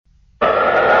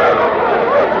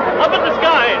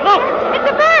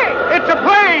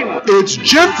It's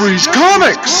Jeffrey's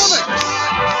Comics!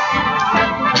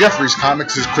 Jeffrey's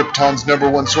Comics is Krypton's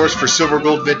 #1 source for silver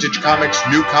gold vintage comics,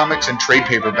 new comics, and trade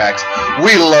paperbacks.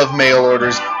 We love mail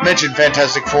orders. Mention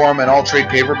Fantastic Forum and all trade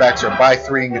paperbacks are buy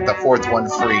 3 and get the 4th one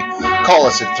free. Call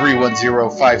us at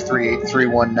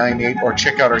 310-538-3198 or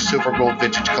check out our silver gold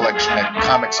vintage collection at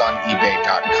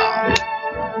comicsonebay.com.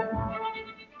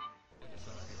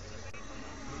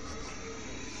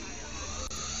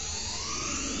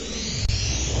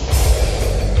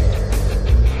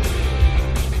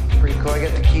 Go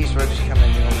get the keys, Rich. Come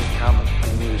in, you know, the comic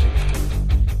and music.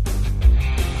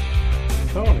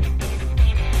 Tony.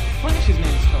 Flash his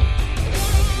name's Tony.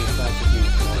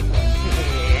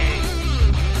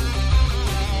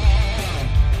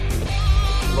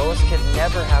 Lois can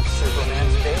never have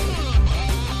Superman's baby.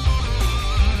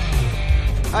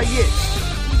 Ah, yes.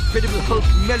 Incredible Hulk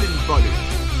melon butter.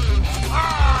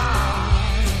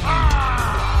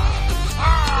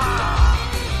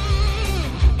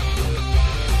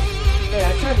 Hey, I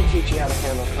tried to teach you how to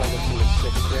handle comics in the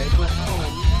 6th grade, but oh no,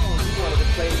 you wanted to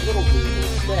play Little League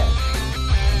instead.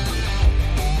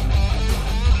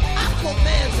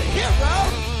 Aquaman's a hero!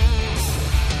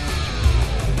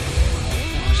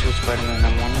 Let's see what Spider-Man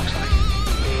 #1 looks like.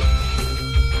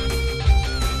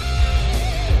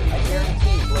 I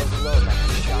guarantee you blows the load like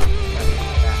a shot.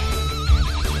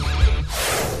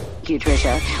 Thank you,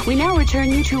 Trisha. We now return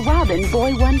you to Robin,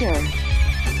 Boy Wonder.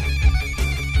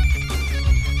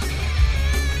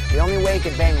 The only way he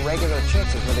could bang regular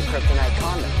chicks is with a kryptonite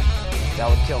condom. That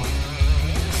would kill him.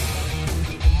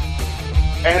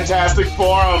 Fantastic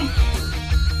Forum.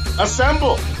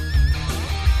 Assemble.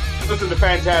 Listen to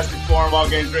Fantastic Forum, All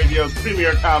Games Radio's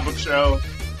premier comic book show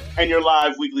and your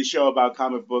live weekly show about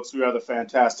comic books. We are the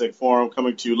Fantastic Forum,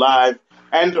 coming to you live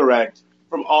and direct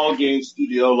from All Games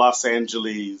Studio, Los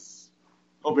Angeles.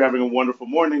 Hope you're having a wonderful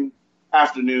morning,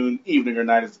 afternoon, evening, or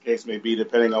night, as the case may be,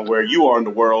 depending on where you are in the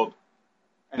world.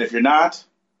 And if you're not,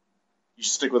 you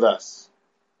should stick with us,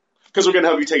 because we're going to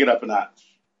help you take it up a notch.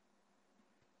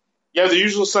 You have the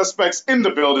usual suspects in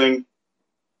the building.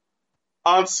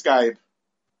 On Skype,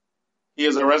 he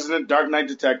is a resident Dark Knight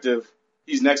detective.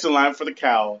 He's next in line for the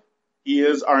cowl. He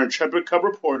is our intrepid cub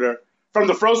reporter. From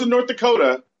the frozen North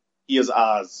Dakota, he is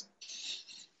Oz.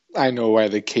 I know why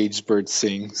the caged bird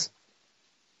sings.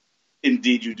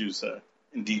 Indeed you do, sir.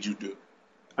 Indeed you do.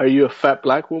 Are you a fat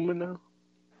black woman now?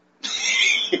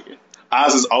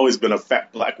 Oz has always been a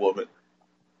fat black woman.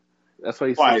 That's why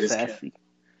he's Why so this sassy.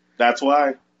 That's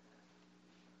why.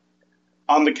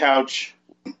 On the couch,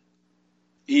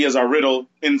 he is our riddle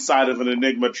inside of an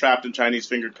enigma trapped in Chinese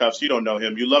finger cuffs. You don't know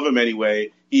him. You love him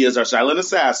anyway. He is our silent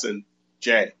assassin,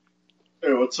 Jay.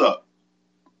 Hey, what's up?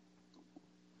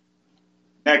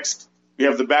 Next, we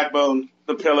have the backbone,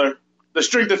 the pillar, the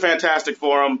strength of Fantastic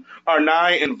Forum, our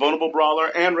nigh invulnerable brawler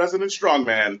and resident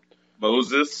strongman,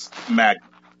 Moses Magnet.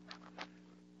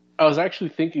 I was actually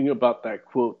thinking about that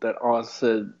quote that Oz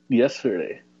said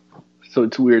yesterday. So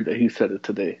it's weird that he said it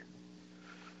today.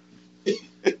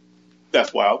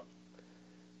 That's wild.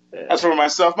 Yeah. As for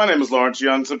myself, my name is Lawrence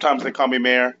Young. Sometimes they call me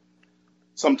Mayor.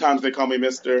 Sometimes they call me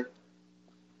Mister.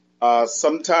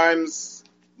 Sometimes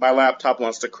my laptop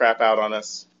wants to crap out on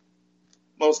us.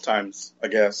 Most times, I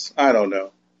guess. I don't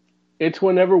know. It's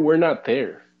whenever we're not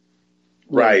there.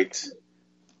 Right.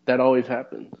 That always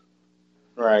happens.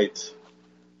 Right.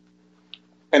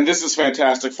 And this is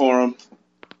Fantastic Forum.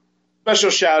 Special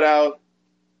shout out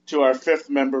to our 5th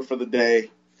member for the day,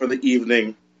 for the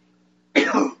evening.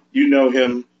 You know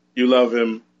him. You love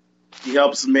him. He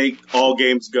helps make all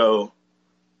games go.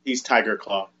 He's Tiger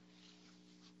Claw.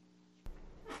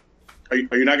 Are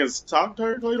you not going to talk,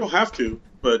 Tiger Claw? You don't have to,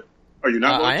 but are you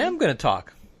not going to? I am going to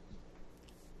talk.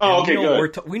 Oh, okay,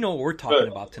 good. We know what we're talking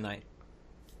about tonight.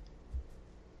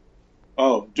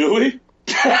 Oh, do we?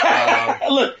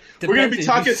 Look, we're going to be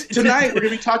talking tonight. We're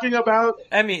going to be talking about.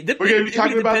 I mean, we're going to be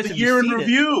talking about the year in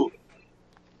review.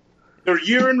 The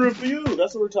year in review.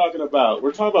 That's what we're talking about.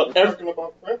 We're talking about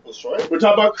Krampus, right? We're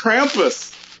talking about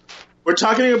Krampus. We're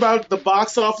talking about the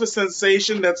box office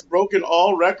sensation that's broken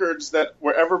all records that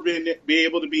were ever be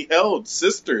able to be held.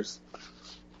 Sisters.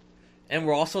 And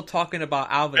we're also talking about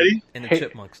Alvin and the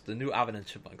Chipmunks, the new Alvin and the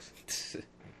Chipmunks.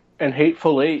 And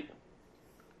Hateful Eight.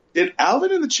 Did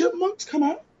Alvin and the Chipmunks come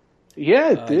out?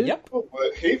 Yeah, it did. Yep. Oh,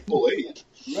 but Hateful Eight,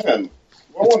 man.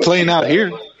 It's playing out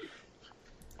here.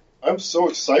 I'm so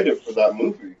excited for that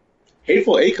movie.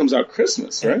 Hateful Eight comes out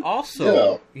Christmas, right? And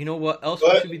also, you know what else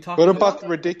we should be talking about? What about the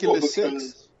Ridiculous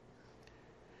Six?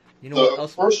 You know what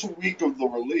else? The first week of the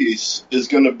release is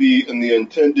going to be in the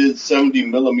intended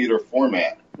 70mm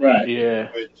format. Right.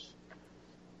 Yeah. Which,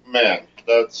 man,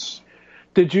 that's...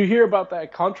 Did you hear about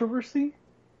that controversy?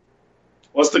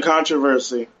 What's the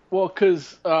controversy? Well,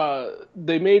 because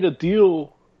they made a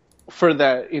deal for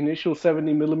that initial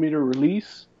 70mm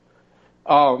release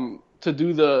to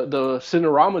do the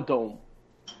Cinerama Dome.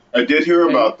 I did hear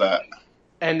about that.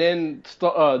 And then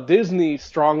Disney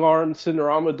strong-armed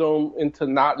Cinerama Dome into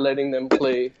not letting them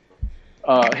play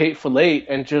Hateful Eight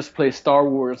and just play Star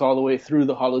Wars all the way through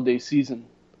the holiday season.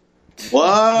 What?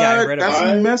 Yeah, I read about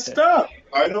That's messed up.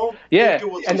 I don't think it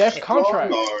was and that's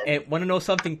contract. And want to know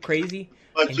something crazy?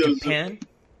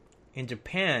 In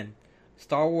Japan,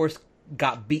 Star Wars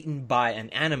got beaten by an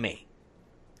anime.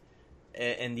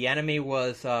 And the anime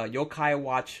was Yokai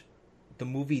Watch, the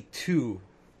movie 2.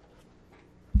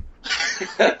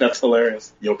 That's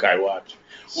hilarious. Yokai Watch.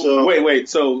 So wait.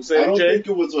 So say I don't Jay? think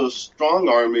it was a strong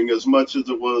arming as much as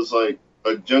it was like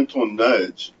a gentle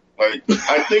nudge. Like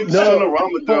I think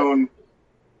Cinerama Dome.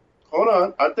 Hold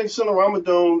on, I think Cinerama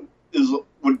Dome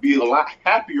would be a lot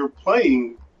happier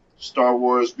playing Star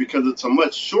Wars because it's a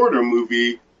much shorter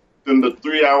movie than the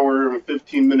 3 hour and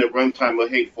 15-minute runtime of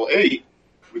Hateful Eight,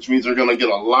 which means they're going to get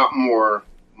a lot more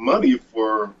money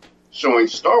for showing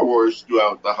Star Wars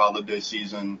throughout the holiday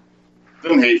season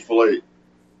than Hateful Eight.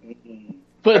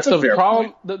 But That's a the fair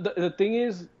problem, the thing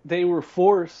is, they were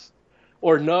forced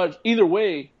or nudged. Either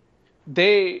way,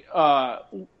 they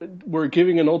were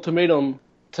giving an ultimatum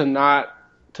to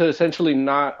essentially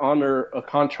not honor a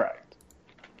contract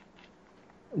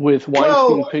with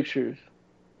Weinstein Pictures.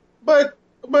 But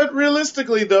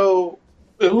realistically, though,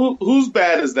 whose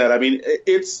bad is that? I mean,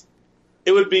 it's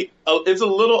a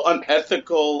little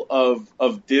unethical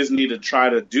of Disney to try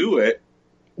to do it.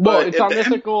 Well, it's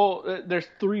unethical. There's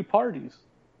 3 parties.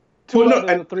 Two out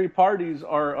of the 3 parties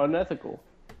are unethical.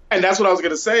 And that's what I was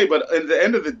going to say. But at the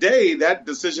end of the day, that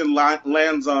decision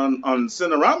lands on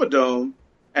Cinerama Dome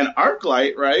and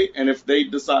ArcLight, right? And if they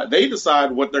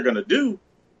decide what they're going to do.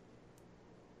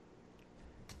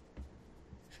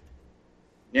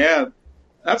 Yeah,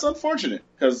 that's unfortunate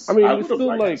because I mean, it's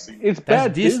still like it's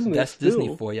bad business. That's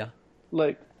Disney for you.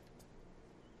 Like,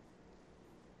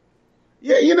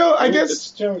 yeah, I guess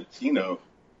it's Tarantino.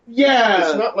 Yeah,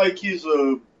 it's not like he's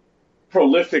a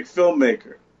prolific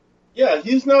filmmaker. Yeah,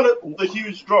 he's not a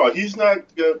huge draw. He's not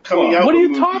coming out. What are you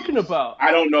movies. talking about?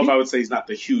 I don't know if I would say he's not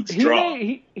the huge draw.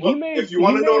 If you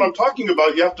want to know what I'm talking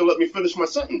about, you have to let me finish my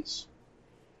sentence.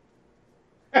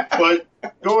 But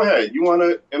go ahead. You want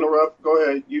to interrupt? Go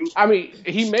ahead. I mean,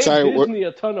 he made Disney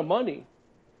a ton of money.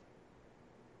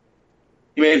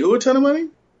 He made who a ton of money?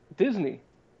 Disney.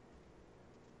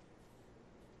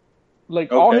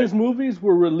 Like all his movies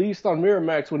were released on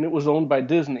Miramax when it was owned by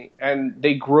Disney, and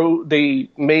they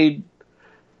made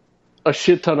a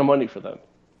shit ton of money for them.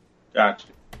 Gotcha.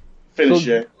 Finish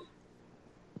it.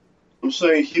 I'm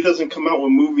saying he doesn't come out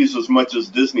with movies as much as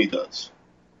Disney does.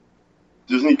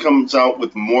 Disney comes out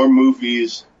with more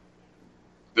movies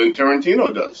than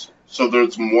Tarantino does. So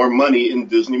there's more money in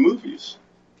Disney movies.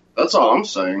 That's all I'm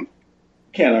saying.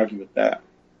 Can't argue with that.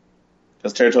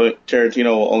 Because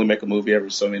Tarantino will only make a movie every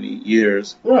so many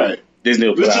years. Right. Disney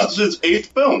will put out. This is his 8th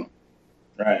film.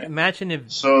 Right. Imagine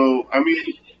if... So, I mean...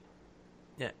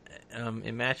 Yeah,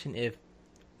 imagine if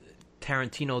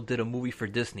Tarantino did a movie for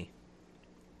Disney.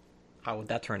 How would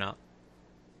that turn out?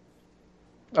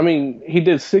 I mean, he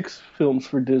did 6 films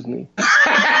for Disney.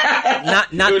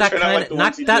 not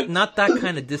that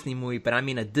kind of Disney movie, but I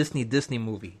mean a Disney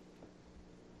movie.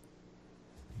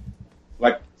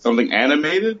 Like something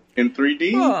animated in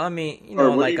 3D? Well, I mean,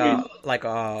 not like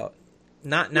animated,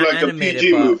 a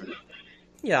PG but movie.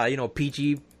 Yeah,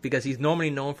 PG, because he's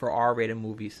normally known for R-rated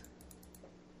movies.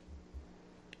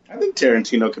 I think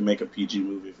Tarantino can make a PG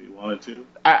movie if he wanted to.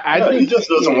 I think he just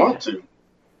doesn't want to.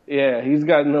 Yeah, he's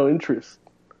got no interest.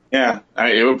 Yeah,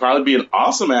 it would probably be an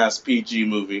awesome-ass PG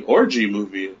movie or G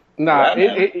movie. Nah,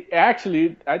 it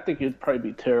actually, I think it'd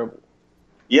probably be terrible.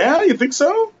 Yeah, you think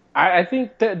so? I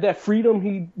think that the freedom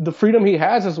he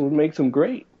has is what makes him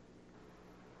great.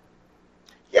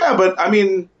 Yeah, but I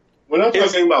mean, we're not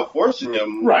talking about forcing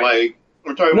him. Right. Like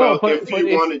we're talking about if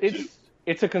he wanted to.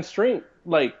 It's a constraint.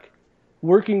 Like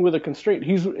working with a constraint.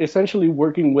 He's essentially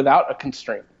working without a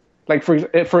constraint. Like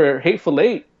for Hateful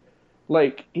Eight,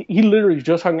 like he literally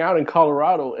just hung out in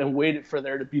Colorado and waited for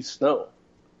there to be snow.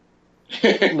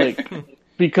 Like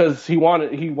because he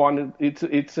wanted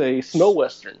it's a snow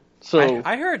western. So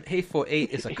I heard Hateful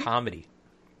Eight is a comedy.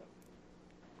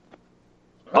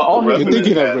 You're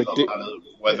thinking of a lot of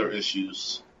weather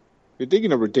issues. You're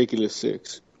thinking of Ridiculous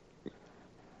 6.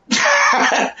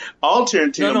 All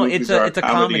Tarantino movies it's a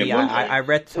comedy. I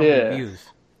read some reviews.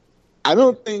 I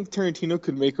don't think Tarantino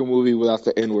could make a movie without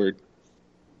the N-word.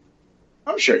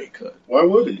 I'm sure he could. Why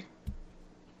would he?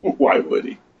 Why would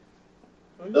he?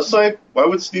 That's like, why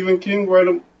would Stephen King write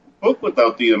a book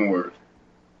without the N-word?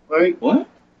 Like, what?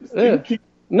 Yeah.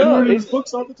 No, his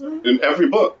books all the time? In every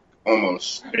book,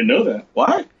 almost. I didn't know that.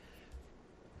 Why?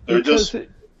 They're just, a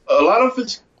lot of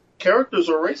its characters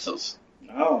are racist.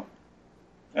 Oh,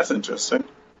 that's interesting.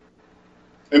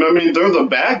 And I mean, they're the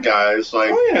bad guys.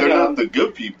 Like, they're not the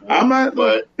good people. I'm not,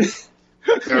 but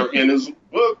they're in his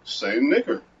book saying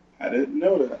nigger. I didn't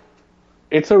know that.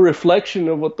 It's a reflection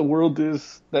of what the world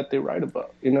is that they write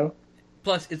about, you know?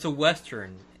 Plus, it's a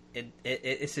Western.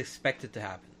 It's expected to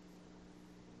happen.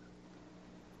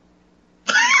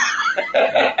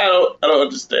 I don't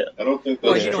understand. I don't think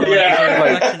Well, that's you know, true. it's a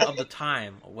reflection of the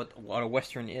time, what a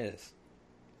Western is.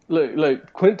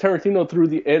 Like Quentin Tarantino threw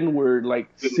the N-word like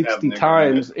 60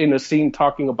 times in a scene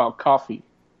talking about coffee.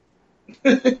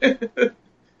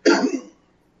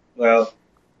 Well,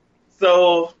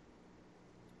 so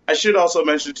I should also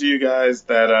mention to you guys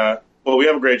that, we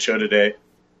have a great show today.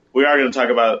 We are going to talk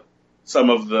about some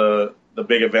of the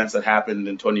big events that happened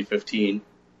in 2015.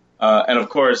 And of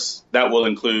course, that will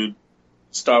include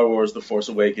Star Wars The Force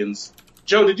Awakens.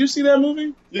 Joe, did you see that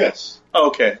movie? Yes.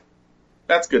 Okay.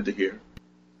 That's good to hear.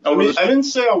 I mean, I didn't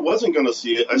say I wasn't going to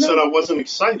see it. I said I wasn't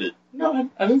excited. No,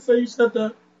 I didn't say you said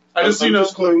that. I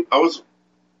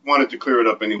wanted to clear it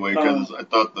up anyway because I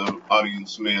thought the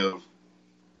audience may have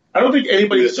I don't think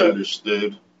anybody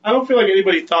misunderstood. I don't feel like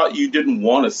anybody thought you didn't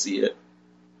want to see it.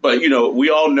 But, you know, we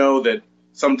all know that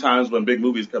sometimes when big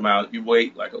movies come out, you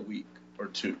wait like a week or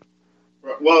two.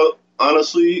 Well,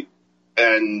 honestly,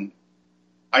 and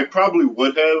I probably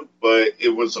would have, but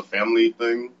it was a family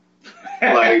thing.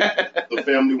 Like, the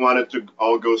family wanted to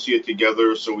all go see it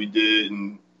together, so we did,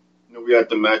 and you know, we had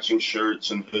the matching shirts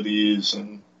and hoodies.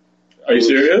 And are you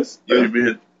serious? Yeah.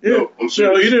 No, I'm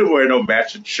serious. No, you didn't wear no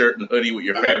matching shirt and hoodie with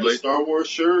your family. I had the Star Wars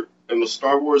shirt and the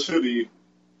Star Wars hoodie,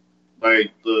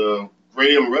 like the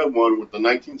gray and red one with the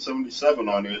 1977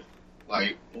 on it.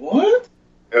 Like, what?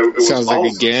 It sounds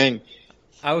like a gang.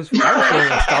 I was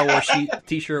wearing a Star Wars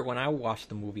t-shirt when I watched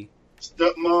the movie.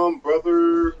 Stepmom,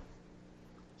 brother,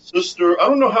 sister. I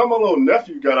don't know how my little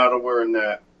nephew got out of wearing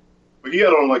that, but he had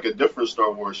on like a different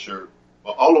Star Wars shirt.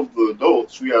 But all of the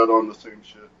adults, we had on the same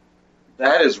shit.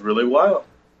 That is really wild.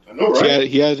 I know, right?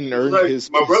 He hadn't earned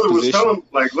his. My brother was position. telling,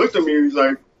 like, looked at me and he's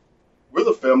like, "We're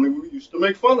the family we used to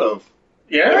make fun of."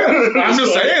 Yeah, I'm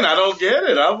just saying, I don't get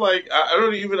it. I'm like, I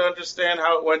don't even understand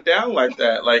how it went down like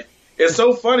that. Like, it's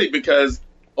so funny because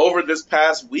over this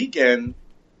past weekend,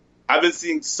 I've been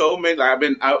seeing so many. Like,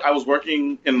 I was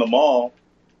working in the mall,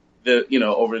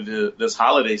 over this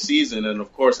holiday season, and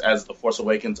of course, as The Force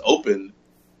Awakens opened,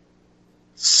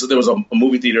 so there was a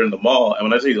movie theater in the mall, and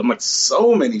when I tell you, I'm like,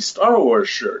 so many Star Wars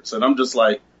shirts, and I'm just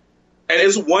like, and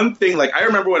it's one thing. Like, I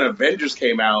remember when Avengers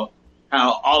came out,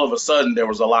 how all of a sudden there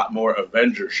was a lot more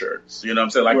Avengers shirts. You know what I'm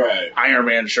saying? Like Iron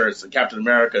Man shirts and Captain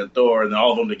America and Thor and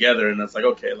all of them together. And it's like,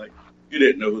 okay, like you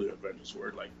didn't know who the Avengers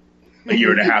were like a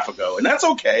year and a half ago. And that's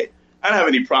okay. I don't have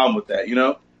any problem with that, you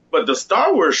know? But the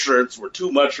Star Wars shirts were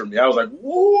too much for me. I was like,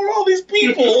 who are all these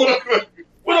people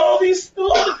with all these?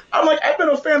 I'm like, I've been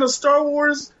a fan of Star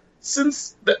Wars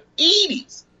since the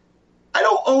 80s. I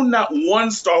don't own not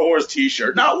one Star Wars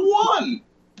t-shirt. Not one.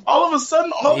 All of a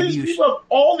sudden, all these people have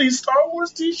all these Star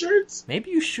Wars t-shirts. Maybe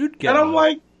you should get And I'm one.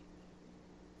 like,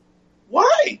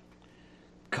 why?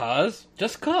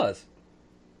 Just cause.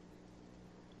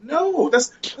 No,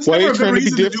 that's Why are never you a good trying to be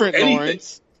reason different, do anything.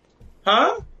 Lawrence?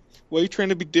 Huh? Why are you trying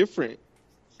to be different?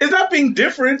 It's not being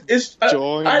different. It's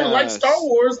Join I like us. Star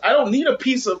Wars. I don't need a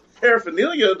piece of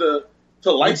paraphernalia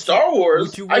to like Star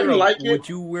Wars. I can like it. Would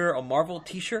you wear a Marvel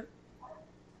t-shirt?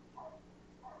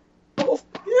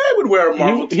 Yeah, I would wear a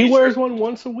Marvel t-shirt. He wears one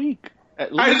once a week.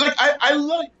 At least.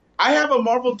 I have a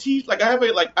Marvel t like I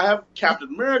have Captain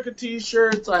America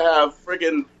t-shirts. I have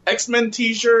friggin' X-Men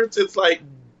t-shirts. It's like,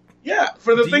 yeah,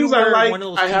 for the things I like. One of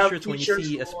those I have t-shirts when you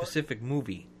see a specific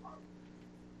movie.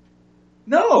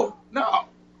 No.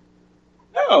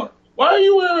 Why are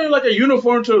you wearing like a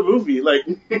uniform to a movie? Like,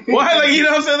 why? Like, you know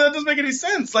what I'm saying? That doesn't make any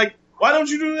sense. Like, why don't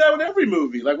you do that with every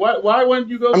movie? Like, why wouldn't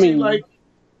you go see like?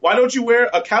 Why don't you wear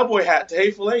a cowboy hat to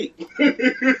Hateful Eight?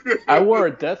 I wore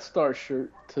a Death Star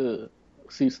shirt to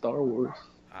see Star Wars.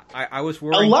 I was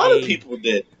wearing a lot of people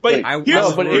did. But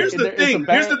here's the thing.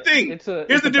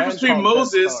 Here's the difference between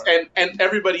Moses and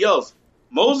everybody else.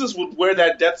 Moses would wear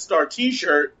that Death Star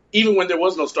T-shirt even when there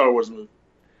was no Star Wars movie.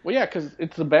 Well, yeah, because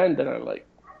it's the band that I like.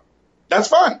 That's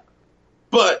fine.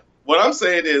 But what I'm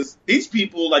saying is, these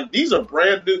people, like, these are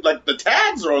brand new. Like, the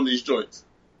tags are on these joints.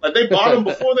 Like, they bought them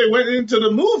before they went into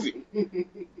the movie.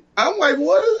 I'm like,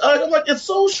 what? I'm like, it's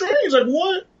so strange. Like,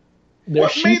 what? They're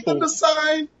what made them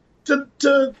decide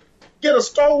to get a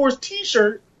Star Wars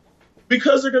T-shirt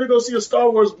because they're going to go see a Star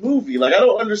Wars movie. Like, I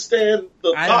don't understand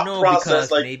the thought process.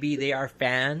 Because like, maybe they are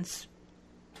fans.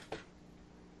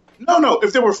 No.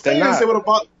 If they were fans, they would have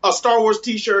bought a Star Wars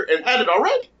T-shirt and had it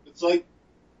already. It's like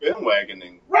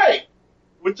bandwagoning, right?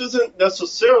 Which isn't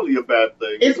necessarily a bad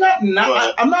thing. It's not.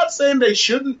 I'm not saying they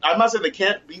shouldn't. I'm not saying they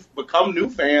can't become new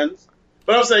fans.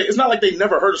 But I'm saying it's not like they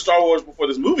never heard of Star Wars before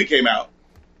this movie came out.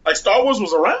 Like, Star Wars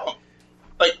was around.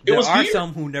 Like, there was are here.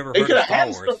 Some who never heard of Star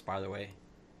Wars, by the way.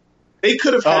 They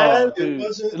could have had.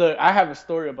 Look, I have a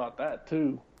story about that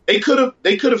too. They could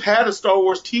have had a Star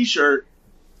Wars T-shirt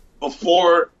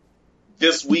before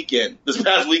this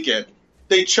past weekend.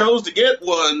 They chose to get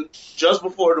one just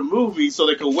before the movie so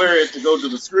they could wear it to go to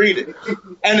the screening.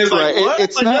 And it's like, what?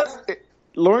 It's like,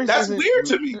 not. That's weird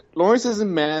to me. Lawrence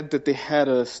isn't mad that they had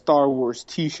a Star Wars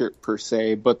T-shirt per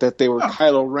se, but that they were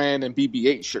Kylo Ren and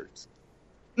BB-8 shirts.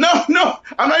 No,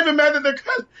 I'm not even mad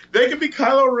that they can be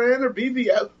Kylo Ren or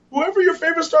BB-8. Whoever your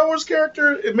favorite Star Wars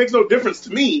character, it makes no difference to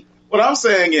me. What I'm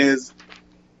saying is,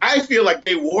 I feel like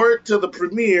they wore it to the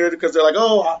premiere because they're like,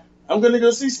 oh, I'm gonna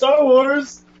go see Star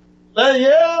Wars. Like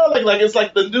it's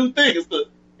like the new thing.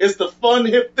 It's the fun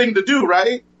hip thing to do,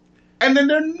 right? And then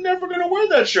they're never gonna wear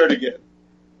that shirt again.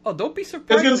 Oh, don't be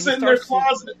surprised. It's gonna sit in their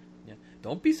closet.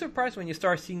 Don't be surprised when you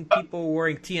start seeing people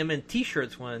wearing TMN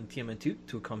T-shirts when TMN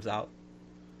 2 comes out.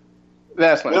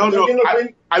 That's fine. No,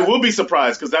 I will be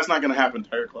surprised because that's not going to happen,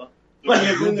 Tiger Claw. They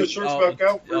can't bring the shirts back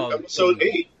out for episode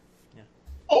 8. Yeah.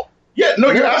 Oh, yeah, no,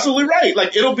 you're absolutely right.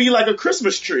 Like, it'll be like a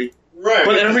Christmas tree, right?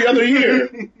 But every other year,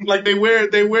 like they wear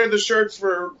the shirts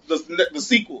for the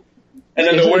sequel, and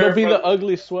then it'll be the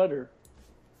ugly sweater.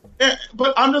 Yeah,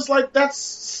 but I'm just like, that's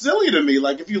silly to me.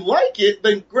 Like, if you like it,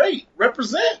 then great,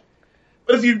 represent.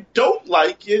 But if you don't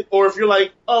like it, or if you're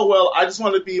like, oh well, I just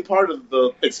want to be a part of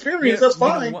the experience, that's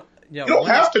fine. You don't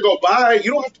have to go buy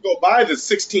the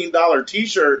 $16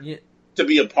 T-shirt to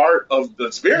be a part of the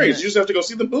experience. You just have to go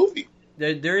see the movie.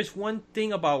 There is one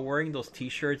thing about wearing those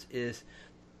T-shirts is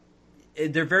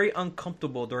they're very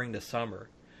uncomfortable during the summer.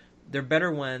 They're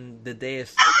better when the day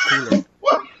is cooler.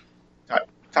 What?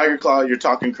 Tiger Claw, you're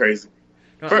talking crazy.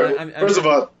 No, first of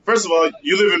all,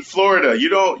 you live in Florida. You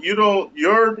don't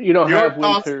have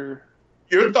winter.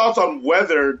 Your thoughts on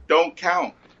weather don't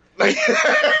count. Like,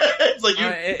 it's like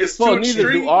it's too neither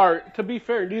extreme. Do ours. To be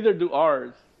fair, neither do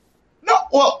ours. No,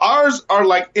 well, ours are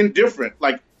like indifferent.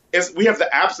 Like, we have the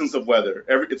absence of weather.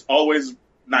 It's always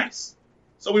nice,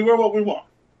 so we wear what we want,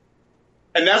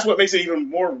 and that's what makes it even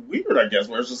more weird, I guess.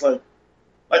 Where it's just like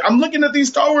I'm looking at these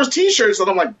Star Wars T-shirts, and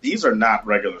I'm like, these are not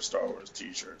regular Star Wars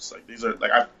T-shirts. Like, these are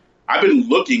like I've been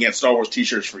looking at Star Wars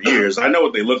T-shirts for years. I know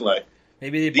what they look like.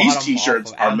 Maybe these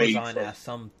T-shirts are made at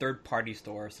some third-party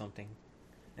store or something.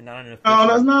 And not an no,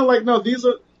 that's not like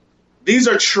these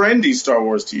are trendy Star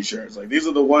Wars T-shirts. Like, these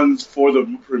are the ones for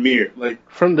the premiere.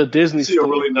 Like, from the Disney store. I see a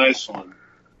really nice one.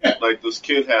 Yeah. Like this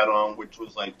kid had on, which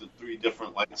was like the 3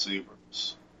 different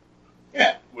lightsabers.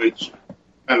 Yeah, which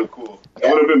kind of cool. It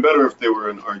would have been better if they were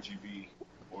in RGB.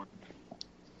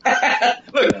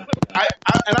 Look,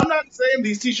 and I'm not saying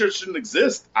these T-shirts shouldn't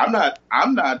exist. I'm not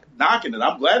knocking it.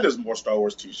 I'm glad there's more Star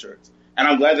Wars T-shirts, and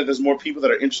I'm glad that there's more people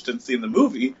that are interested in seeing the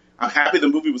movie. I'm happy the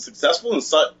movie was successful and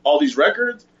set all these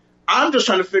records. I'm just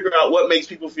trying to figure out what makes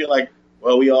people feel like,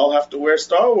 well, we all have to wear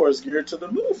Star Wars gear to the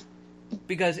movie.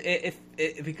 Because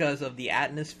because of the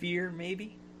atmosphere,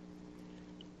 maybe.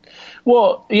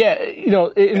 Well, yeah, in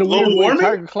a weird way,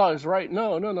 Tiger Claw is right.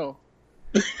 No.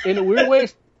 In a weird way,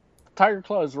 Tiger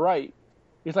Claw is right.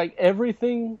 It's like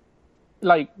everything,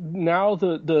 like now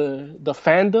the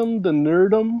fandom, the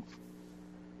nerdom,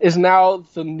 is now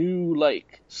the new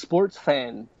like sports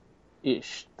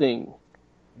fan-ish thing.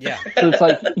 Yeah. So it's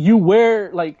like you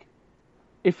wear like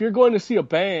if you're going to see a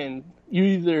band, you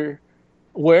either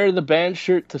wear the band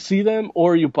shirt to see them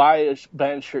or you buy a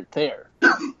band shirt there.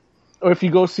 Or if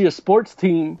you go see a sports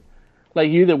team,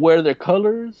 like you either wear their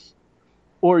colors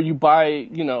or you buy,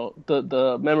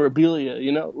 the memorabilia,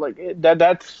 like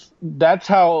that's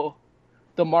how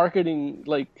the marketing,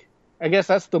 like, I guess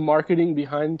that's the marketing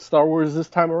behind Star Wars this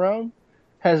time around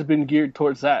has been geared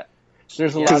towards that.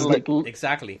 There's a lot of like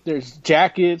exactly. There's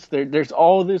jackets. There's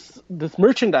all this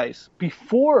merchandise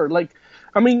before. Like,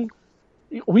 I mean,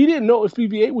 we didn't know if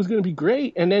BB-8 was going to be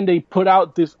great, and then they put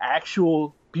out this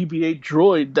actual BB-8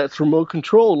 droid that's remote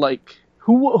control. Like,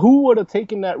 who would have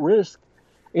taken that risk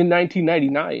in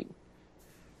 1999?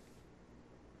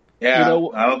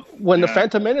 Yeah, when the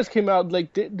Phantom Menace came out,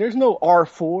 like there's no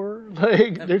R4,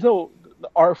 like there's no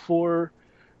R4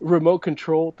 remote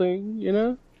control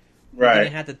thing, Right. They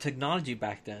had the technology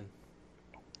back then.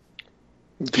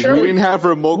 Sure, we didn't have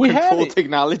remote control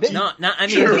technology. No, I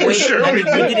mean, we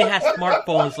didn't have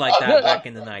smartphones like that back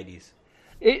in the 90s.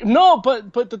 No,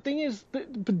 but the thing is,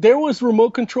 there was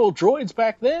remote control droids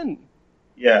back then.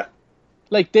 Yeah.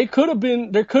 Like there could have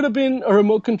been a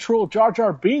remote control Jar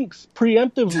Jar Binks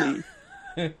preemptively.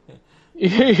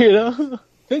 You know,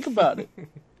 think about it.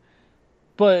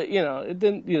 But you know, it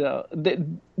didn't. You know,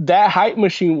 that hype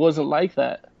machine wasn't like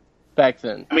that back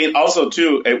then. I mean, also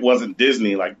too, it wasn't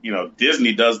Disney. Like, you know,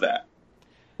 Disney does that.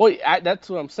 Well, that's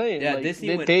what I'm saying. Yeah, like,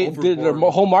 Disney went their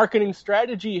whole marketing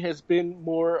strategy has been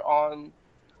more on,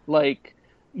 like,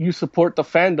 you support the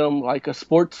fandom like a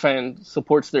sports fan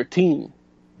supports their team.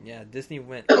 Yeah, Disney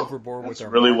went overboard with their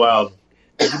really marketing. wild.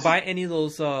 Did you buy any of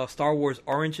those Star Wars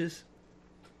oranges?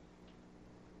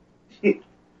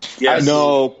 Yes.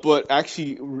 No, but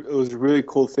actually, it was a really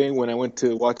cool thing when I went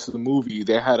to watch the movie.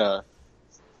 They had a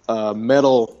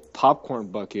metal popcorn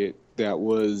bucket that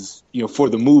was, you know, for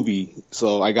the movie.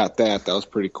 So I got that. That was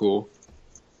pretty cool.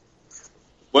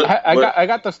 I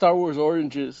got the Star Wars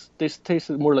oranges. They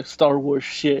tasted more like Star Wars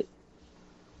shit.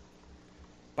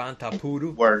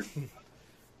 Bantapuru. Word.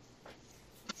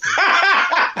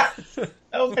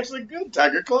 That was actually good,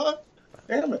 Tiger Claw.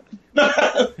 Damn it.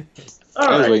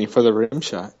 I was waiting for the rim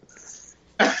shot.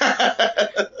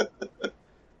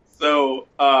 So,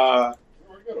 I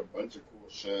got a bunch of cool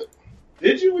shit.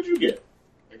 Did you? What'd you get?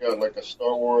 I got like a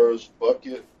Star Wars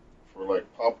bucket for like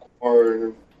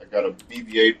popcorn. I got a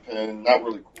BB-8 pen. Not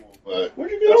really cool, but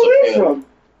where'd you get all that from?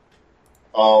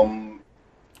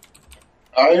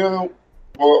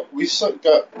 We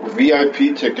got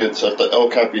VIP tickets at the El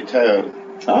Capitan.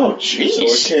 Oh, jeez. So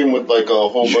it came with like a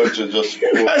whole bunch of just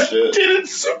cool shit. Did it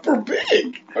super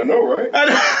big. I know, right?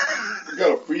 We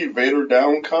got a free Vader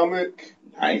Down comic.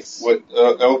 Nice. With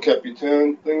El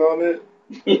Capitan thing on it.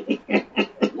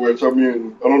 Which, I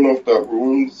mean, I don't know if that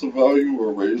ruins the value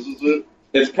or raises it.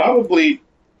 It's probably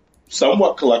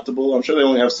somewhat collectible. I'm sure they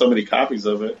only have so many copies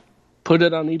of it. Put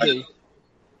it on eBay.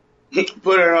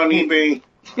 Put it on eBay.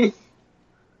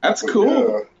 That's cool.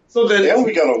 Yeah. So then, and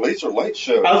we got a laser light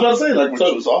show. I was about to say, like, which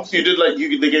so was awesome. You did like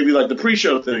they gave you like the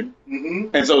pre-show thing,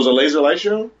 and so it was a laser light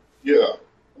show. Yeah.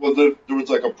 Well, there was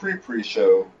like a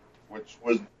pre-show, which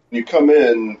was when you come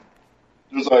in.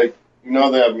 There's like, you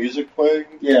know, they have music playing.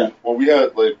 Yeah. Well, we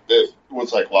had like it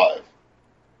was like live.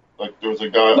 Like there was a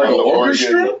guy like on the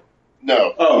orchestra? organ.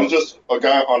 No, oh. It was just a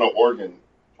guy on an organ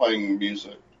playing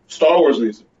music. Star Wars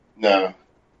music. Nah.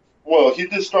 Well, he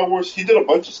did Star Wars. He did a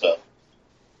bunch of stuff.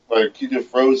 Like, he did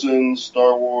Frozen,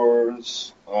 Star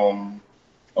Wars, a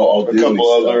Disney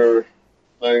couple stuff. other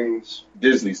things.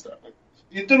 Disney stuff.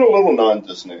 He did a little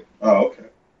non-Disney. Oh, okay.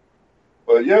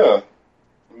 But, yeah.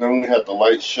 And then we had the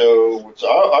light show, which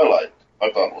I liked.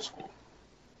 I thought it was cool.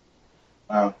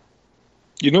 Wow.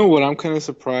 You know what I'm kind of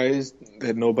surprised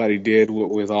that nobody did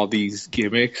with all these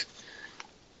gimmicks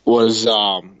was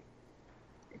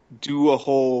do a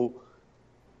whole,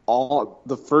 all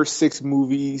the first 6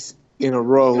 movies in a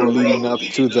row leading up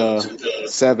to the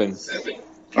 7.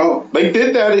 Oh, they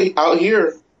did that out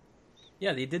here.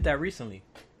 Yeah, they did that recently.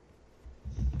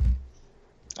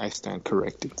 I stand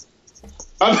corrected.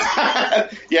 Yeah,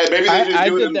 maybe they just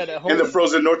do it that at home. in the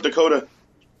frozen North Dakota.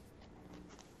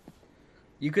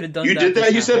 You could have done You that. did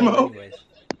that, just you at said, home Mo? anyways.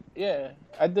 Yeah,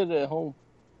 I did it at home.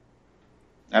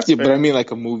 That's yeah, fair. but I mean like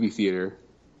a movie theater.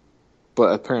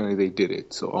 But apparently they did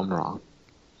it, so I'm wrong.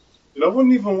 Dude, I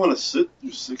wouldn't even want to sit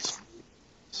through 6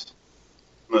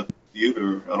 in a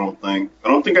theater, I don't think. I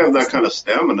don't think I have that kind of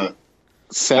stamina.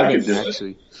 7,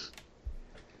 actually.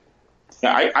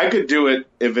 Yeah, I could do it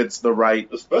if it's the right.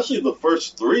 Especially the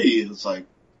first 3, it's like,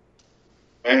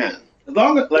 man. As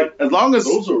long as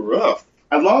Those are rough.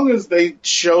 As long as they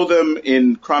show them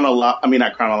in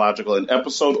not chronological, in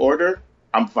episode order,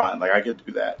 I'm fine. Like, I could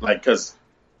do that. Like, because,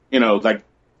 you know, like,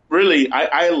 really,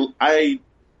 I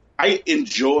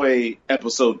enjoy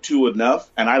episode 2 enough,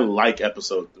 and I like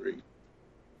episode 3.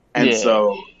 And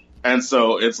so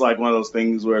it's like one of those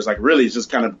things where it's like, really, it's just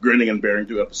kind of grinning and bearing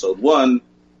through episode 1,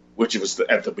 which was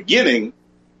at the beginning.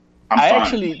 I fine.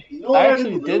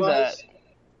 actually did that.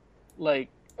 Like,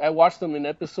 I watched them in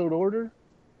episode order.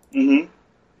 Mm-hmm.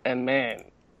 And man,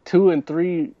 2 and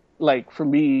 3, like, for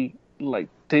me, like,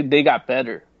 they got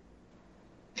better.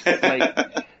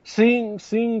 Like, seeing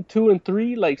 2 and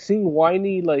 3, like, seeing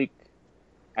whiny, like,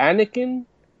 Anakin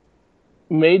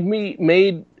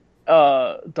made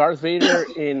Darth Vader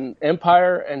in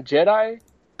Empire and Jedi,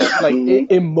 like,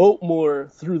 emote more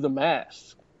through the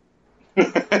mask.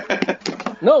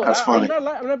 No, That's funny. I'm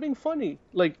not being funny.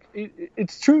 Like,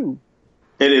 it's true.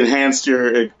 It enhanced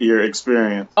your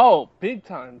experience. Oh, big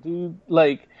time, dude.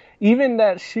 Like, even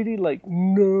that shitty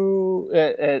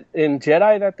in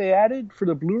Jedi that they added for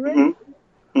the Blu-ray,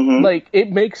 like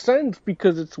it makes sense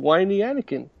because it's whiny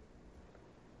Anakin.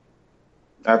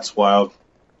 That's wild.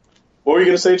 What were you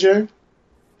gonna say, Jerry?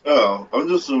 Oh, I'm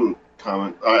just gonna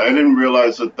comment. I didn't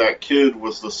realize that kid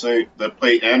was the same that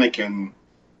played Anakin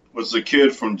was the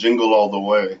kid from Jingle All the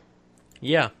Way.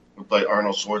 Yeah. With like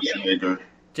Arnold Schwarzenegger.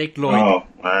 Jake Lloyd. Oh,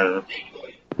 man.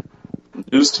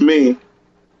 News to me.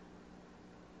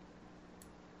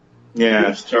 Yeah.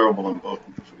 It's terrible in both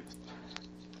movies.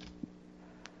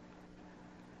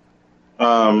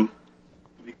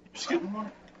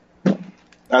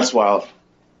 That's wild.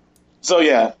 So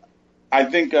yeah, I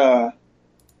think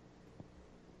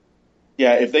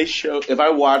if I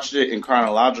watched it in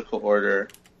chronological order,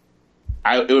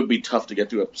 it would be tough to get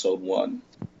through episode 1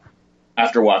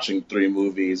 after watching 3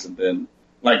 movies, and then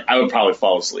I would probably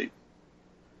fall asleep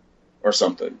or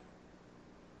something,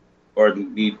 or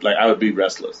I would be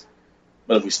restless.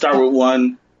 But if we start with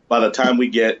 1, by the time we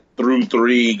get through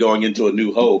 3, going into A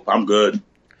New Hope, I'm good.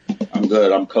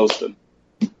 I'm coasting.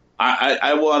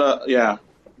 I wanna, yeah.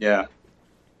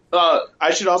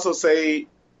 I should also say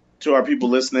to our people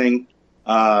listening,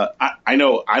 I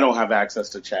know I don't have access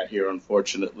to chat here,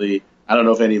 unfortunately. I don't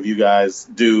know if any of you guys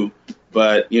do,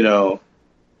 but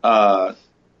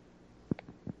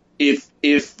if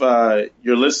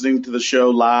you're listening to the show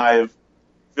live,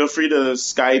 feel free to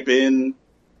Skype in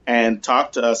and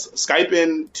talk to us. Skype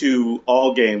in to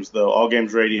All Games, though, All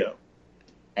Games Radio,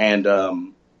 and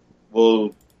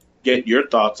we'll get your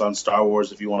thoughts on Star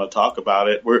Wars if you want to talk about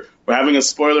it. We're having a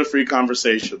spoiler-free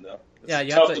conversation, though. Yeah,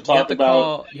 you have to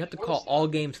call All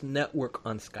Games Network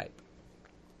on Skype.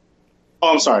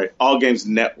 Oh, I'm sorry. All Games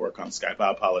Network on Skype. I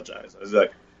apologize. I was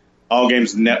like, All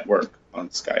Games Network on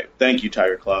Skype. Thank you,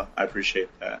 Tiger Claw. I appreciate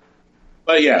that.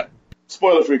 But yeah,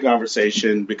 spoiler-free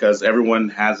conversation because everyone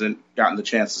hasn't gotten the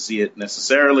chance to see it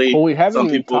necessarily. Well, we haven't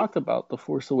even talked about The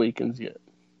Force Awakens yet.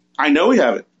 I know we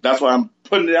haven't. That's why I'm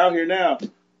putting it out here now.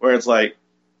 Where it's like,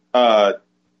 some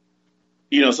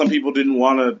people didn't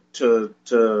want to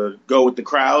go with the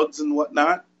crowds and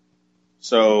whatnot.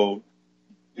 So,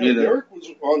 Derek was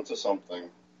onto something.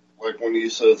 Like when he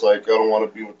says, I don't want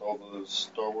to be with all the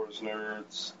Star Wars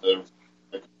nerds that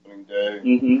are opening day.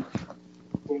 Mm-hmm.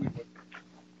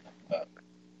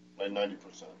 By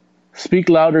 90%. Speak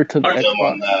louder to the Xbox.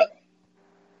 On that.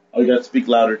 Oh, you got to speak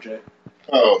louder, Jay.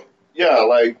 Oh, yeah,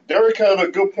 Derek had a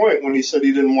good point when he said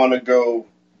he didn't want to go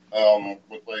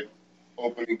with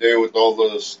opening day with all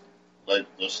those the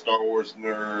Star Wars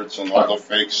nerds and all the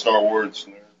fake Star Wars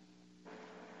nerds.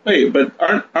 Wait, but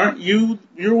aren't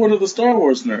you're one of the Star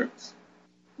Wars nerds?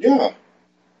 Yeah.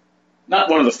 Not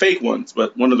one of the fake ones,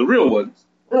 but one of the real ones.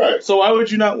 Right. So why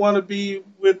would you not want to be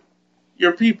with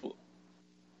your people?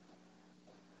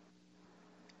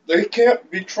 They can't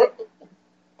be trusted.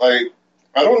 I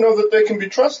don't know that they can be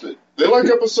trusted. They like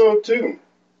episode 2.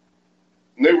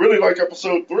 And they really like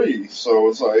episode 3, so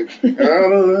it's I don't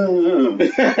know.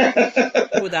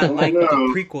 People that like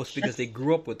the prequels because they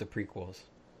grew up with the prequels.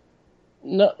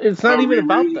 No, it's not even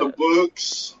about that. The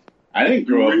books. I didn't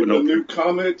grow up with the new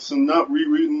comics and not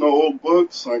rereading the old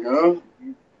books. Y'all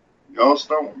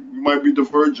we might be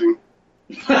diverging.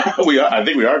 I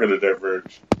think we are going to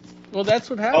diverge. Well, that's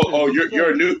what happens. Oh,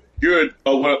 you're a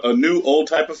new old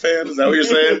type of fan? Is that what you're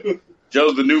saying?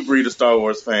 Joe's the new breed of Star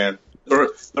Wars fan. The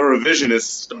revisionist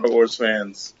Star Wars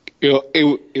fans.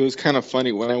 It was kind of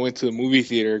funny when I went to the movie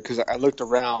theater because I looked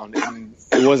around and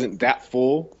it wasn't that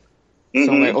full. So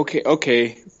I'm like,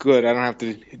 okay, good. I don't have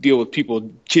to deal with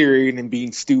people cheering and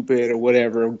being stupid or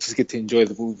whatever. I'll just get to enjoy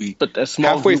the movie. But that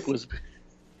small group was...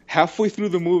 Halfway through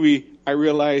the movie, I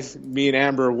realized me and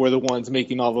Amber were the ones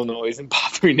making all the noise and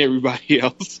bothering everybody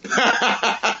else.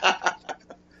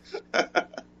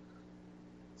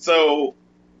 So,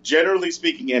 generally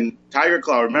speaking, and Tiger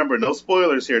Claw, remember, no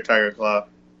spoilers here, Tiger Claw.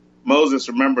 Moses,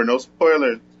 remember, no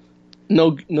spoilers.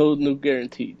 No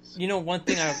guarantees. One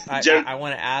thing I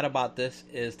want to add about this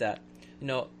is that,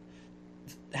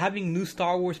 having new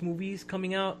Star Wars movies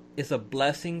coming out is a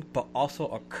blessing, but also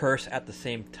a curse at the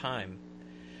same time.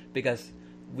 Because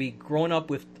we've grown up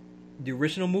with the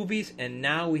original movies, and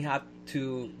now we have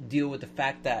to deal with the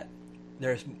fact that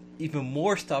there's even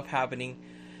more stuff happening,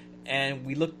 and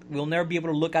we'll never be able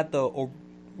to look at the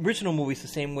original movies the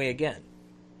same way again.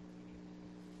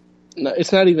 No,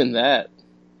 it's not even that.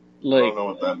 I don't know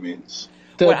what that means.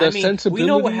 We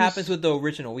know what happens with the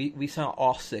original. We saw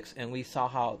all 6, and we saw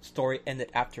how story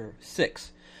ended after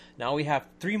 6. Now we have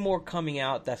 3 more coming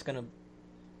out that's going to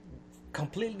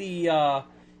completely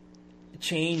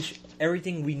change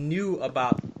everything we knew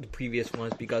about the previous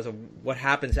ones because of what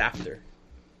happens after.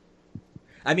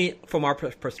 I mean, from our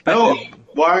perspective. No,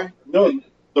 why? No,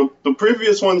 the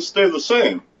previous ones stay the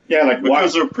same. Yeah, like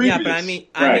because they're previous. Yeah, but I mean,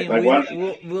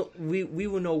 we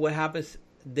will know what happens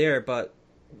there, but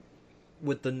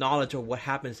with the knowledge of what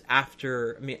happens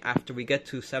after, I mean, after we get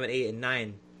to 7, 8, and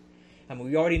 9, I mean,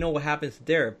 we already know what happens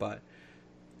there, but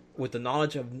with the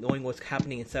knowledge of knowing what's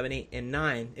happening in 7, 8, and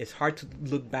 9, it's hard to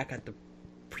look back at the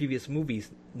previous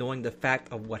movies, knowing the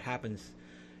fact of what happens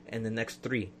in the next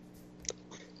 3.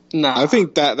 No, I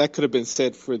think that could have been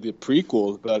said for the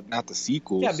prequels, but not the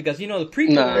sequels. Yeah, because the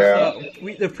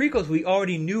prequels, the prequels, we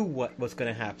already knew what was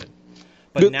going to happen.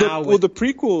 But the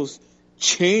prequels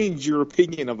change your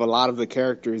opinion of a lot of the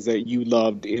characters that you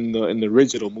loved in the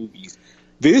original movies.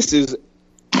 This is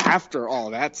after all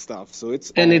that stuff, so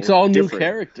it's all new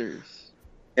characters.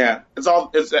 Yeah, it's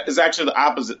actually the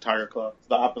opposite, Tiger Claw. It's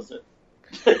the opposite.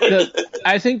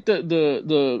 I think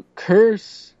the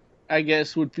curse, I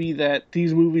guess, would be that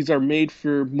these movies are made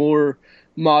for more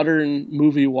modern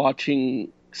movie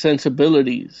watching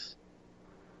sensibilities.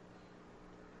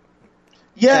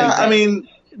 Yeah, I mean,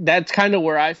 that's kind of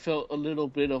where I felt a little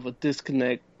bit of a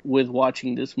disconnect with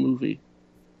watching this movie.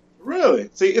 Really?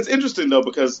 See, it's interesting though,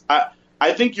 because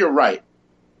I think you're right.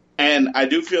 And I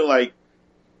do feel like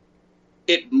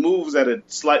it moves at a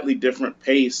slightly different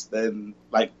pace than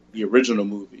like the original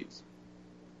movies.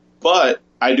 But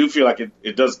I do feel like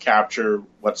it does capture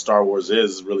what Star Wars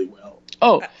is really well.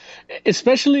 Oh,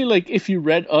 especially like if you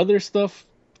read other stuff,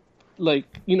 like,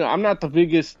 I'm not the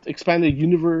biggest expanded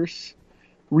universe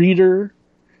reader.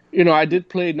 I did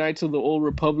play Knights of the Old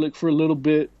Republic for a little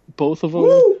bit, both of them.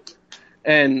 Woo!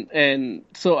 And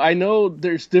so I know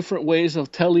there's different ways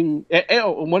of telling.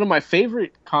 One of my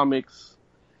favorite comics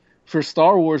for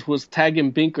Star Wars was Tag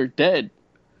and Bink Are Dead,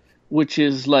 which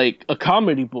is like a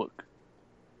comedy book.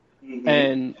 Mm-hmm.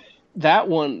 And that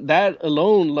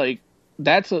alone, like,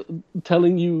 that's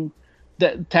telling you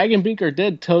that Tag and Bink Are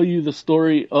Dead tell you the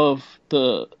story of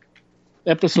the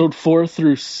episode 4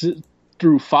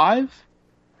 through 5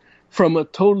 from a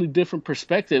totally different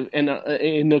perspective and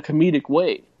in a comedic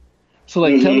way. So,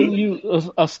 like,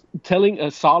 telling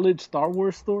a solid Star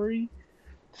Wars story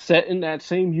set in that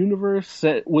same universe,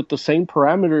 set with the same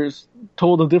parameters,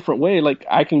 told a different way, like,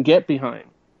 I can get behind.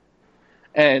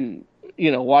 And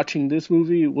watching this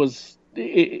movie was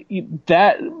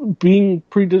that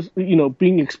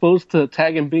being exposed to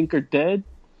Tag and Bink Are Dead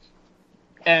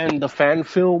and the fan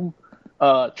film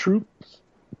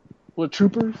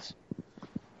Troopers,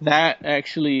 that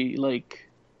actually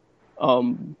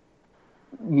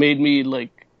made me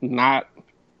like not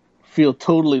feel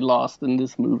totally lost in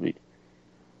this movie.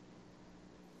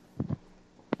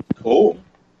 Cool.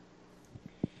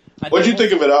 What'd you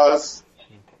think of it, Oz?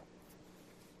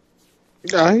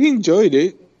 I enjoyed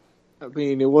it. I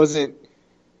mean, it wasn't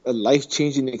a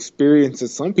life-changing experience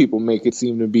as some people make it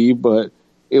seem to be, but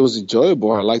it was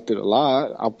enjoyable. I liked it a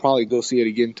lot. I'll probably go see it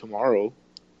again tomorrow.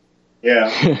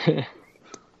 Yeah.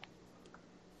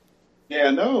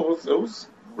 Yeah, no, it was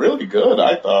really good,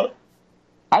 I thought.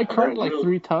 I cried like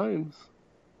 3 times.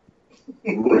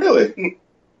 Really?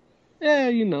 Yeah,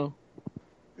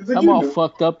 I'm all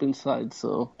fucked up inside,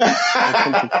 so...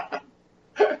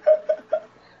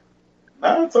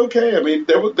 No, it's okay. I mean,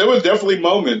 there were definitely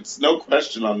moments, no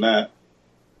question on that.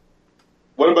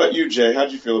 What about you, Jay?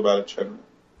 How'd you feel about it, Trevor?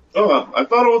 Oh, I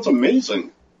thought it was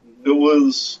amazing. It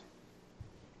was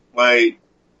like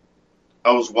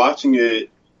I was watching it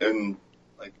and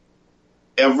like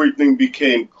everything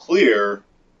became clear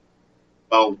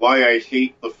about why I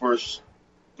hate the first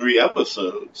 3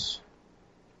 episodes.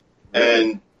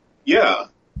 And yeah,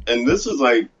 and this is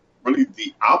like really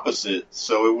the opposite.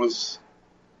 So it was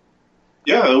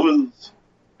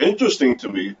interesting to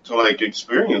me to like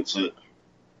experience it.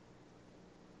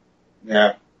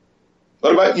 Yeah.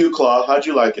 What about you, Claw? How'd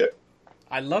you like it?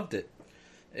 I loved it.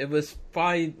 It was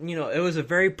probably, it was a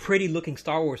very pretty looking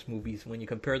Star Wars movies when you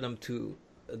compare them to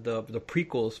the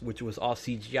prequels, which was all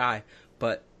CGI,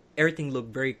 but everything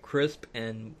looked very crisp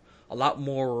and a lot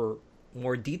more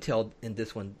detailed in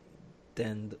this one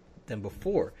than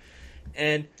before.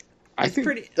 And I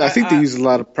think they used a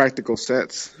lot of practical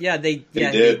sets. Yeah, they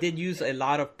did use a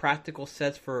lot of practical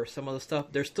sets for some of the stuff.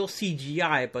 There's still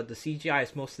CGI, but the CGI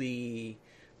is mostly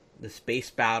the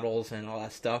space battles and all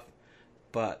that stuff.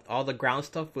 But all the ground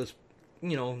stuff was,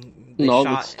 they shot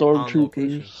the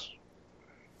stormtroopers.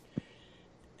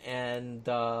 And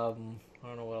I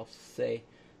don't know what else to say.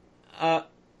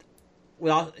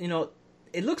 Well,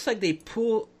 it looks like they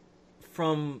pull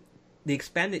from the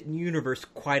expanded universe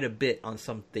quite a bit on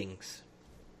some things,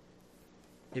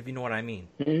 if you know what I mean.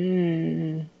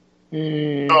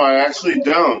 No, I actually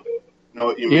don't know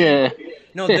what you mean.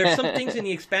 No, there's some things in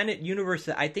the expanded universe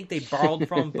that I think they borrowed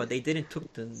from, but they didn't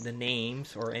took the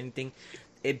names or anything.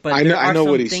 But I know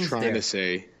what he's trying to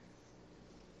say.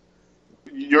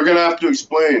 You're gonna have to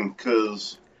explain,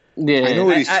 because I know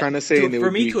what he's trying to say, and it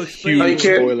would be a huge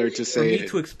spoiler to say. For me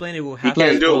to explain it, will have you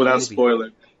can't do it without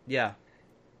spoiling. Yeah.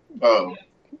 Oh.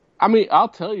 I mean, I'll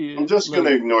tell you. I'm just gonna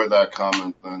ignore that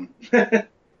comment then.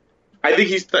 I think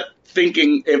he's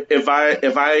thinking. If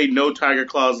I know Tiger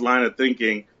Claw's line of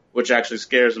thinking, which actually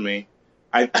scares me,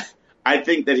 I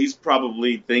think that he's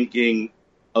probably thinking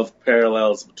of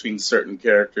parallels between certain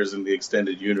characters in the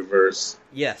extended universe.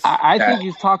 Yes, I think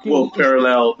he's talking.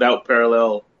 Parallel.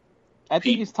 I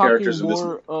think he's talking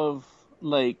more of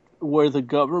like where the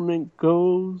government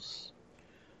goes,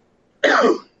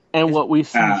 and what we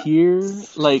see here.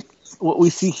 Like what we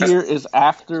see here is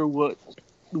after what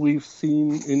we've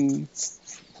seen in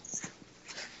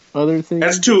other things.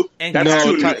 That's too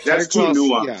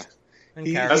nuanced.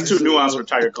 Yeah. That's too nuanced for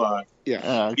Tiger Claw.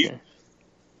 Yeah. Okay.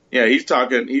 He's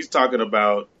talking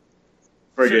about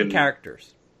certain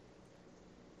characters.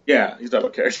 Yeah, he's talking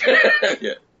about characters.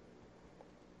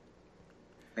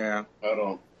 Yeah.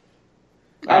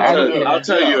 I'll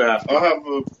tell you after. I'll have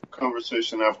a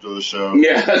conversation after the show.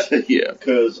 Yeah.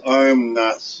 Because I'm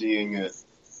not seeing it.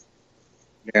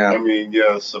 Yeah. I mean,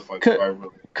 yes, if I try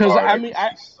really Because hard, I mean,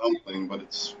 something, but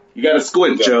it's you got to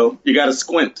squint, Joe. You got to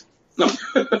squint.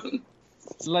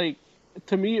 Like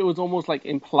to me, it was almost like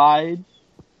implied.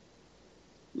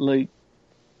 Like,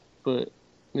 but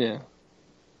yeah.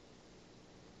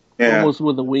 Almost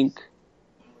with a wink.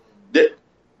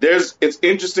 It's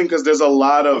interesting because there's a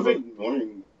lot of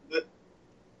ignoring.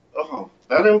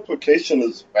 That implication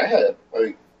is bad.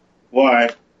 Like, why?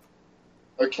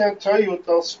 I can't tell you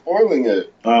without spoiling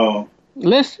it. Oh.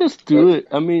 Let's just do it.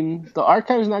 I mean, the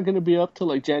archive's not going to be up till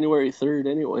like January 3rd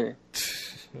anyway.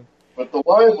 But the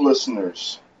live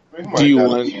listeners. Do you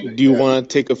want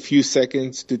to take a few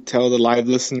seconds to tell the live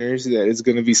listeners that it's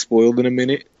going to be spoiled in a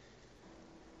minute?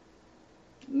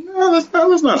 No, let's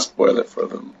not spoil it for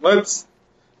them. Let's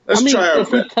try our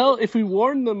best. If we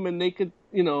warn them and they could,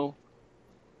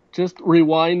 just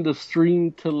rewind the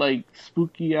stream to like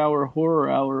spooky hour, horror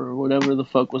hour, or whatever the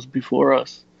fuck was before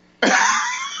us.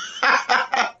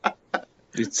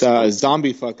 It's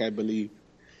zombie fuck, I believe.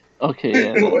 Okay,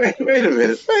 yeah. Wait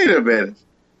a minute.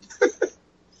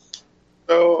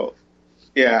 So,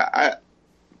 yeah,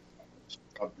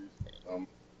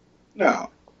 no,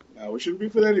 we shouldn't be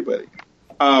with anybody.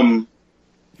 But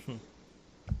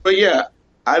yeah,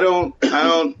 I don't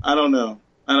know.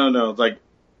 Like,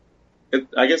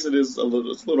 I guess it's a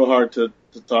little hard to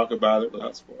talk about it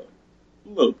without spoiling. A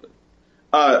little bit.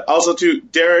 Also, to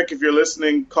Derek, if you're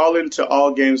listening, call into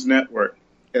All Games Network,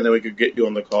 and then we could get you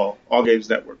on the call. All Games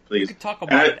Network, please. We could talk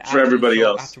about it for everybody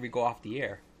else after we go off the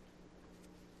air.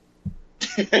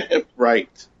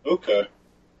 Right. Okay.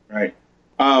 Right.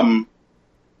 How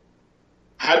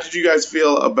did you guys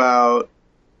feel about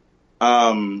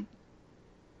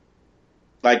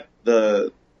like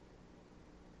the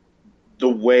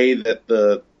way that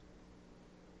the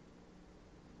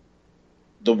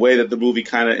movie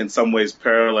kind of in some ways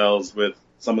parallels with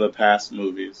some of the past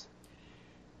movies?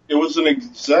 It was an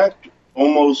exact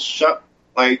almost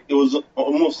an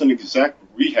exact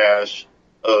rehash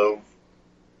of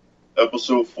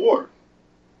episode 4,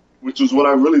 which is what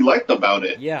I really liked about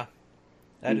it. Yeah,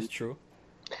 that is true.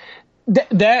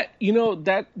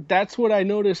 That's what I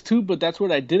noticed too, but that's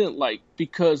what I didn't like,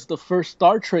 because the first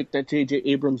Star Trek that J.J.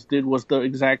 Abrams did was the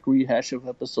exact rehash of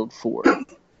episode 4.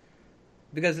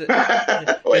 Because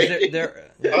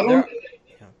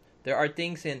there are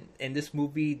things in this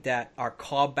movie that are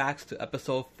callbacks to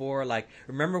episode 4. Like,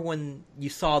 remember when you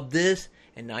saw this,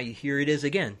 and now here it is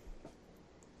again.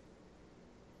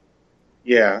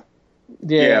 Yeah.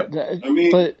 I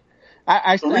mean, but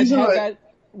I had that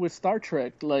with Star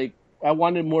Trek. Like, I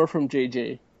wanted more from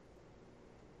JJ.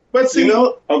 But see,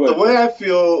 the way I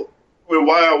feel with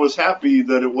why I was happy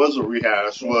that it was a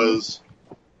rehash was,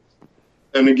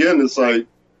 and again, it's like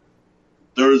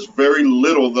there's very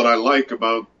little that I like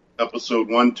about episode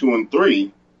 1, 2, and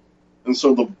 3, and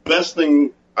so the best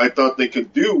thing I thought they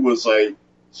could do was like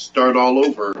start all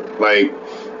over, like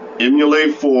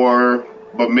emulate 4,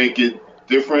 but make it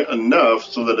different enough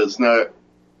so that it's not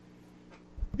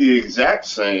the exact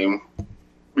same,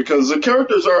 because the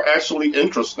characters are actually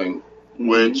interesting,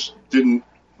 which didn't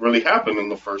really happen in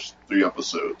the first 3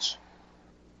 episodes.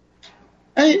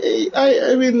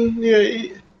 I mean,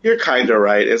 yeah, you're kind of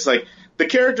right. It's like the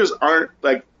characters aren't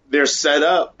like they're set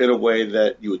up in a way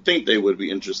that you would think they would be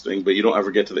interesting, but you don't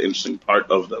ever get to the interesting part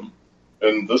of them.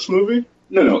 In this movie?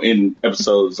 No, in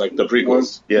episodes like the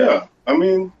prequels. Yeah. I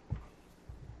mean,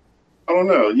 I don't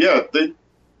know. Yeah,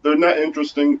 they're not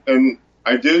interesting, and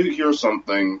I did hear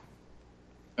something,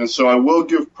 and so I will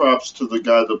give props to the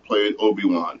guy that played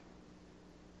Obi-Wan.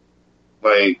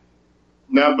 Like,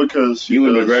 not because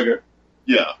Ewan McGregor.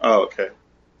 Yeah. Oh, okay.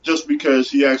 Just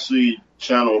because he actually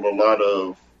channeled a lot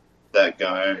of that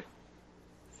guy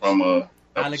from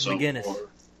Alec McGuinness.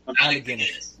 Alec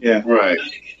Guinness. Yeah. Right.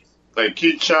 Like,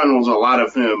 he channels a lot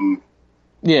of him.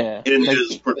 Yeah. In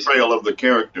his portrayal of the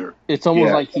character. It's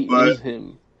almost like he is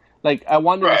him. Like, I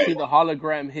wanted to see the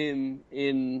hologram him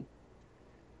in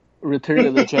Return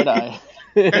of the Jedi.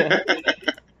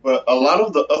 But a lot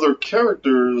of the other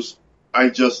characters I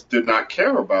just did not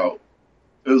care about.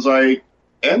 It was like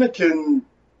Anakin,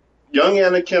 young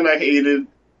Anakin I hated,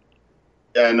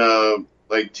 and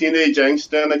like teenage angst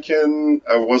Anakin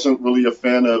I wasn't really a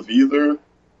fan of either.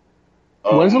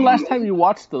 When's the last time you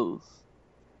watched those?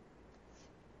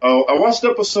 Oh, I watched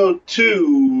episode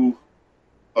 2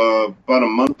 about a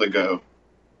month ago.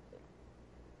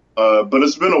 But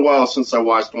it's been a while since I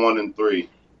watched 1 and 3.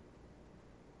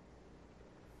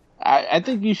 I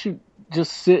think you should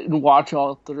just sit and watch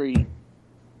all 3.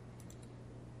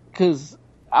 Because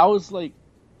I was like,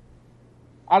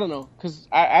 I don't know, because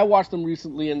I watched them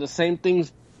recently and the same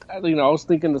things, I was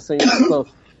thinking the same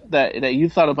stuff that you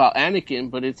thought about Anakin,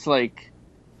 but it's like,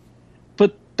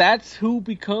 but that's who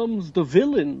becomes the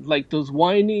villain, like those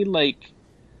whiny, like,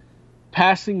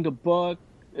 passing the buck,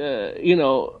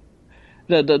 the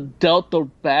dealt the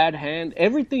bad hand.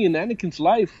 Everything in Anakin's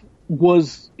life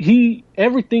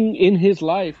everything in his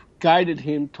life guided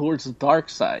him towards the dark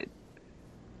side.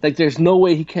 Like, there's no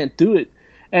way he can't do it.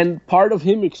 And part of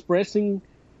him expressing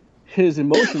his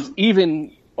emotions,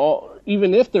 even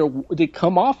if they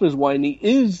come off as whiny,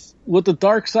 is what the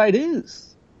dark side is.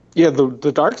 Yeah,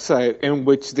 the dark side, in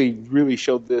which they really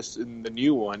showed this in the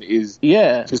new one, is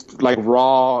just like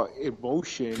raw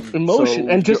emotion.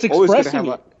 And just expressing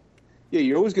it.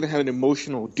 You're always going to have an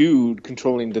emotional dude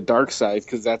controlling the dark side,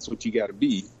 because that's what you got to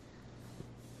be.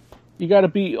 You got to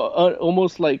be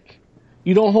almost like,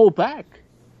 you don't hold back.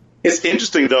 It's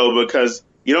interesting, though, because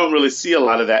you don't really see a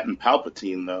lot of that in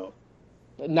Palpatine, though.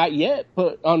 Not yet,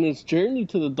 but on his journey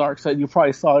to the dark side, you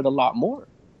probably saw it a lot more.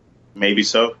 Maybe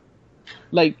so.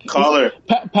 Like, Caller.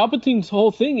 Palpatine's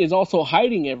whole thing is also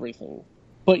hiding everything,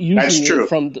 but using it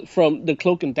from the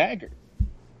cloak and dagger.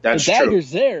 That's the true.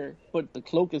 dagger's there, but the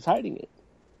cloak is hiding it.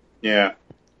 Yeah.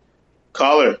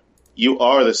 Caller, you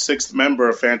are the 6th member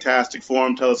of Fantastic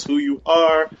Forum. Tell us who you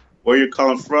are, where you're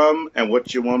calling from, and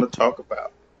what you want to talk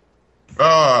about.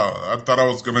 I thought I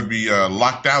was going to be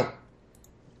locked out.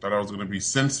 Thought I was going to be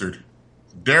censored.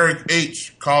 Derek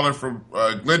H., caller from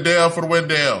Glendale for the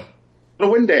Wendale. The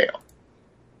Wendale.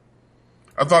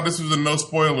 I thought this was a no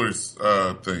spoilers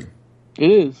thing.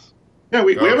 It is. Yeah,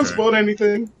 we haven't spoiled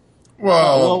anything.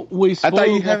 Well, we spoiled I thought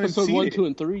you haven't episode seen 1, it. 2,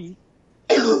 and 3.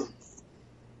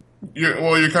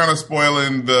 You're kind of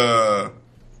spoiling the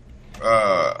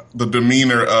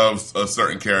demeanor of a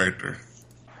certain character.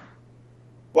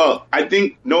 Well, I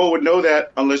think no one would know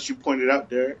that unless you point it out,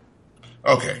 Derek.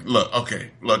 Okay, look.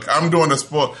 I'm doing a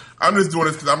spoil. I'm just doing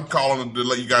this because I'm calling to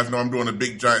let you guys know I'm doing a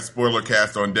big giant spoiler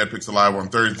cast on Dead Pixel Live on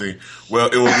Thursday. Well,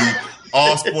 it will be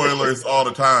all spoilers all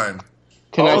the time.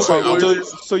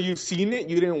 So you've seen it?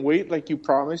 You didn't wait like you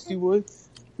promised you would?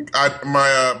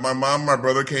 My mom and my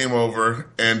brother came over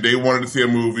and they wanted to see a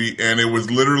movie, and it was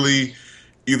literally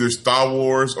either Star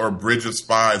Wars or Bridge of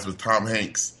Spies with Tom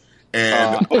Hanks.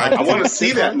 And I want to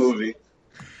see that movie.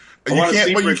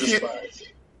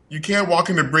 You can't walk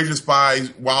into Bridge of Spies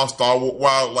while Star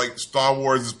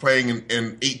Wars is playing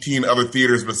in 18 other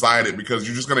theaters beside it, because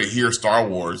you're just gonna hear Star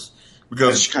Wars.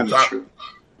 Because that's kind of true.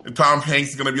 Tom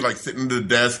Hanks is gonna be like sitting at the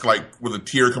desk like with a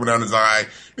tear coming down his eye.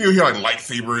 You'll hear like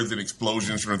lightsabers and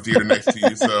explosions from the theater next to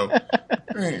you. So,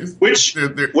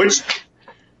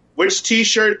 which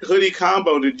T-shirt hoodie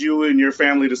combo did you and your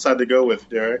family decide to go with,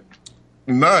 Derek?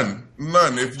 None.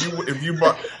 If you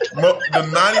bought the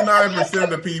 99% of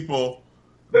the people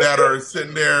that are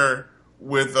sitting there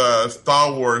with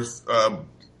Star Wars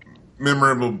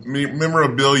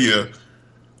memorabilia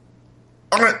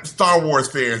aren't Star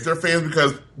Wars fans. They're fans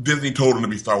because Disney told them to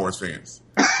be Star Wars fans.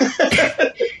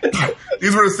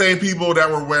 These were the same people that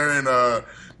were wearing.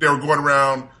 They were going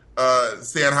around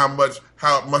saying how much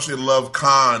they love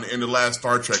Khan in the last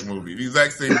Star Trek movie. The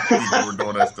exact same people were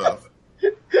doing that stuff.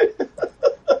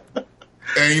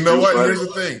 And you know what? Here's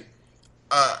the thing.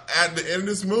 At the end of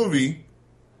this movie,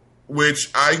 which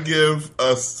I give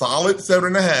a solid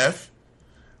 7.5,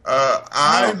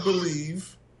 I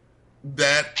believe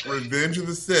that Revenge of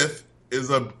the Sith is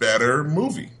a better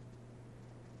movie.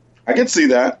 I can see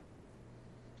that.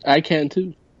 I can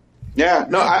too. Yeah,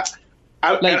 no,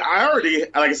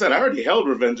 I already held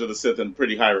Revenge of the Sith in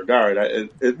pretty high regard.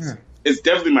 It's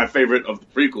definitely my favorite of the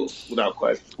prequels, without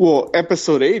question. Well,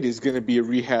 Episode 8 is going to be a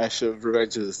rehash of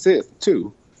Revenge of the Sith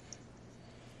too.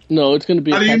 No, it's going to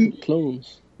be Attack of the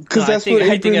Clones. Because that's what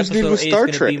Abrams did with Star Trek.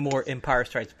 It's going to be more Empire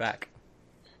Strikes Back.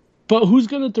 But who's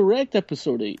going to direct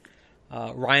Episode 8?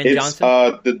 Rian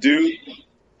Johnson. The dude.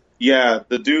 Yeah,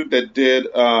 the dude that did.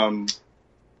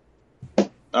 He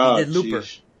did Looper.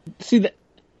 See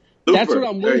that's what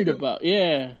I'm worried about.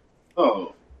 Yeah.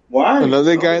 Oh, why?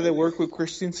 Another guy that worked with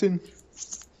Christensen.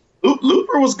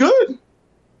 Looper was good.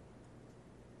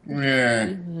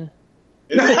 Yeah.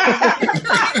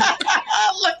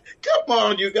 Come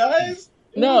on, you guys.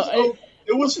 It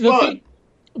was fun.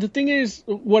 The thing is,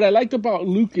 what I liked about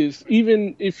Lucas,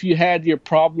 even if you had your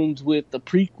problems with the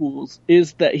prequels,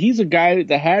 is that he's a guy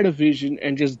that had a vision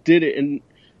and just did it and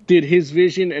did his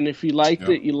vision. And if you liked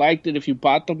it, you liked it. If you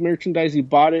bought the merchandise, you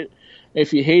bought it.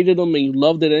 If you hated him and you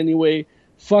loved it anyway,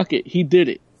 fuck it, he did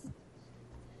it.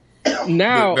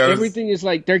 Now everything is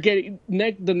like they're getting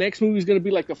the next movie is going to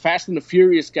be like the Fast and the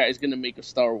Furious guy is going to make a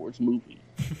Star Wars movie.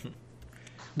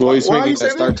 Well, he's making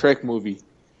that Star Trek movie.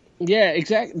 Yeah,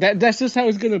 exactly. That's just how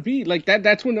it's gonna be. Like that.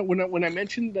 That's when I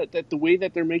mentioned that the way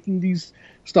that they're making these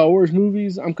Star Wars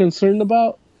movies, I'm concerned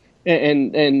about,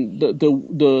 and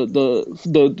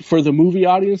the for the movie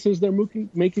audiences they're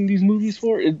making these movies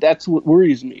for. That's what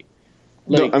worries me.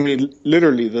 Like, no, I mean,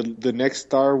 literally, the next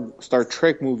Star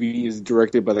Trek movie is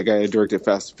directed by the guy that directed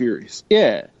Fast and Furious.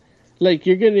 Yeah, like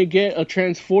you're gonna get a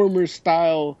Transformers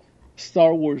style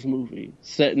Star Wars movie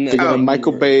set in. They're gonna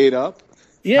Michael Bay it up.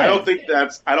 Yeah, I don't think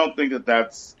that's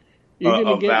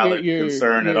a valid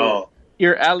concern at all.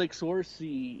 Your Alex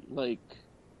Orsi,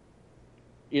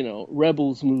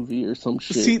 Rebels movie or some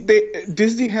shit. See,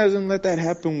 Disney hasn't let that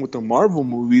happen with the Marvel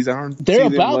movies. I don't see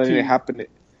them letting it happen.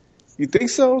 You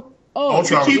think so? Oh, we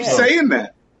keep saying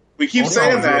that. We keep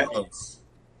saying that.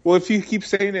 Well, if you keep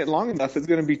saying it long enough, it's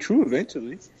going to be true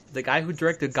eventually. The guy who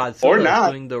directed Godzilla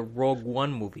is doing the Rogue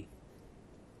One movie.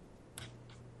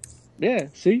 Yeah,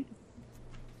 see?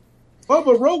 Well,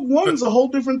 but Rogue One's a whole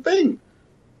different thing.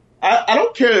 I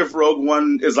don't care if Rogue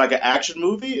One is like an action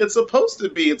movie. It's supposed to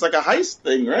be. It's like a heist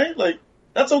thing, right? Like,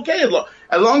 that's okay.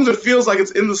 As long as it feels like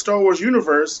it's in the Star Wars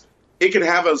universe, it can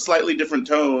have a slightly different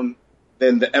tone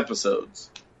than the episodes.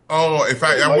 Oh, in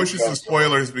fact, I wish you some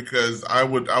spoilers because I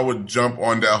would jump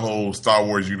on that whole Star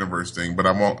Wars universe thing, but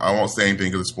I won't say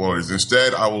anything because of spoilers.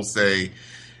 Instead, I will say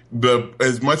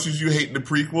as much as you hate the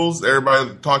prequels,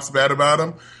 everybody talks bad about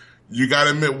them. You got to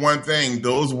admit one thing: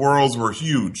 those worlds were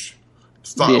huge.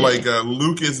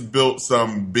 Lucas built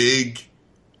some big,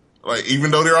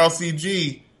 even though they're all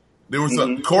CG, there was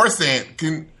a Coruscant.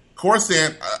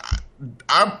 Coruscant.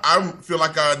 I feel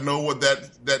like I know what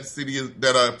that city is,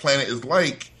 that planet is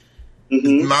like.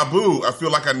 Naboo. I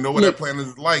feel like I know what that planet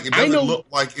is like. It doesn't look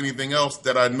like anything else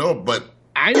that I know, but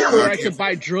I know where I could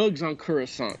buy drugs on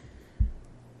Coruscant.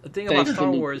 The thing about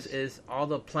Star Wars is all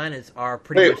the planets are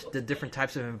pretty much the different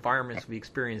types of environments we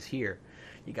experience here.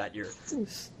 You got your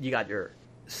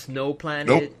snow planet.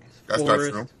 Nope, that's not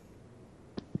snow.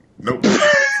 Nope.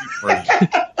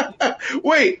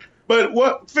 Wait, but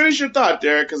what? Finish your thought,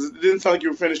 Derek, because it didn't sound like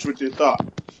you were finished with your thought.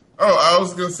 Oh, I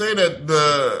was gonna say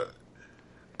that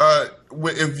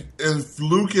if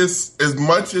Lucas, as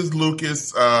much as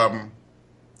Lucas,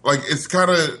 it's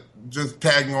kind of just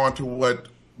tagging on to what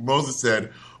Moses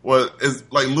said.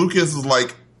 Lucas is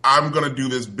like, I'm gonna do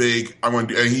this big. And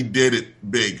he did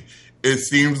it big. It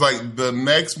seems like the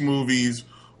next movies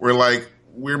were like,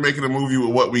 we're making a movie with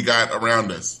what we got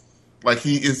around us. For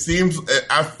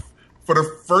the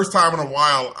first time in a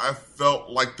while, I felt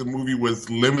like the movie was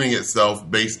limiting itself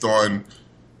based on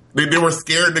they were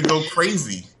scared to go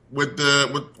crazy with the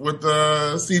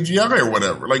CGI or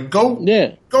whatever. Go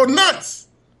nuts.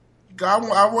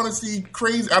 I want to see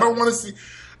crazy. I don't want to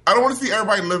see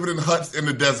everybody living in huts in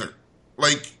the desert.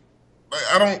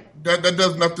 That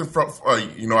does nothing for. I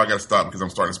got to stop because I'm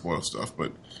starting to spoil stuff.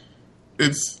 But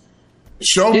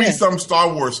show me some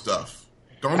Star Wars stuff.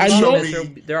 Don't show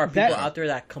me. There are people out there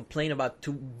that complain about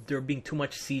there being too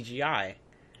much CGI.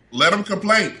 Let them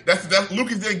complain. That's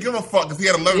Lucas didn't give a fuck because he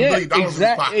had $11 billion in his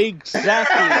pocket.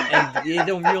 Exactly. And they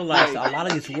don't realize a lot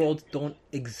of these worlds don't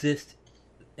exist,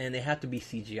 and they have to be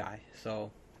CGI.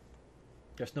 So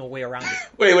there's no way around it.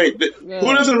 Wait.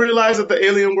 Who doesn't realize that the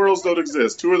alien worlds don't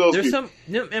exist? Who are those people?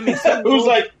 Who's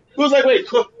like, wait,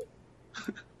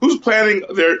 who's planning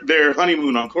their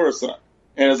honeymoon on Coruscant?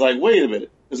 And it's like, wait a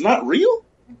minute, it's not real?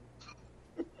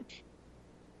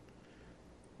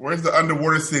 Where's the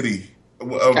underwater city?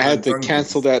 I had to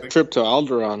cancel that trip to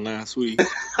Alderaan last week.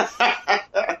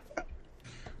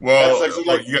 Well, that's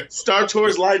like Star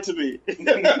Tours lied to me.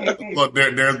 Look,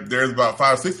 there's about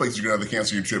 5 or 6 places you can have to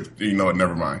cancel your trip. You know what?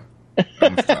 Never mind.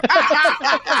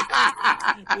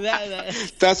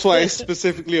 That's why I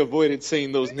specifically avoided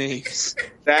saying those names.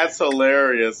 That's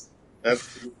hilarious.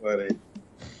 That's too funny.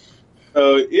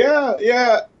 Oh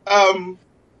yeah.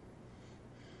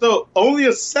 So only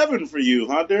a 7 for you,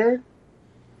 huh, Derek?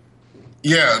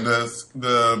 Yeah,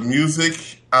 the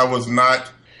music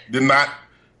did not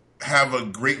have a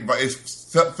great vibe. It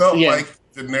felt like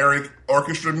generic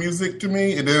orchestra music to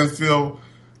me. It didn't feel.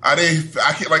 I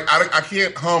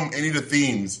can't hum any of the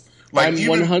themes. Like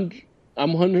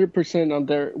I'm 100% on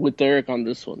there with Derek on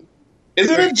this one.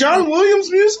 Isn't it John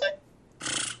Williams music?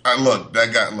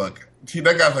 That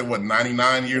guy's like what,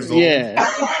 99 years old? Yeah.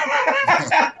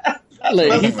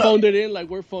 Like he phoned it in like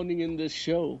we're phoning in this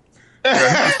show.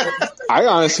 I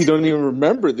honestly don't even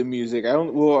remember the music. I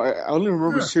only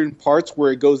remember certain parts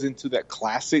where it goes into that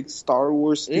classic Star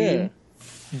Wars theme. Yeah.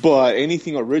 But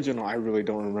anything original, I really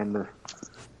don't remember.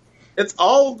 It's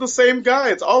all the same guy.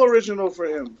 It's all original for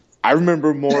him. I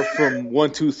remember more from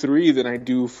 1, 2, 3 than I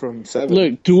do from 7.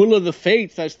 Look, Duel of the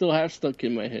Fates, I still have stuck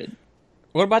in my head.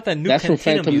 What about the new That's from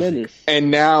Phantom music? Menace. And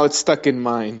now it's stuck in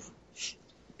mine.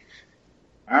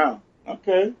 Wow.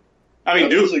 Okay. I mean,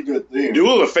 Duel is a good thing.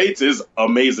 Duel of the Fates is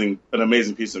an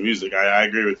amazing piece of music. I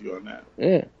agree with you on that.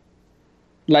 Yeah.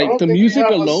 Like the music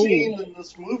alone. A scene in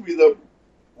this movie that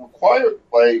required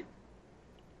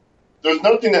there's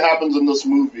nothing that happens in this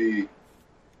movie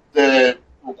that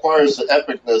requires the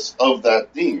epicness of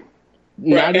that theme.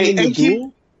 Not even the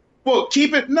duel?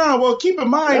 Keep in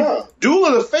mind, Duel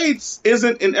of the Fates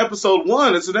isn't in episode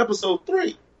 1, it's in episode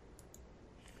 3.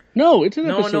 No, it's in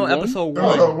episode 1. Episode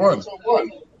 1. Episode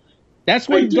 1. That's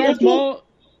when Darth Maul...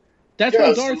 That's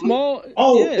when Darth Maul...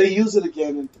 Oh, they use it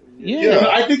again in 3. Yeah.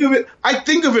 I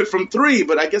think of it from 3,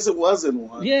 but I guess it was in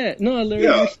 1. Yeah, no, Larry,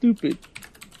 you're stupid.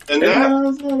 And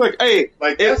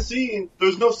that scene,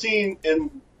 there's no scene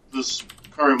in this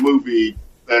current movie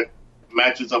that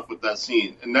matches up with that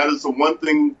scene. And that is the one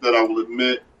thing that I will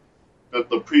admit that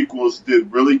the prequels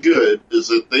did really good, is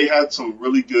that they had some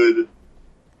really good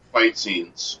fight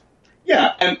scenes.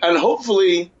 Yeah, and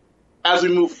hopefully, as we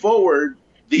move forward,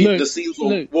 the scenes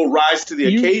will rise to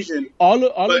the occasion. All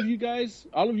of you guys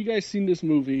seen this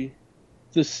movie.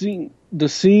 The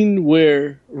scene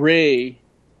where Rey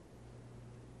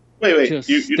just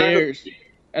stares.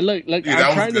 And I'm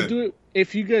trying to do it.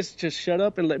 If you guys just shut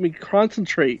up and let me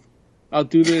concentrate, I'll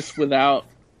do this without.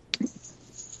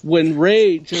 When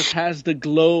Rey just has the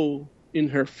glow in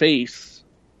her face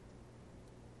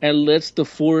and lets the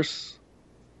Force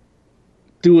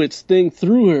do its thing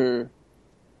through her,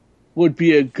 would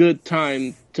be a good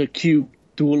time to cue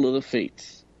Duel of the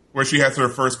Fates. Where she has her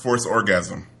first Force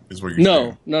orgasm, is what you're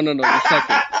saying. No.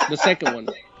 The second one.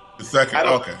 The second,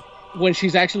 okay. When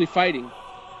she's actually fighting.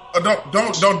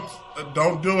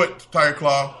 Don't do it, Tiger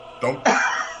Claw. Don't.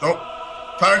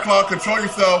 Tiger Claw, control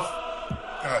yourself.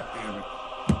 God damn it.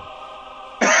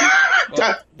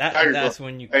 Well, that's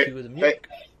when you cue the music.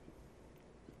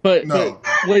 But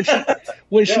when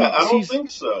she I don't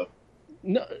think so.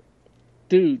 No,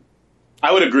 dude.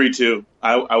 I would agree too.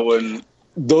 I wouldn't.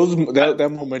 That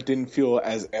moment didn't feel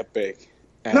as epic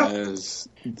as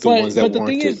the ones that weren't. But the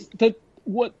thing is that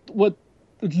what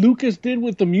Lucas did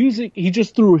with the music, he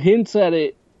just threw hints at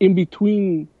it in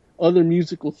between other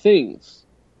musical things.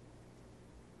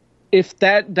 If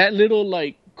that little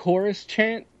chorus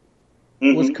chant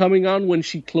was coming on when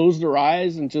she closed her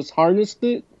eyes and just harnessed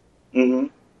it, and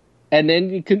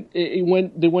then they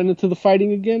went into the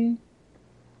fighting again,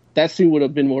 that scene would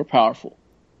have been more powerful.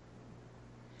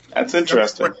 That's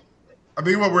interesting. I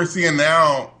think what we're seeing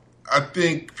now, I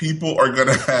think people are going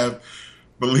to have,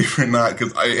 believe it or not,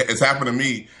 because it's happened to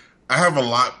me, I have a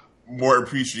lot more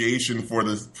appreciation for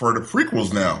the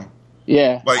prequels now.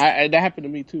 Yeah, that happened to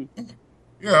me too.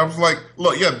 Yeah, I was like,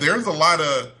 look, there's a lot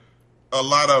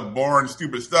of boring,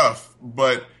 stupid stuff,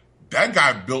 but that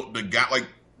guy built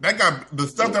the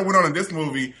stuff that went on in this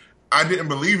movie, I didn't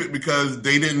believe it because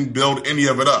they didn't build any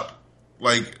of it up.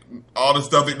 Like, all the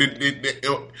stuff,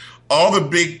 all the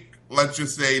big, let's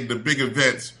just say, the big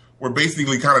events were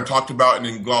basically kind of talked about and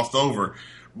then glossed over.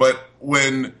 But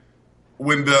when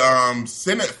the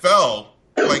Senate fell,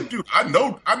 dude, I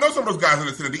know some of those guys in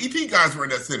the Senate. The ET guys were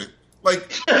in that Senate. I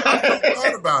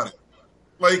thought about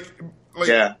it.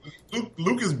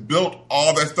 Lucas built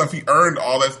all that stuff. He earned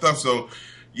all that stuff. So,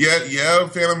 yeah,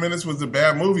 Phantom Menace was a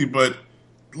bad movie, but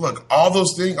look, all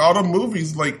those things, all the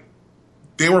movies,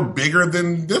 they were bigger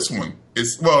than this one.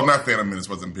 Not Phantom Menace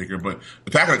wasn't bigger, but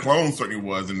Attack of the Clones certainly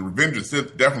was, and Revenge of the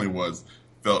Sith definitely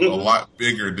felt a lot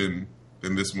bigger than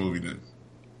this movie did.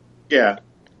 Yeah.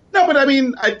 No, but I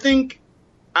mean, I think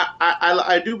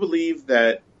I do believe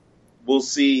that we'll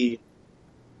see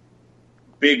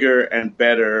bigger and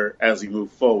better as we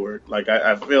move forward. Like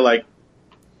I feel like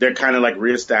they're kind of like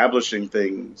reestablishing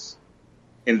things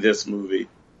in this movie.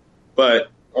 But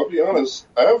I'll be honest,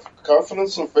 I have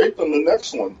confidence and faith in the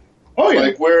next one. Oh yeah.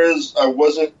 Like whereas I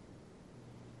wasn't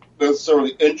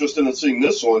necessarily interested in seeing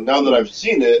this one, now that I've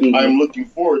seen it, I'm looking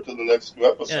forward to the next two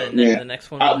episodes. Yeah, the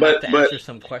next one will have to answer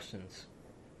some questions.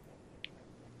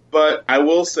 But I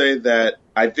will say that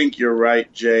I think you're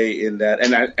right, Jay, in that,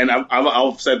 and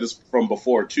I've said this from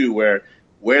before too, where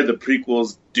the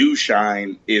prequels do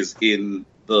shine is in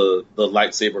the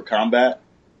lightsaber combat,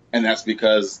 and that's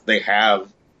because they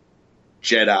have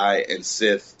Jedi and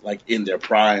Sith like in their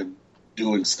prime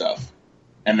doing stuff,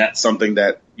 and that's something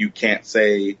that you can't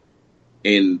say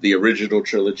in the original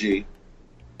trilogy.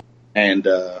 And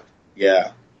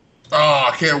yeah.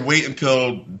 Oh, I can't wait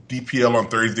until DPL on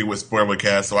Thursday with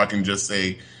Spoilercast so I can just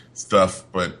say stuff.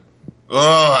 But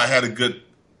I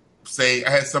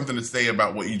had something to say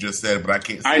about what you just said, but I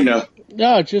can't say I know.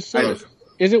 No, just say it.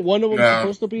 Is it one of them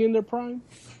supposed to be in their prime?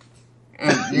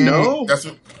 No. That's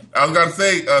what I was gonna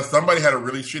say. Somebody had a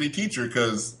really shitty teacher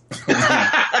because.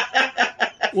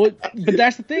 Well, but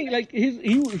that's the thing. Like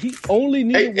he only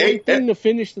needed one thing to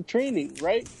finish the training,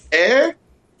 right?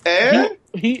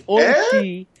 He or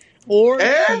she. Or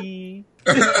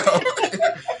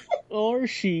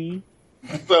she.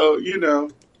 So,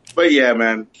 but yeah,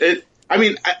 man. I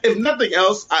mean, if nothing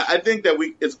else, I think that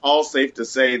it's all safe to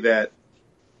say that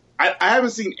I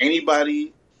haven't seen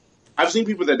anybody. I've seen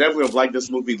people that definitely have liked this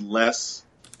movie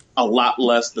a lot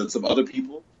less than some other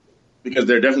people, because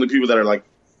there are definitely people that are like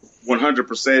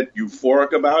 100%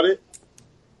 euphoric about it,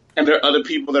 and there are other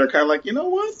people that are kind of like, you know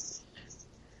what?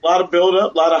 A lot of build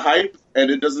up, a lot of hype,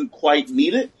 and it doesn't quite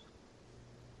need it.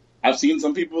 I've seen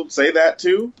some people say that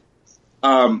too.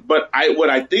 But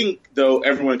what I think, though,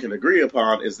 everyone can agree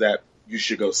upon is that you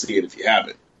should go see it if you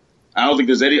haven't. I don't think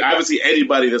I haven't seen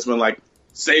anybody that's been like,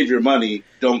 save your money,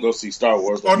 don't go see Star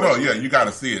Wars. Oh no, yeah, you got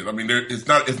to see it. I mean, it's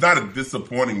not a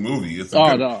disappointing movie. It's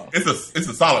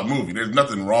a solid movie. There's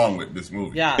nothing wrong with this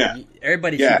movie. Yeah.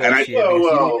 Everybody should go see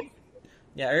it.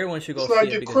 Yeah, everyone should go see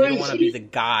it because you don't want to be the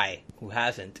guy who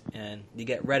hasn't, and you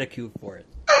get ridiculed for it.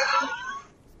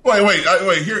 Wait.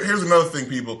 Here's another thing,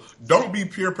 people. Don't be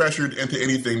peer pressured into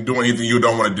doing anything you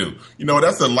don't want to do.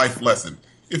 That's a life lesson.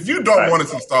 If you don't want to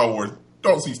see Star Wars,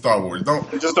 don't see Star Wars.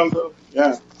 Just don't go.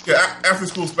 Yeah. Yeah, after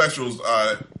school specials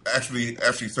actually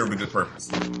serve a good purpose.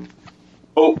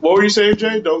 Oh, what were you saying,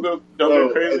 Jay? Don't go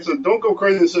crazy. Don't go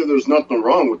crazy and say there's nothing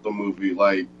wrong with the movie.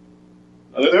 Like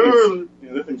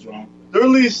nothing's wrong. There are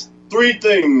at least 3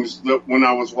 things that when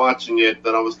I was watching it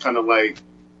that I was kind of like,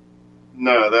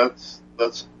 no, that's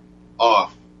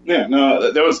off. Yeah,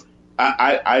 no, there was.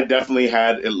 I definitely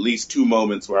had at least 2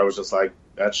 moments where I was just like,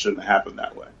 that shouldn't happen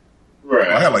that way. Right.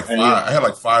 I had like 5. I had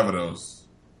like 5 of those.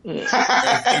 In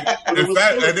fact, there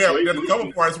were a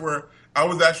couple parts where I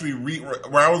was actually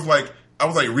I was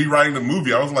like rewriting the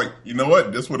movie. I was like, you know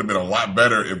what? This would have been a lot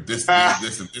better if this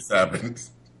and this happened.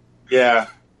 Yeah.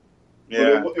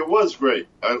 Yeah. It was great.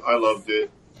 I loved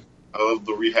it. I loved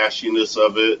the rehashiness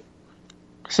of it.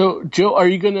 So, Joe, are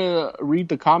you going to read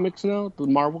the comics now? The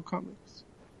Marvel comics?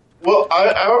 Well,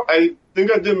 I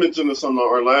think I did mention this on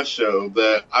our last show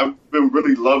that I've been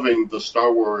really loving the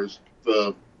Star Wars,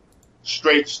 the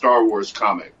straight Star Wars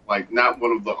comic. Like, not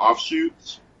one of the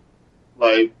offshoots.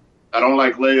 Like, I don't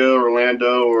like Leia or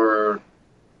Lando, or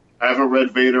I haven't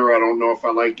read Vader. I don't know if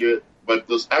I like it. But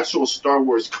this actual Star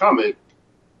Wars comic,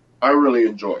 I really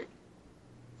enjoyed.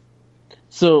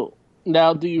 So,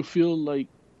 now do you feel like...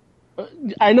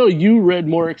 I know you read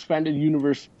more Expanded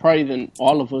Universe probably than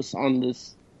all of us on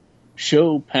this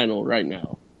show panel right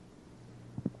now.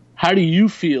 How do you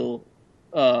feel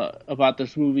about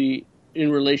this movie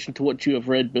in relation to what you have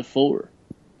read before?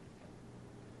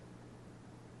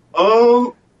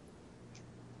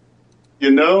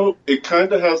 It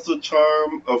kind of has the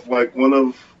charm of like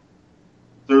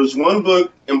there's one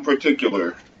book in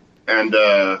particular, and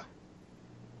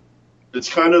it's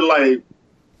kind of like,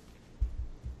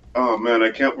 oh man,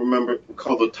 I can't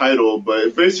recall the title, but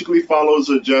it basically follows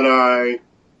a Jedi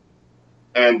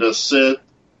and a Sith.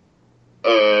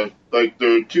 Like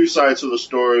there are 2 sides of the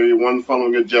story, one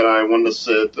following a Jedi, one the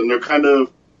Sith, and they're kind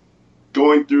of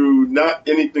going through not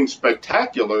anything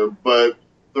spectacular, but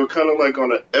they're kind of like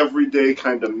on an everyday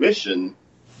kind of mission,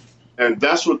 and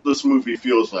that's what this movie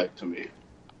feels like to me.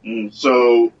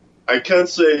 So I can't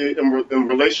say in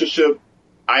relationship,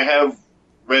 I have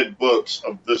read books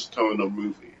of this tone of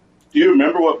movie. Do you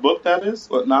remember what book that is?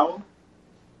 What novel?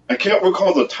 I can't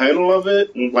recall the title of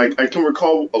it. Like, I can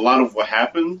recall a lot of what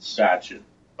happens. Gotcha.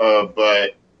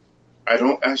 But I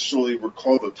don't actually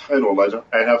recall the title.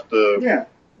 I have to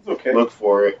look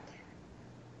for it.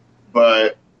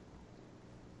 But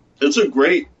it's a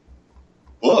great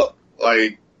book,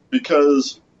 like,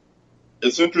 because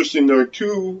it's interesting. There are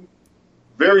two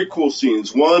very cool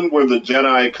scenes. One where the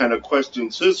Jedi kind of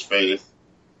questions his faith,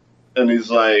 and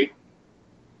he's like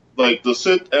the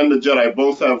Sith and the Jedi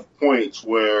both have points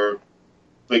where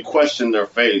they question their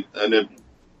faith, and it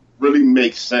really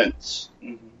makes sense.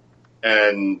 Mm-hmm.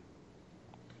 And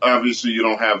obviously, you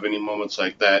don't have any moments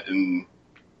like that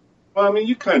well, I mean,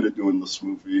 you kind of do in this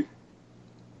movie,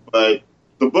 but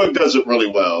the book does it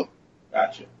really well.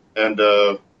 Gotcha. And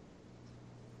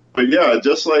but yeah,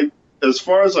 just like as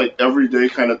far as like everyday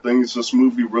kind of things, this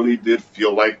movie really did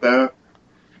feel like that.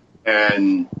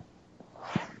 And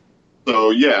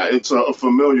so yeah, it's a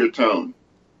familiar tone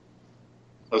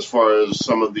as far as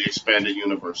some of the expanded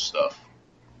universe stuff.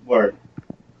 Word.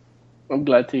 I'm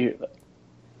glad to hear that.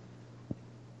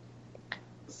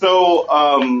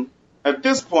 So, at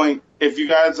this point, if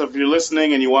you're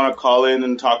listening and you want to call in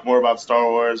and talk more about Star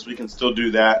Wars, we can still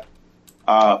do that.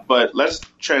 But let's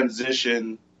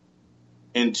transition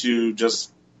into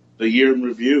just the year in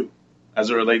review as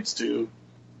it relates to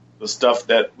the stuff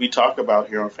that we talk about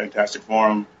here on Fantastic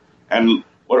Forum. And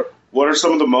what are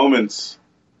some of the moments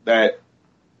that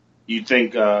you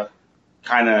think that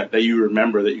you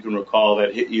remember, that you can recall,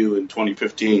 that hit you in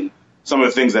 2015? Some of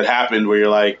the things that happened where you're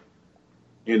like,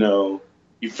 you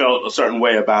felt a certain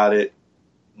way about it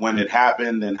when it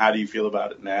happened, and how do you feel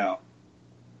about it now?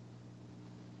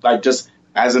 Like, just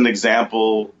as an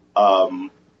example, the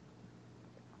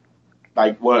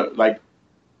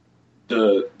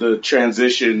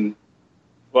transition.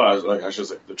 Well, I should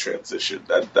say the transition.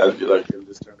 That'd be like in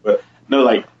this term, but no,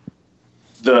 like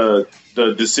the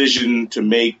decision to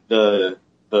make the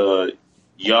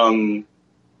young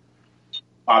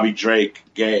Bobby Drake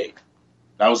gay.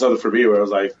 That was something for me where I was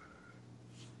like,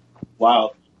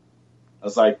 wow. I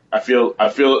was like, I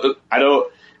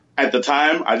don't, at the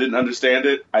time, I didn't understand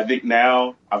it. I think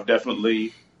now I've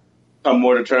definitely come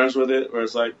more to terms with it, where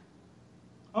it's like,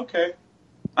 okay,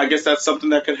 I guess that's something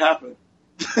that could happen.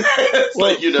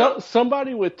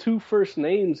 Somebody with two first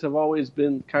names have always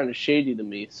been kind of shady to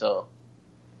me, so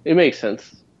it makes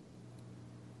sense.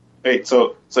 Wait,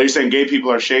 so you're saying gay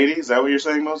people are shady? Is that what you're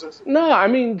saying, Moses? No, I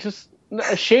mean, just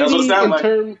shady in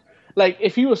terms, like,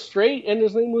 if he was straight and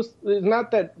his name was, it's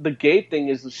not that the gay thing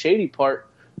is the shady part,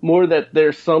 more that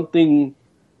there's something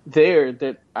there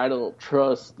that I don't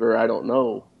trust or I don't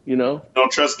know,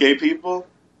 Don't trust gay people?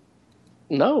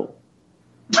 No.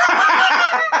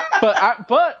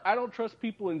 But I don't trust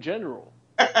people in general.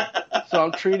 So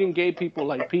I'm treating gay people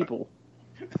like people.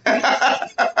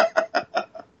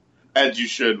 As you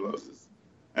should, Moses.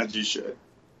 As you should.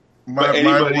 My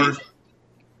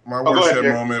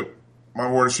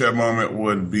watershed moment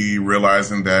would be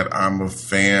realizing that I'm a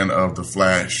fan of The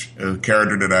Flash, a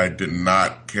character that I did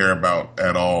not care about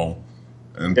at all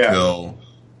until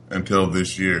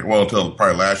this year. Well, until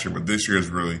probably last year, but this year is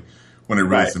really when it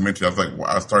really cemented. I was like,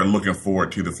 I started looking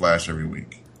forward to The Flash every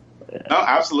week. No,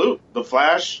 absolute. The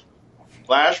Flash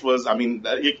was, I mean,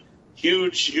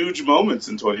 huge moments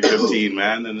in 2015,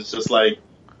 man. And it's just like,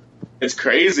 it's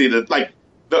crazy that, like,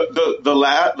 the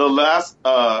last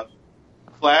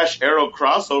Flash Arrow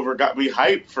crossover got me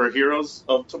hyped for Heroes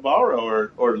of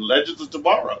Tomorrow or Legends of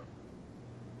Tomorrow.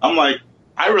 I'm like,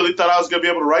 I really thought I was going to be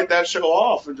able to write that show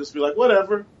off and just be like,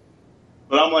 whatever.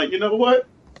 But I'm like, you know what?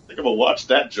 I think I'm going to watch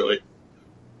that joint.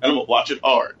 And I'm going to watch it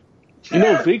hard.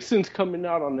 Vixen's coming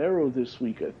out on Arrow this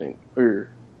week, I think.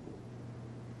 Or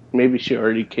maybe she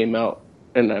already came out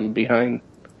and I'm behind.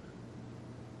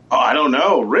 Oh, I don't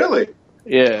know. Really?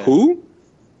 Yeah. Who?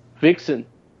 Vixen.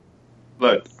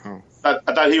 Look, I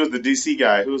thought he was the DC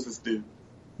guy. Who's this dude?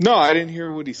 No, I didn't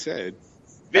hear what he said.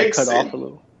 Vixen. I cut off a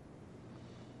little.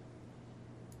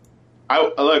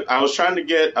 I was trying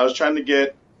to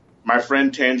get my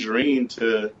friend Tangerine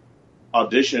to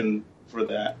audition for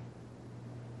that.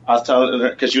 I was telling her,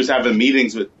 because she was having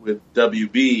meetings with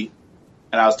WB,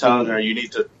 and I was telling her, you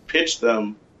need to pitch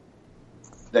them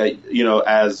that,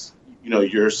 as,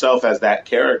 yourself as that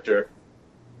character,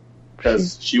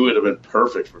 because she would have been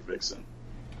perfect for Vixen.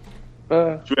 She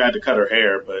would have had to cut her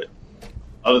hair, but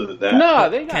other than that. No,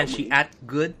 they got Can she act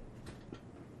good?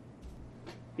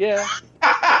 Yeah.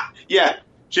 Yeah.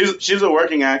 She's a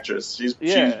working actress. She's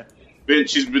been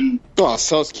Oh,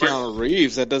 so is Keanu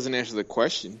Reeves. That doesn't answer the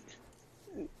question.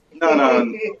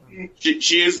 No.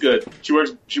 She is good. She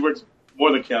works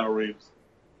more than Keanu Reeves.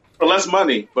 For less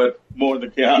money, but more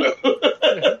than Keanu.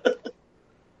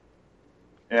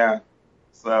 Yeah.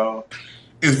 So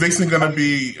is Vixen going to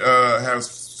be have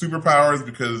superpowers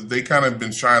because they kind of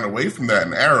been shying away from that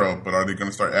in Arrow? But are they going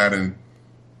to start adding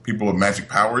people with magic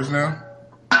powers now?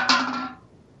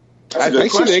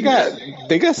 Actually, they got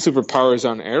superpowers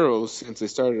on Arrow since they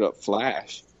started up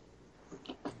Flash.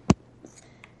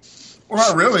 Well,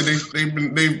 not really. They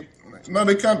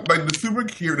kind of like the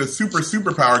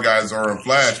superpower guys are on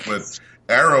Flash, but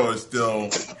Arrow is still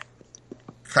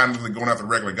kind of going after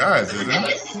regular guys, isn't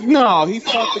it? No, he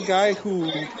fought the guy who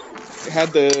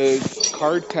had the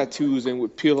card tattoos and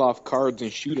would peel off cards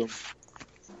and shoot them.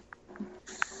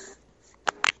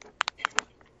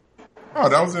 Oh,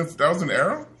 that was in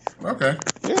Arrow? Okay.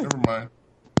 Yeah. Never mind.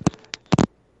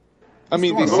 I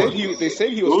mean, they said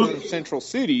he was from Central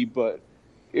City, but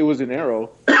it was an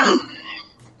Arrow.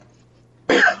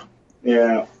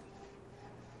 Yeah.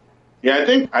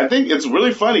 Yeah, I think it's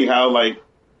really funny how like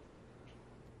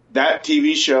that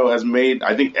TV show has made,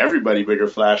 I think, everybody bigger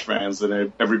Flash fans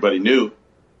than everybody knew.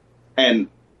 And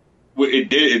it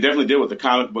definitely did what the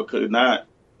comic book could not,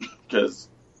 because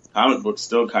comic book's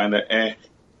still kind of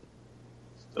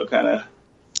Still kind of.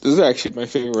 This is actually my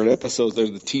favorite episodes. They're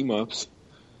the team-ups.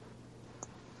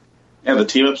 Yeah, the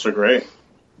team-ups are great.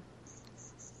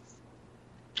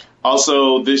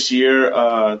 Also, this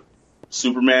year,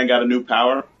 Superman got a new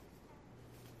power.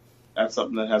 That's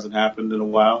something that hasn't happened in a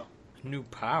while. New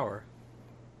power?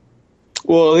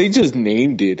 Well, they just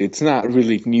named it. It's not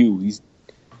really new.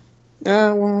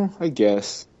 Well, I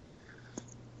guess.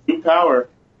 New power?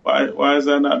 Why is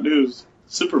that not news?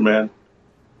 Superman.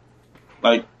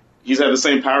 Like, he's had the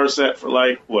same power set for,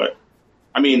 like, what?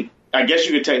 I mean, I guess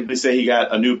you could technically say he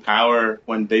got a new power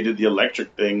when they did the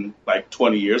electric thing, like,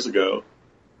 20 years ago.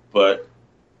 But...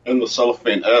 And the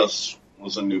Cellophane S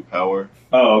was a new power.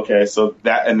 Oh, okay. So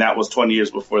that was 20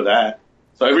 years before that.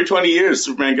 So every 20 years,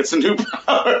 Superman gets a new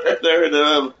power.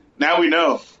 Now we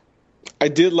know. I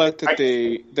did like that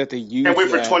they used. Can't wait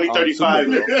for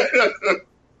 2035.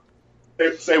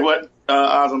 Say what,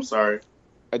 Oz? I'm sorry.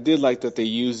 I did like that they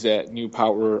used that new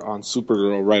power on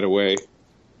Supergirl right away.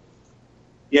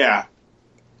 Yeah.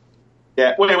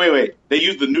 Yeah. Wait. They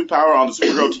used the new power on the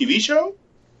Supergirl TV show?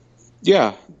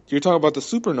 Yeah. You're talking about the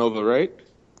supernova, right?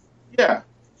 Yeah.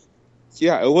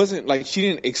 Yeah, it wasn't like she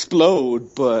didn't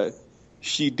explode, but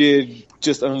she did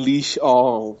just unleash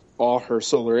all her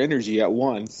solar energy at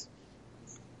once.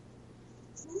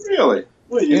 Really?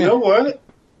 Well, you know what?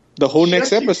 The whole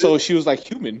next episode, she was like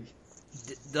human.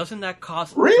 Doesn't that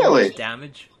cause really so much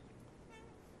damage?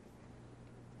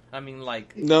 I mean,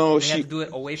 like, no, they had to do it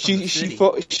away from the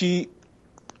city.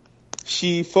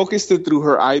 She focused it through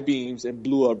her eye beams and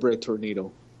blew up Red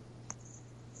Tornado.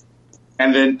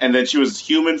 And then she was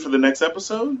human for the next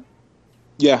episode?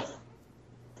 Yeah.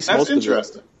 That's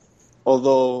interesting.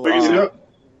 Although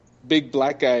big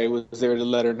black guy was there to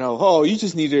let her know, oh, you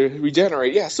just need to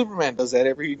regenerate. Yeah, Superman does that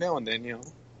every now and then,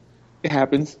 It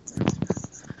happens.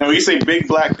 And when you say big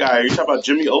black guy, are you talking about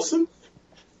Jimmy Olsen?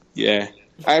 Yeah.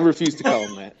 I refuse to call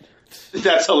him that.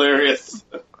 That's hilarious.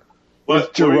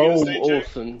 What, Jerome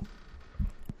Olsen.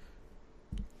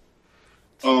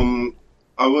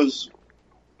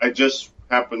 I just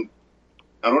happened,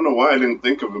 I don't know why I didn't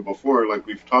think of it before, like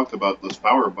we've talked about this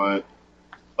power, but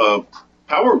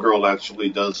Power Girl actually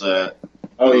does that.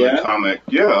 Oh, in yeah? the comic.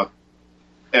 Yeah.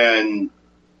 And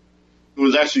it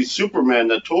was actually Superman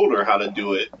that told her how to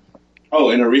do it. Oh,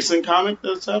 in a recent comic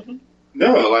that's happened?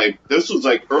 No, like, this was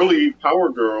like early Power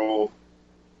Girl,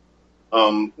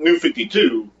 New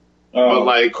 52. But,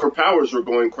 like, her powers were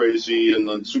going crazy, and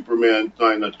then Superman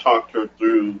trying to talk her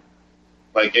through,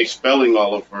 like, expelling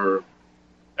all of her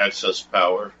excess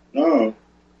power. Oh,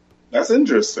 that's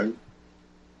interesting.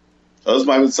 So this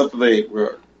might be something they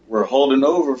were holding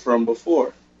over from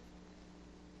before.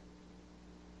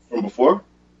 From before?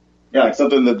 Yeah, like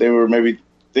something that they were maybe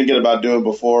thinking about doing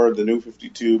before the New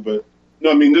 52, but...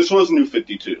 No, I mean, this was New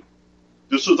 52.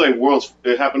 This was like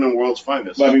it happened in World's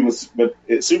Finest. But,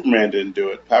 Superman didn't do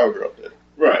it. Power Girl did.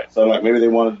 Right. So like maybe they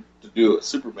wanted to do it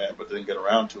Superman, but didn't get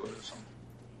around to it or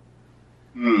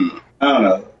something. I don't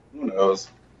know. Who knows?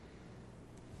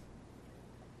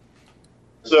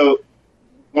 So,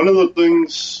 one of the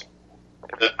things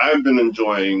that I've been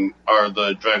enjoying are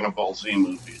the Dragon Ball Z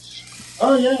movies.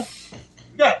 Oh, yeah.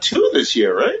 You got 2 this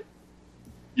year, right?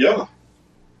 Yeah.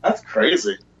 That's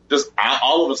crazy. Just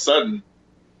all of a sudden,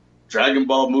 Dragon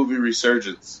Ball movie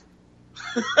resurgence.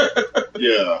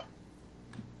 Yeah.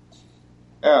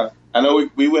 Yeah. I know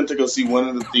we went to go see one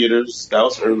in the theaters. That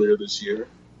was earlier this year.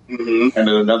 Mm-hmm. And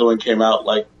then another one came out a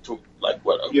month ago?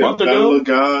 Battle of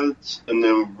Gods, and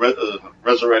then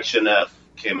Resurrection F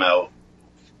came out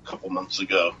a couple months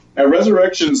ago. And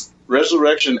Resurrection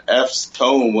Resurrection F's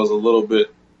tone was a little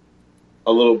bit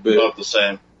About the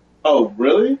same. Oh,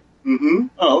 really? Mm-hmm.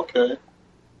 Oh, okay.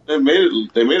 They made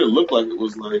it look like it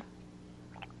was like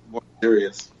more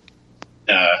serious.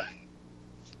 Yeah.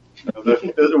 No,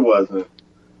 it wasn't.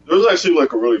 There was actually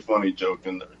like a really funny joke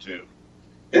in there too,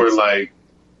 where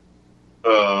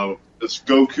it's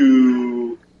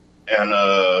Goku and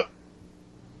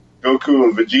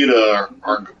Vegeta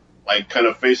are like kind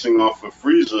of facing off with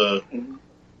Frieza. And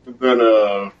then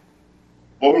Bulma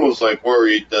was like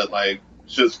worried that like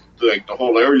just like the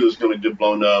whole area is going to get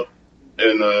blown up,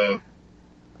 and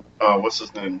what's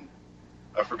his name?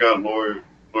 I forgot. Lord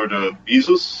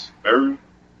Beezus? Barry?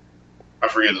 I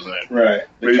forget his name. Right.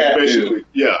 But basically,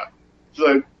 yeah.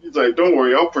 He's like, don't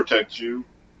worry, I'll protect you.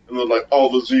 And then like all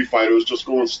the Z fighters just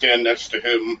go and stand next to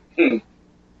him.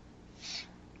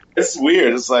 It's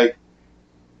weird. It's like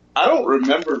I don't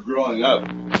remember growing up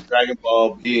Dragon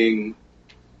Ball being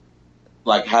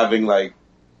like having like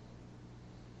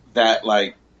that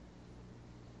like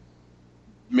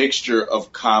mixture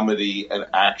of comedy and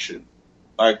action.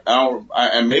 Like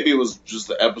and maybe it was just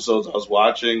the episodes I was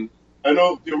watching. I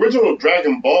know the original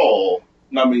Dragon Ball.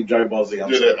 Dragon Ball Z.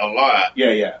 Did it a lot.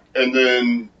 Yeah. And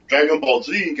then Dragon Ball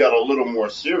Z got a little more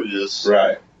serious.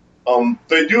 Right.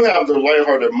 They do have their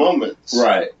lighthearted moments.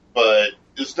 Right. But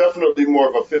it's definitely more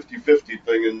of a 50-50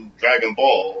 thing in Dragon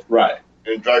Ball. Right.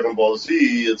 In Dragon Ball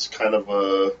Z, it's kind of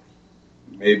a...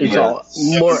 Maybe it's all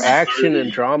more action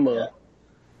and drama.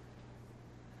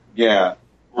 Yeah.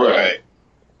 Right.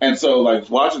 And so, like,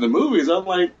 watching the movies, I'm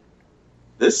like,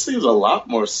 this seems a lot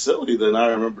more silly than I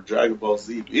remember Dragon Ball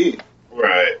Z being.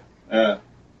 Right. Yeah.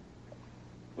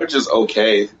 Which is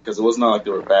okay, because it was not like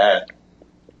they were bad.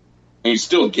 And you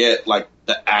still get, like,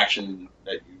 the action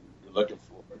that you're looking for.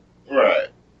 Right.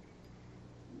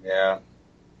 Yeah.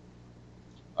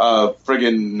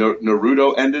 Friggin'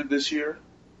 Naruto ended this year.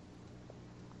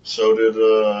 So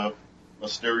did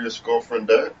Mysterious Girlfriend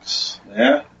X.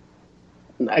 Yeah.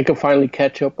 I can finally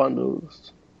catch up on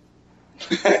those.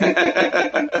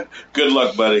 Good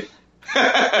luck, buddy.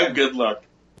 Good luck.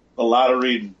 A lot of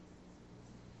reading.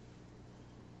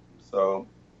 So,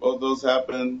 both those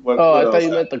happened. What I thought you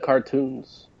happened? meant the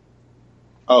cartoons.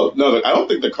 Oh, no, I don't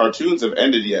think the cartoons have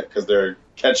ended yet because they're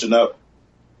catching up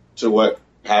to what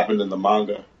happened in the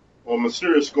manga. Well,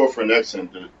 Mysterious Girlfriend X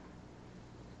ended.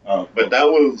 Oh, but that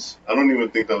was, I don't even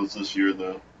think that was this year,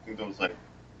 though. I think that was like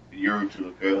a year or two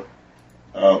ago.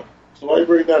 Oh. So why you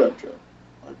bring that up, Joe?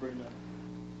 Why bring that up?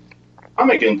 I'm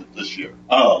ended this year.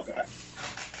 Oh, okay.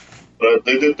 But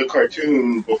they did the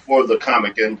cartoon before the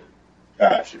comic ended.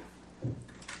 Gotcha.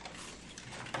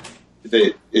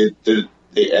 Did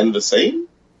they end the same?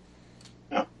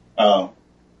 No. Oh.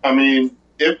 I mean,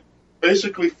 it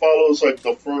basically follows like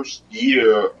the first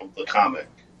year of the comic.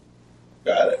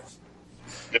 Got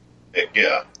it.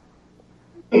 Yeah.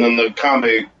 And then the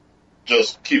comic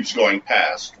just keeps going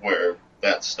past where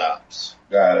that stops.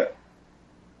 Got it.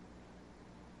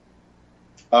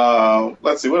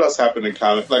 Let's see, what else happened in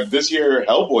comics? Like this year,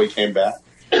 Hellboy came back.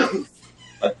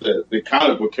 Like the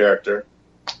comic book character.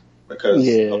 Because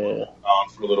Hellboy was gone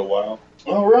for a little while.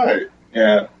 All right.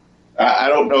 Yeah. I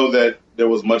don't know that there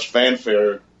was much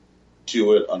fanfare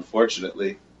to it,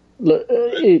 unfortunately.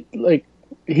 Like,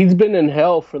 he's been in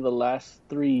hell for the last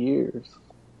 3 years.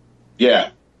 Yeah.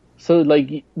 So,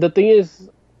 like, the thing is,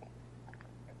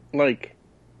 like,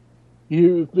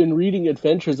 you've been reading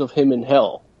adventures of him in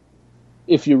hell,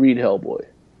 if you read Hellboy.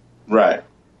 Right.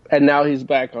 And now he's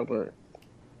back on Earth.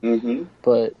 Mm-hmm.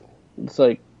 But it's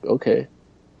like, okay.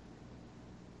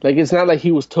 Like, it's not like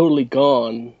he was totally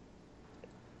gone,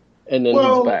 and then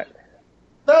he's back.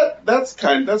 That's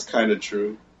kind of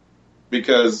true,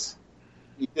 because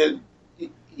he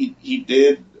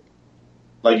did,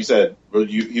 like you said,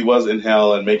 he was in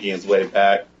hell and making his way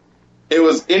back. It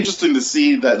was interesting to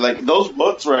see that, like, those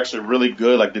books were actually really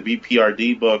good, like the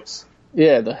BPRD books.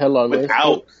 Yeah, the Hell on Earth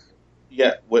books.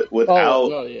 Yeah,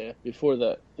 without. Oh, yeah, before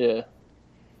that, yeah.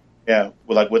 Yeah,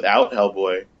 without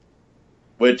Hellboy.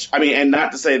 Which, I mean, and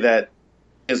not to say that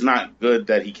it's not good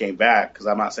that he came back, because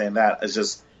I'm not saying that. It's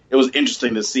just, it was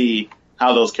interesting to see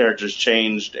how those characters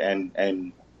changed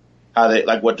and how they,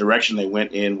 like, what direction they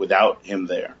went in without him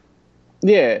there.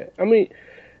 Yeah, I mean,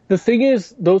 the thing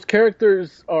is, those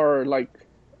characters are, like,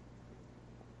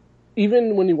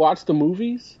 even when you watch the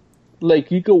movies, like,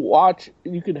 you could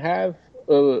have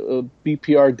a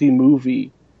BPRD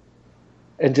movie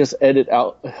and just edit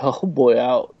out Hellboy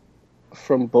out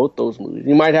from both those movies.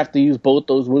 You might have to use both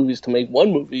those movies to make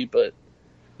one movie, but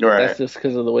that's just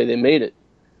because of the way they made it.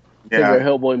 Because they're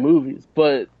Hellboy movies.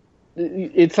 But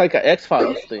it's like an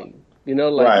X-Files thing. You know,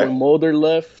 like when Mulder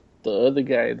left the other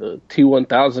guy, the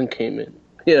T-1000 came in,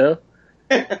 you know?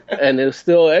 And it was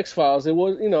still X-Files. It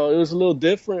was, you know, it was a little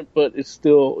different, but it's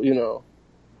still, you know,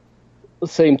 the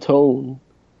same tone.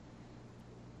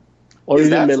 Or Is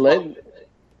even that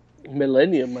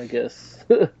Millennium, I guess,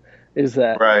 is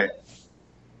that. Right.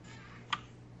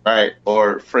 Right.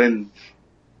 Or Fringe.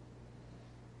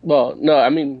 Well, no, I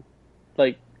mean,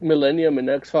 like, Millennium and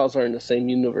X-Files are in the same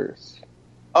universe.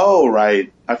 Oh,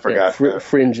 right. I forgot. Yeah,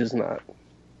 Fringe is not.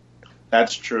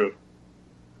 That's true.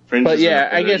 Fringe But is yeah,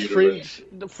 in I a guess universe.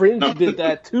 Fringe did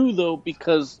that too, though,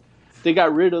 because they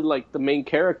got rid of, like, the main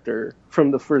character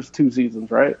from the first 2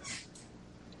 seasons, right?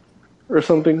 Or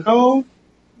something. No,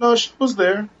 she was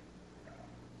there.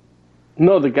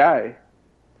 No, the guy.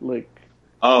 Like,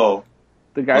 Oh,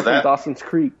 the guy Was from that- Dawson's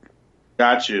Creek.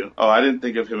 got you. Oh, I didn't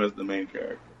think of him as the main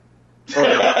character.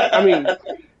 I mean,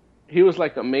 he was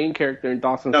like a main character in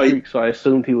Dawson's Creek, so I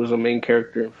assumed he was a main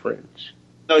character in Fringe.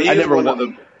 No, he I is never one of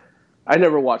the. I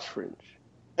never watched Fringe.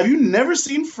 Have you never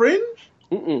seen Fringe?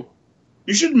 Mm-mm.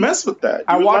 You should mess with that.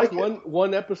 I You would watched like it.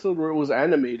 one episode where it was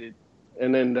animated,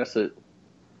 and then that's it.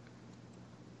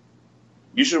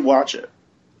 You should watch it.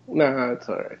 Nah, it's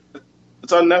alright.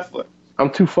 It's on Netflix.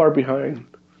 I'm too far behind.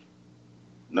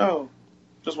 No,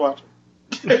 just watch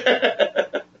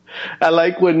it. I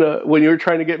like when you were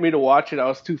trying to get me to watch it, I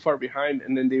was too far behind,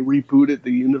 and then they rebooted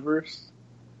the universe.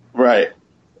 Right.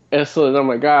 And so then I'm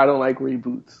like, God, I don't like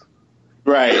reboots.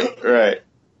 Right.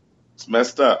 It's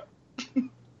messed up.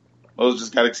 Those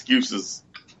just got excuses.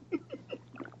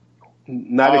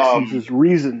 Not excuses,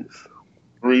 reasons.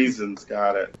 Reasons,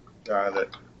 got it.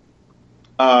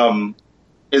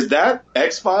 Is that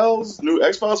X-Files, new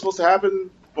X-Files supposed to happen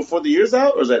before the year's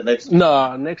out, or is that next year?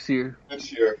 No, next year.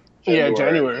 Next year. Yeah,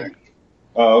 January.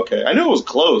 Oh, okay. I knew it was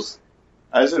close.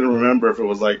 I just didn't remember if it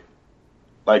was like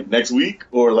next week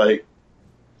or like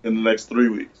in the next 3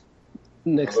 weeks.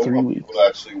 Next I don't 3 know if weeks. people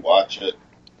actually watch it.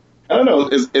 I don't know.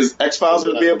 Is X-Files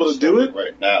going to be able to do it?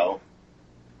 Right now.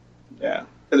 Yeah.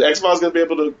 Is X-Files going to be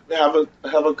able to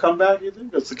have a comeback, you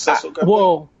think? A successful comeback?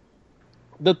 Well,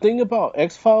 the thing about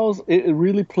X-Files, it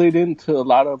really played into a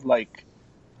lot of, like,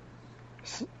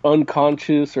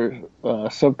 unconscious or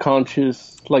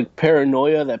subconscious, like,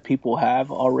 paranoia that people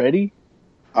have already.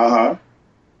 Uh-huh.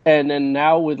 And then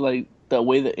now with, like, the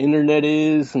way the internet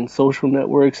is and social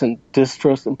networks and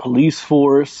distrust in police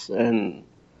force and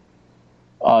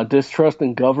distrust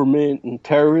in government and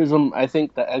terrorism, I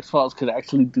think the X-Files could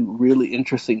actually do really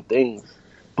interesting things.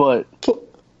 But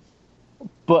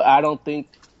I don't think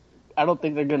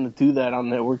they're gonna do that on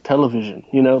network television.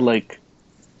 You know, like,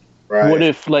 what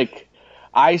if, like,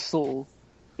 ISIL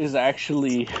is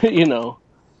actually, you know,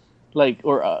 like,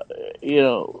 or you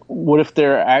know, what if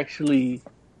they're actually,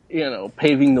 you know,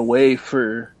 paving the way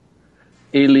for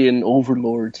alien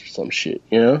overlords or some shit,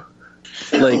 you know?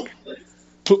 Like,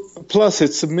 plus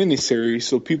it's a miniseries,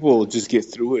 so people will just get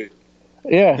through it.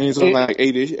 Yeah, and it's on like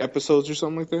 8 episodes or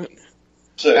something like that.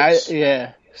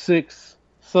 6. 6.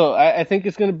 So I think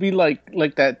it's gonna be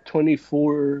like that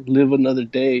 24 Live Another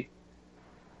Day,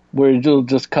 where it'll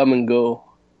just come and go,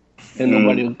 and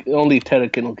only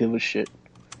Tedekin will give a shit.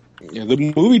 Yeah,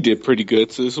 the movie did pretty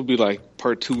good, so this will be like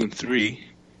part 2 and 3.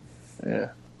 Yeah,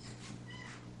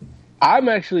 I'm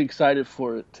actually excited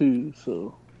for it too.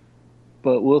 So,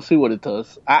 but we'll see what it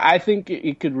does. I think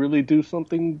it could really do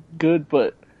something good,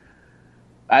 but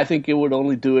I think it would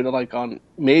only do it like on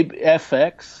maybe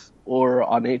FX or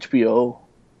on HBO.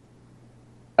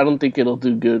 I don't think it'll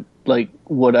do good like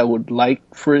what I would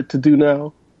like for it to do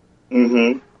now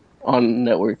on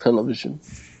network television.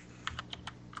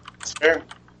 It's fair.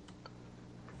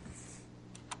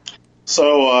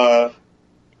 So,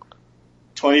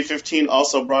 2015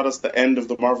 also brought us the end of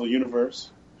the Marvel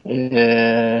Universe.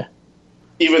 Yeah.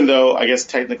 Even though, I guess,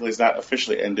 technically it's not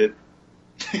officially ended.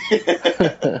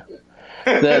 Yeah,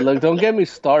 look, don't get me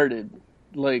started.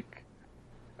 Like,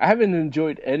 I haven't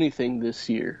enjoyed anything this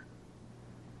year.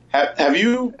 Have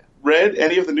you read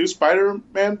any of the new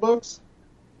Spider-Man books?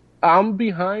 I'm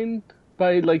behind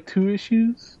by like 2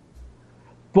 issues,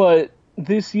 but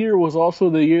this year was also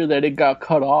the year that it got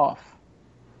cut off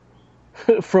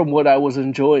from what I was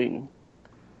enjoying.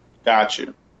 Got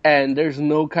you. And there's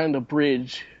no kind of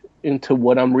bridge into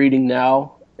what I'm reading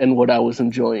now and what I was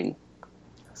enjoying.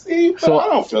 See, but I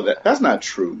don't feel that. That's not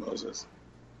true, Moses.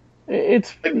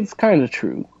 It's kind of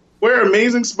true. Where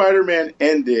Amazing Spider-Man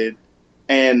ended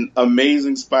and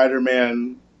Amazing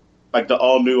Spider-Man, like the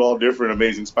all-new, all-different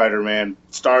Amazing Spider-Man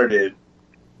started,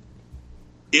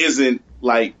 isn't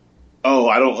like, oh,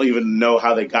 I don't even know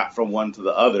how they got from one to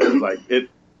the other. Like, it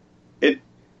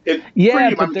yeah,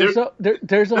 pretty but much,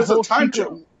 there's a whole time secret.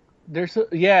 jump. There's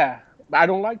I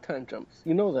don't like time jumps.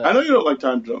 You know that. I know you don't like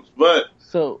time jumps, but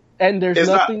and there's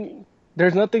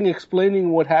nothing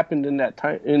explaining what happened in that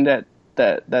time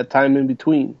that time in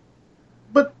between.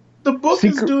 But the book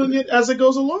is doing it as it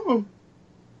goes along.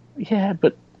 Yeah,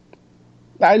 but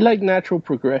I like natural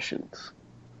progressions.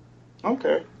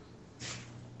 Okay.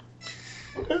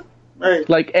 Right.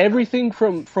 Like everything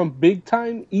from Big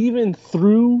Time, even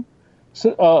through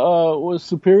was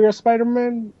Superior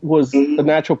Spider-Man, was a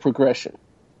natural progression.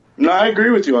 No, I agree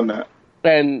with you on that.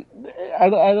 And I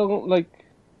don't like,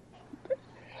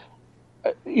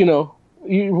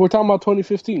 we're talking about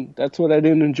 2015. That's what I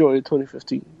didn't enjoy in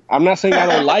 2015. I'm not saying I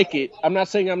don't like it. I'm not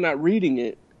saying I'm not reading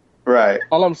it. Right.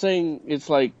 All I'm saying it's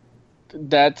like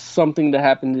that's something that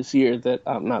happened this year that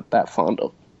I'm not that fond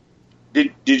of.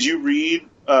 Did you read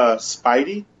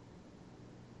Spidey?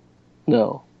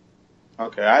 No.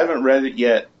 Okay, I haven't read it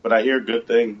yet, but I hear good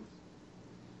things.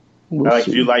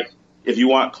 If you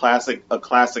want a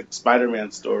classic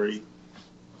Spider-Man story,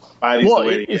 Spidey's the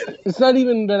way to get it. It's not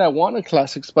even that I want a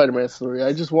classic Spider-Man story.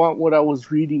 I just want what I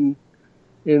was reading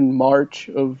in March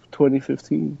of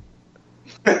 2015.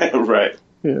 Right.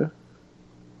 Yeah.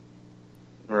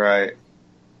 Right.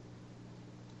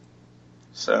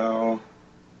 So,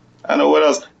 I don't know what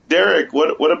else. Derek,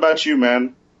 what about you,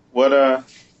 man?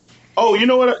 Oh, you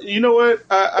know what?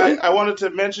 I wanted to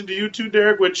mention to you too,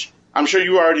 Derek, which I'm sure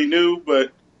you already knew,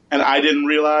 and I didn't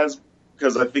realize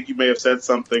because I think you may have said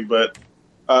something. But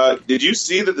did you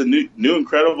see that the new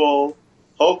Incredible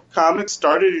Hulk comic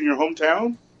started in your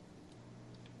hometown?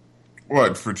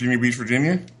 What, Virginia Beach,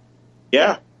 Virginia?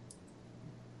 Yeah.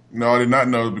 No, I did not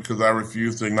know because I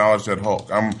refuse to acknowledge that Hulk.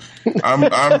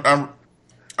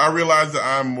 I realize that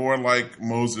I'm more like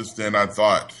Moses than I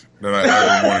thought that I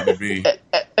ever wanted to be.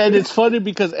 And it's funny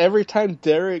because every time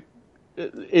Derek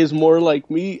is more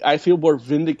like me, I feel more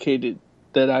vindicated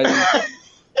that I'm,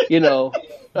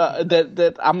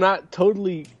 that I'm not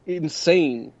totally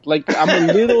insane. Like I'm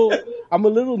a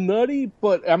little nutty,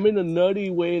 but I'm in a nutty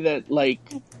way that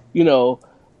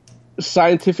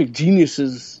scientific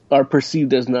geniuses are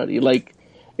perceived as nutty. Like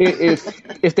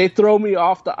if they throw me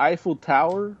off the Eiffel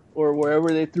Tower or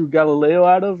wherever they threw Galileo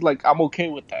out of, like I'm okay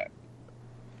with that.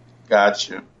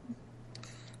 Gotcha.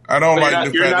 I don't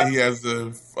like the fact that he has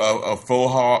a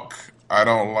faux hawk. I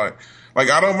don't like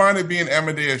I don't mind it being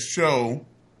Amadeus Cho,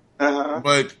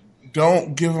 but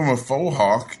don't give him a faux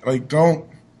hawk. Like don't.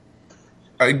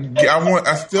 I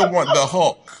still want the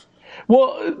Hulk.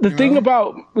 Well, the thing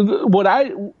about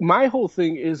my whole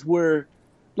thing is where,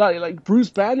 like Bruce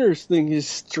Banner's thing, his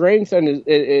strength and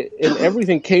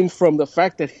everything came from the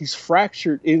fact that he's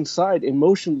fractured inside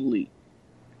emotionally.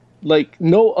 Like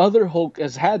no other Hulk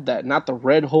has had that. Not the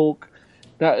Red Hulk,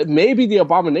 maybe the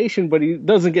Abomination, but he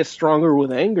doesn't get stronger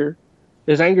with anger.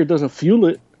 His anger doesn't fuel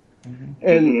it.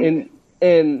 Mm-hmm.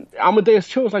 And Amadeus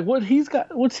Cho is like, what's he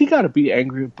got to be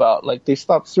angry about? Like they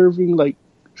stopped serving like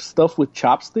stuff with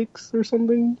chopsticks or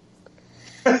something.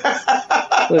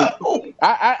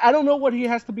 I don't know what he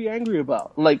has to be angry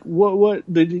about. Like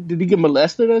what did he get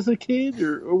molested as a kid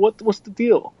or what's the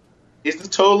deal? He's the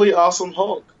totally awesome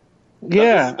Hulk.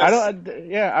 Yeah,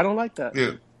 I don't like that.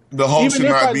 Yeah, the Hulk should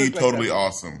not be totally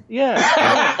awesome. Yeah.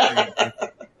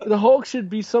 The Hulk should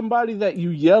be somebody that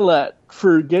you yell at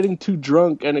for getting too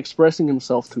drunk and expressing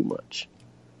himself too much.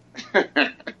 I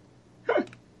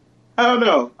don't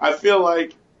know. I feel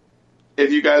like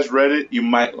if you guys read it, you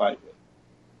might like it.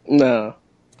 No.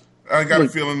 I got a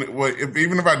feeling that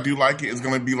even if I do like it, it's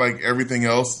going to be like everything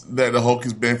else that the Hulk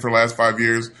has been for the last 5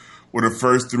 years, where the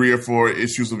first 3 or 4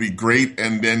 issues will be great,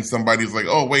 and then somebody's like,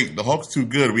 oh, wait, the Hulk's too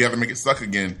good. We have to make it suck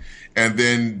again. And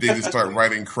then they just start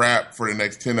writing crap for the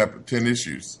next 10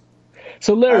 issues.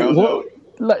 So, Larry,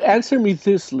 answer me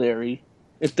this, Larry,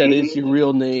 if that is your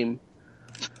real name.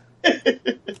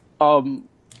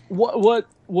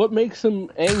 What makes him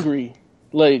angry?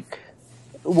 Like,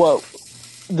 or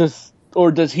does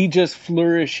he just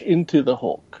flourish into the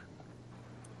Hulk?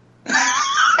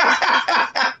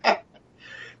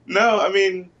 No, I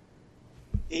mean,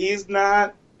 he's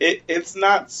not. It's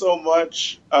not so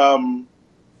much.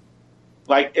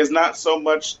 It's not so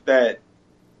much that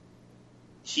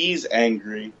he's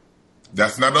angry.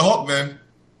 That's not the Hulk, then.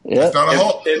 Yeah. That's not a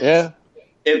Hulk.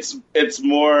 It's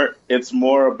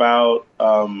more about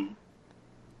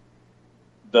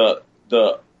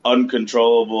the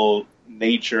uncontrollable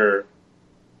nature,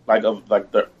 like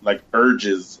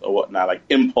urges or whatnot, like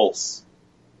impulse.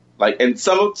 And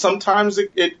sometimes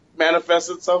it manifests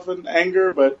itself in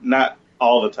anger, but not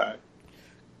all the time.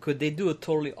 Could they do a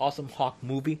totally awesome Hawk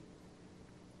movie?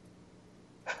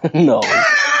 No.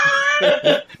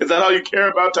 Is that all you care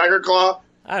about, Tiger Claw?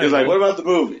 I don't It's know. like, what about the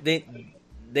movie?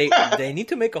 They need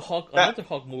to make another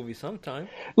Hulk movie sometime.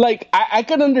 Like I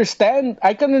can understand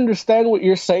what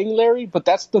you're saying, Larry, but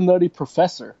that's the Nutty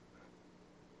Professor.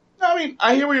 I mean,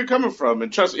 I hear where you're coming from,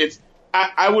 and trust me,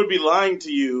 I would be lying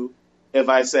to you if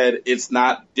I said it's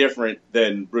not different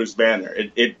than Bruce Banner.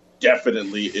 It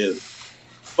definitely is.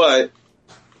 But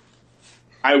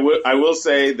I will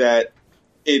say that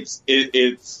it's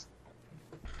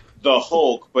the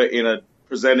Hulk, but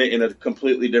presented in a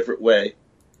completely different way.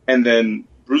 And then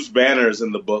Bruce Banner is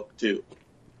in the book too.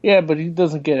 Yeah, but he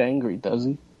doesn't get angry, does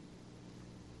he?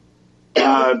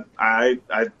 I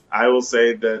will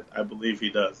say that I believe he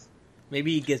does.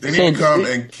 Maybe he gets. They need to come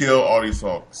and kill all these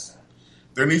Hulks.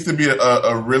 There needs to be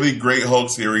a really great Hulk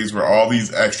series where all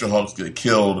these extra Hulks get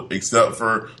killed, except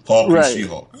for Hulk and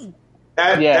She-Hulk.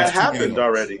 That happened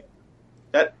already.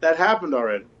 That happened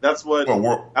already. That's what.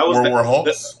 World War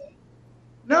Hulks?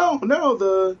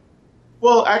 No.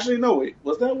 Well, actually, no. Wait,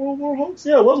 was that World War Hulks?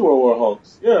 Yeah, it was World War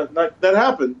Hulks. Yeah, that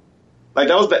happened. Like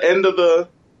that was the end of the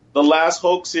last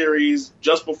Hulk series,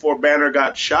 just before Banner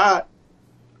got shot.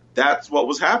 That's what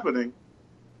was happening.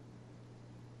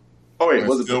 Oh wait,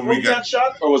 was it before he got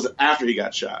shot, or was it after he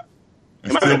got shot?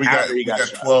 We got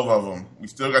 12 of them. We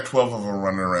still got 12 of them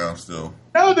running around still.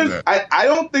 No, I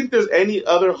don't think there's any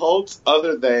other Hulks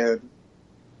other than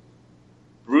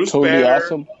Bruce Banner,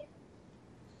 Awesome.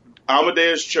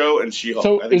 Amadeus Cho, and She-Hulk.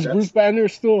 So is Bruce Banner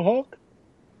still Hulk?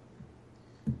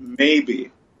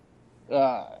 Maybe.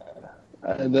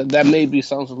 That maybe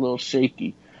sounds a little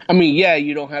shaky. I mean, yeah,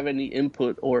 you don't have any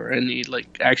input or any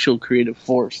like actual creative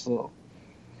force, so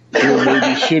your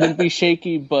maybe shouldn't be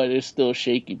shaky, but it's still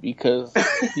shaky because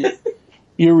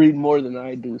you read more than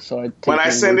I do. So when I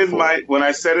sent in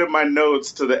my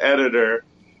notes to the editor,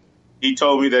 he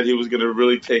told me that he was going to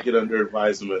really take it under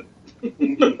advisement.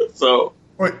 So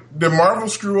wait, did Marvel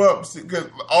screw up? Because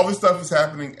all this stuff is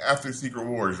happening after Secret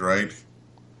Wars, right?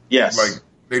 Yes. Like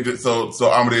they just so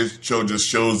Amadeus Cho just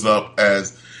shows up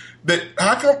as.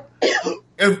 How come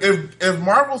if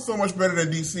Marvel's so much better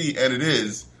than DC, and it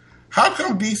is, how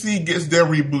come DC gets their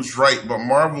reboots right, but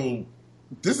Marvel,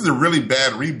 this is a really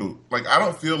bad reboot. Like I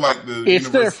don't feel like the it's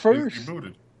universe their first. Is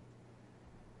rebooted.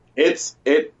 It's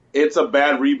a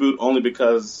bad reboot only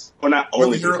because, well, not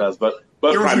only because, but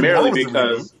primarily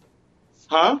because,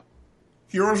 huh?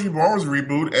 Heroes Reborn was a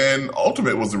reboot, and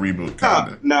Ultimate was a reboot.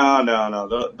 Kinda. No.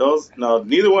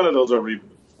 Neither one of those are reboots.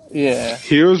 Yeah.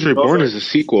 Heroes Reborn is a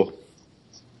sequel.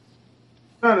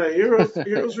 No, Heroes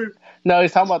Reborn. No,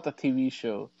 he's talking about the TV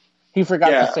show. He forgot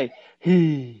to say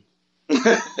he.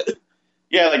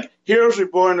 Yeah, like Heroes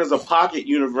Reborn is a pocket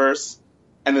universe,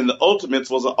 and then the Ultimates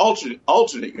was an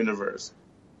alternate universe.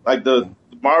 Like the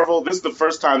Marvel, this is the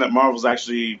first time that Marvel's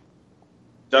actually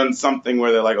done something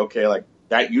where they're like, okay, like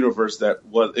that universe that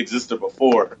existed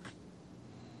before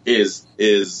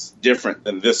is different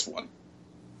than this one.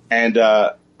 And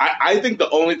I think the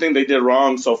only thing they did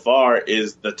wrong so far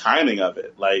is the timing of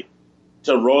it. Like,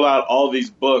 to roll out all these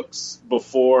books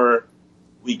before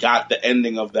we got the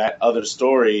ending of that other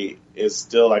story is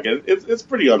still, like, it's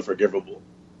pretty unforgivable.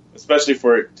 Especially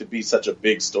for it to be such a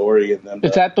big story. And then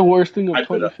is that the worst thing of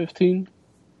 2015?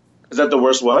 Is that the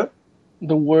worst what?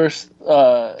 The worst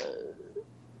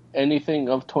anything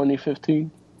of 2015?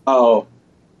 Oh.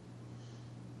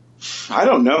 I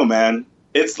don't know, man.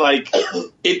 It's like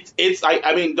it's like,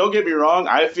 I mean, don't get me wrong.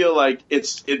 I feel like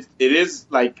it is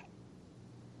like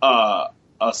a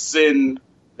sin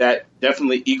that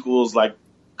definitely equals like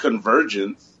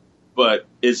Convergence, but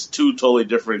it's two totally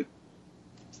different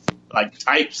like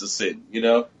types of sin. You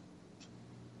know,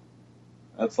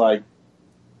 that's like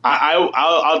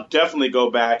I'll definitely go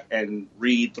back and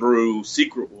read through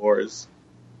Secret Wars,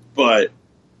 but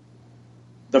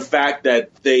the fact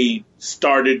that they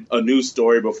started a new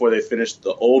story before they finished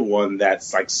the old one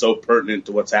that's like so pertinent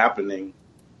to what's happening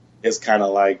is kind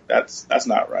of like that's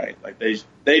not right. Like they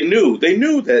knew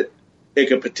that it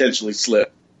could potentially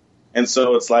slip, and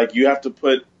so it's like you have to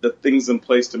put the things in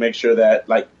place to make sure that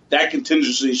like that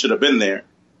contingency should have been there,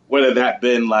 whether that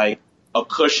been like a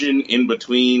cushion in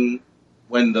between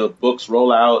when the books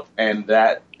roll out and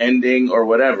that ending or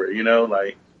whatever, you know,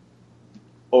 like.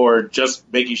 Or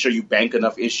just making sure you bank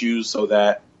enough issues so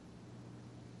that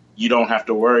you don't have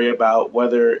to worry about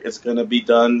whether it's going to be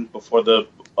done before the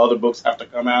other books have to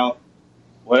come out.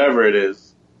 Whatever it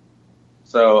is.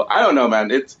 So, I don't know,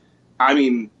 man.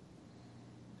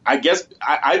 I guess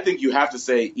I think you have to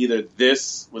say either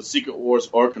this with Secret Wars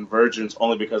or Convergence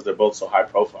only because they're both so high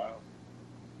profile.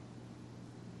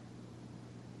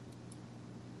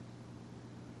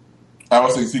 I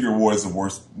would say Secret Wars is the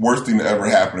worst thing that ever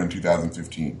happened in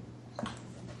 2015.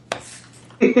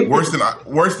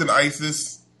 Worse than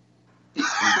ISIS.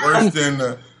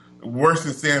 worse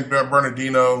than San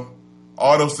Bernardino.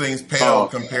 All those things pale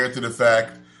compared to the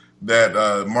fact that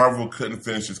Marvel couldn't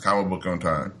finish his comic book on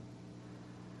time.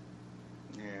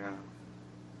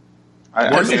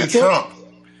 Yeah. Worse than Trump.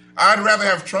 I'd rather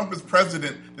have Trump as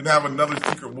president than have another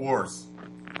Secret Wars.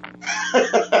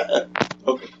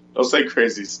 Okay. Don't say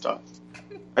crazy stuff.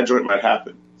 That joint might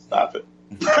happen. Stop it.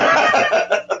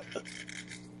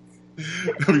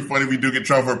 It'd be funny if we do get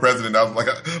Trump for president. I was like,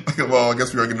 well, I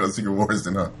guess we are getting another Secret Wars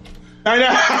then, huh? I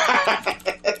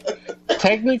know.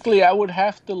 Technically, I would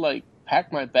have to like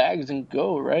pack my bags and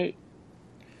go, right?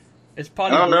 It's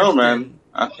probably. I don't know, man.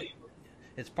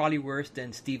 It's probably worse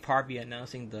than Steve Harvey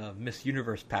announcing the Miss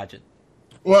Universe pageant.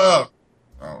 Well,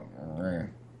 oh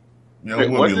man, yeah, wait,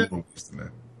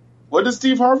 what did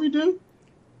Steve Harvey do?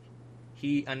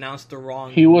 He announced the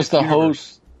wrong. He was Miss the Universe.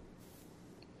 host.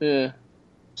 Yeah.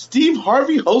 Steve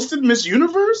Harvey hosted Miss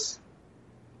Universe?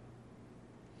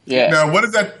 Yeah. Now, what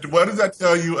does that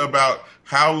tell you about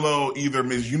how low either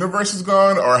Miss Universe has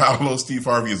gone or how low Steve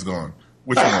Harvey has gone?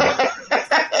 Which one?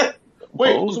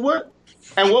 Wait, what?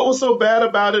 And what was so bad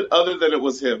about it other than it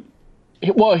was him?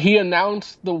 Well, he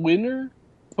announced the winner,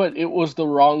 but it was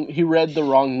he read the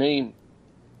wrong name.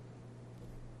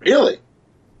 Really?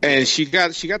 And she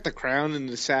got the crown and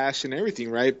the sash and everything,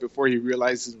 right? Before he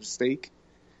realized his mistake.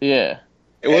 Yeah.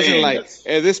 It wasn't like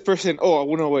this person. Oh,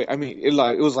 no, wait. I mean, it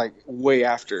was like way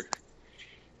after.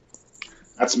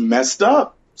 That's messed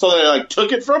up. So they like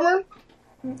took it from her.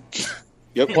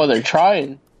 Yep. Well, they're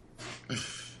trying.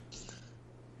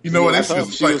 You know what?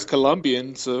 She was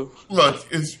Colombian, so look,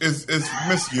 it's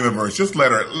Miss Universe. Just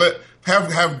let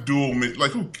have dual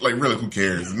who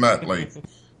cares? It's not like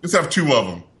just have two of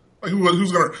them. Like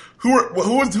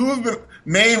who has been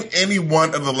name any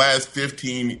one of the last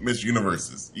 15 Miss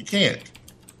Universes? You can't.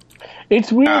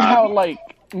 It's weird how like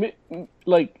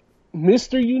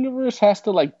Mr. Universe has to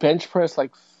like bench press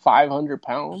like 500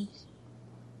 pounds,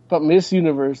 but Miss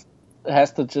Universe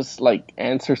has to just like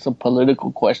answer some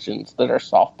political questions that are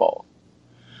softball.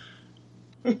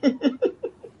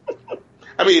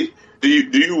 I mean, do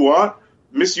you want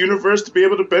Miss Universe to be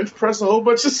able to bench press a whole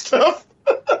bunch of stuff?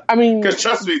 I mean, because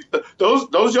trust me,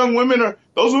 those young women are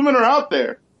out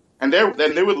there, and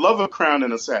they would love a crown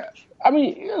and a sash. I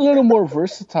mean, a little more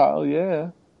versatile,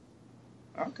 yeah.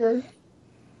 Okay.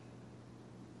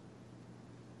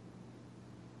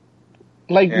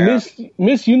 Like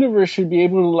Miss Universe should be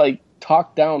able to like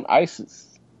talk down ISIS.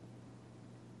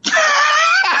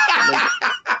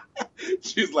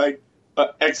 She's like an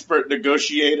expert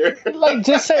negotiator. Like,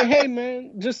 just say, hey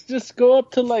man, just go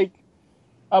up to like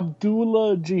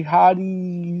Abdullah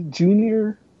Jihadi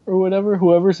Jr. or whatever,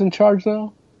 whoever's in charge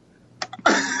now,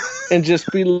 and just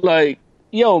be like,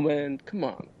 yo man, come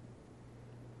on.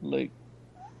 Like,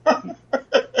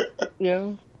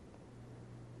 yeah.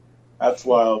 That's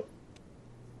wild.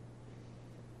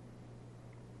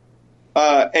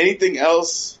 Anything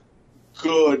else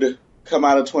good come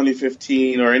out of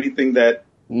 2015 or anything that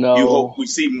you hope we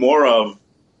see more of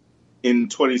in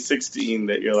 2016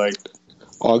 that you're like...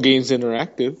 All Games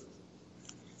Interactive.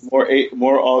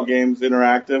 More All Games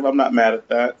Interactive. I'm not mad at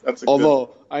that.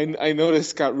 Although I noticed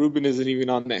Scott Rubin isn't even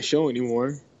on that show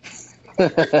anymore.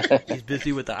 He's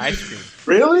busy with the ice cream.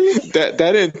 Really? That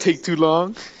didn't take too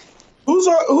long. Who's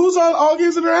on All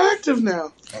Games Interactive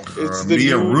now? It's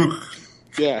Mia Rook.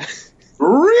 Yeah.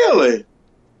 Really?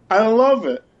 I love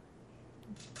it.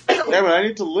 Damn it, I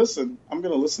need to listen. I'm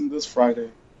going to listen this Friday.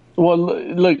 Well,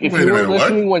 look, if you were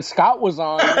listening when Scott was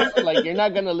on, like, you're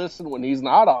not going to listen when he's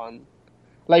not on.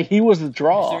 Like, he was the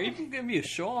draw. Is there even going to be a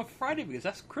show on Friday? Because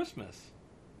that's Christmas.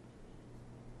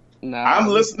 Nah. I'm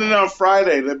listening on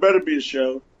Friday. There better be a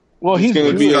show. Well, he's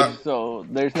Jewish, so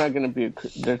there's not going to be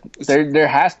there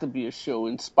has to be a show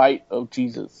in spite of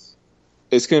Jesus.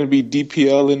 It's going to be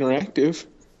DPL Interactive.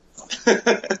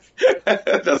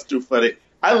 That's too funny.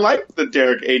 I like the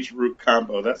Derek H. Rook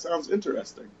combo. That sounds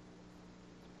interesting.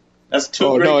 That's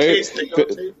two great tastes.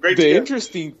 The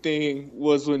interesting thing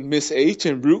was when Miss H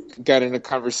and Rook got in a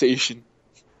conversation.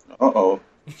 Uh-oh.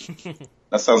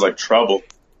 That sounds like trouble.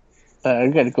 I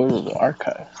got to go to the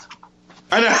archives.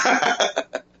 I know.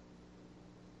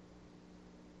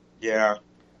 Yeah.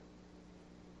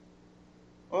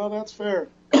 Well, that's fair.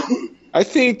 I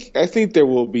think there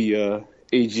will be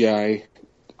AGI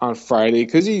on Friday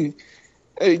because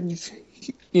his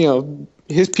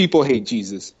people hate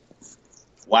Jesus.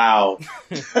 Wow.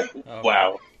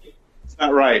 Wow. It's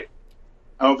not right.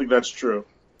 I don't think that's true.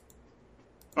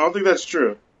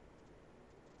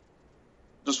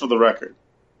 Just for the record,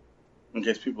 in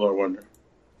case people are wondering.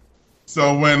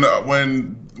 So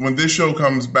when this show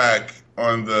comes back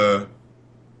on the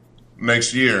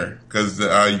next year because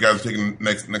you guys are taking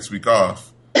next week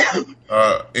off.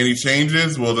 Any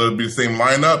changes? Will there be the same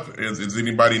lineup? Is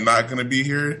anybody not going to be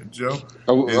here, Joe?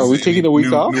 Are we taking a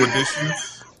week off? New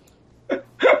additions?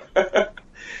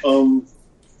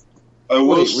 I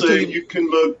will say you can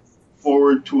look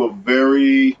forward to a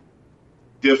very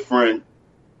different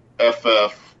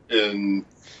FF in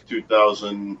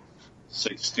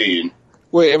 2016.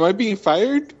 Wait, am I being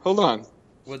fired? Hold on.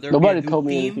 Nobody told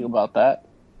me anything about that.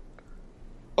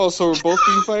 Oh, so we're both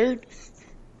being fired?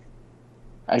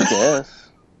 I guess.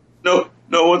 No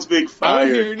one's being I fired.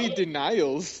 don't hear any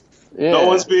denials. Yeah. No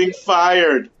one's being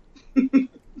fired. I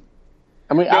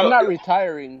mean, I'm not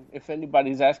retiring. If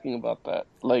anybody's asking about that,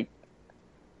 like,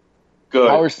 Good.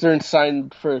 Howard Stern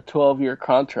signed for a 12-year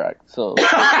contract, so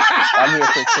I'm here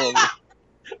for 12 years.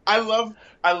 I love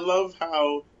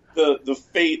how the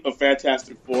fate of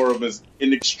Fantastic Forum is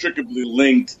inextricably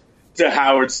linked to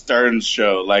Howard Stern's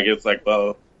show. Like, it's like,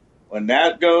 well, when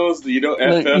that goes, FF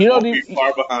won't be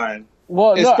far behind.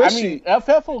 Well, no, I mean,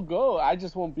 FF will go. I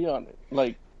just won't be on it.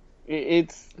 Like,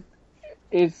 it's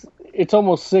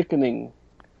almost sickening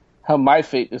how my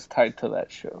fate is tied to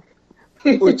that show.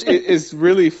 Which is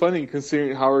really funny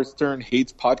considering Howard Stern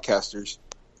hates podcasters.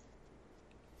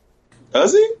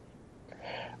 Does he?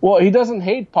 Well, he doesn't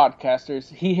hate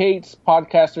podcasters. He hates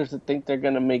podcasters that think they're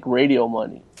going to make radio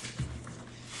money.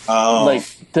 Oh. Like,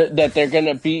 that they're going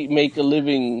to make a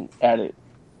living at it.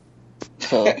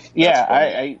 So, yeah,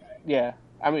 I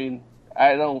mean,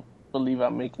 I don't believe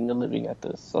I'm making a living at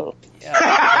this, so. Yeah,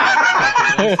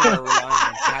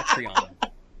 Patreon.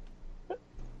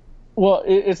 Well,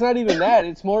 it's not even that.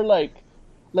 It's more like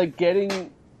getting.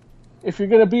 If you're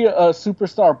gonna be a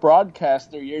superstar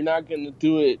broadcaster, you're not gonna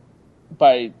do it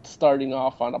by starting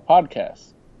off on a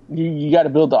podcast. You got to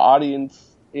build the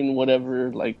audience in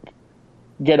whatever, like,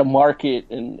 get a market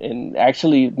and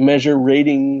actually measure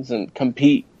ratings and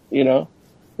compete. You know,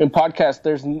 in podcasts,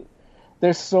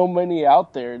 there's so many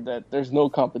out there that there's no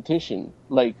competition.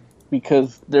 Like,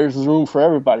 because there's room for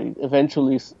everybody.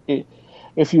 Eventually,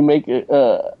 if you make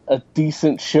a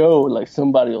decent show, like,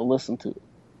 somebody will listen to it.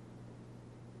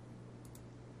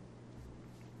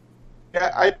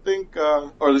 Yeah, I think,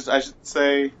 or at least I should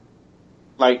say,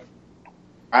 like,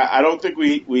 I don't think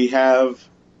we have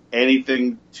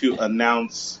anything to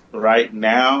announce right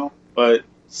now, but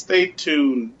stay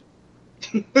tuned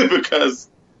because,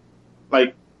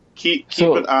 like, keep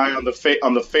an eye on the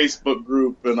Facebook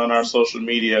group and on our social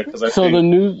media because I think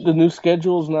the new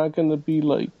schedule is not going to be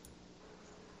like.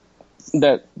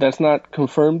 That's not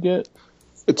confirmed yet?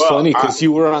 It's funny because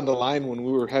you were on the line when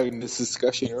we were having this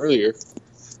discussion earlier.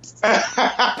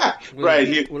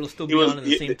 Right. Will it still be on at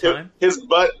the same time? His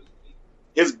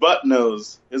butt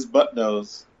knows.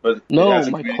 But no,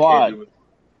 my quad.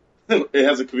 It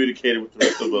hasn't communicated with the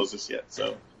rest of those just yet.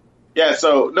 So, yeah.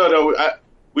 So no.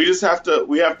 We just have to.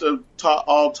 We have to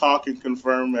all talk and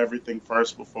confirm everything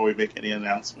first before we make any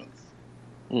announcements.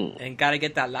 And gotta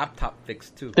get that laptop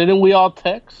fixed too. Didn't we all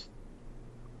text?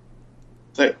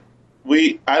 I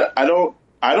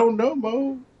don't know,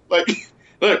 Mo. Like,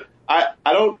 look, I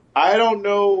don't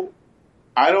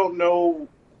know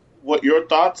what your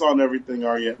thoughts on everything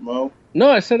are yet, Mo. No,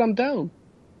 I said I'm down.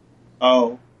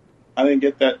 Oh, I didn't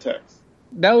get that text.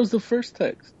 That was the first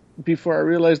text before I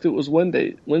realized it was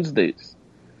Wednesdays.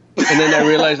 And then I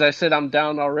realized I said I'm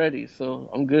down already, so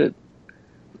I'm good.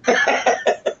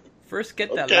 First,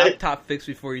 get that laptop fixed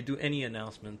before you do any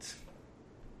announcements.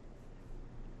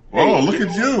 Oh, look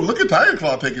at you! Look at Tiger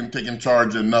Claw taking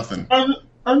charge of nothing. I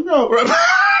know, right?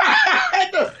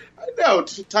 I know,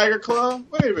 Tiger Claw.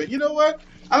 Wait a minute. You know what?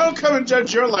 I don't come and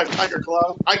judge your life, Tiger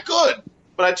Claw. I could,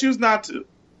 but I choose not to.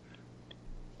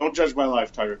 Don't judge my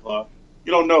life, Tiger Claw.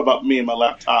 You don't know about me and my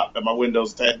laptop and my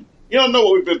Windows 10. You don't know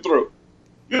what we've been through.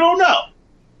 You don't know.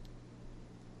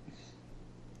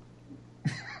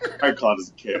 Tiger Claw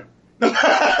doesn't care.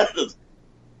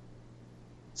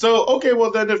 So, okay,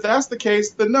 well then, if that's the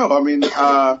case, then no. I mean,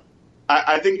 I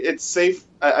think it's safe.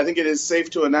 I think it is safe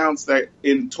to announce that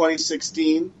in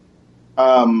 2016,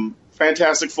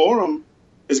 Fantastic Forum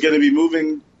is going to be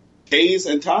moving days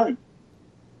and time.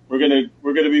 We're gonna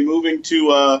be moving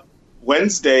to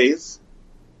Wednesdays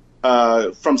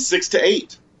from 6 to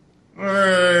 8.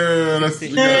 I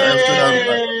still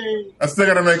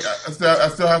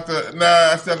have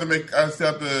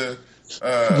to.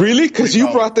 Really? Because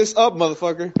you brought this up,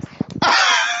 motherfucker.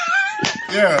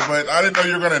 Yeah, but I didn't know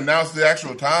you were going to announce the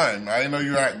actual time. I didn't know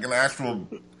you were going to actual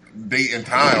date and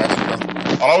time.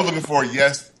 All I was looking for,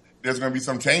 yes, there's going to be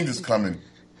some changes coming.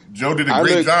 Joe did a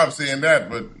great job saying that,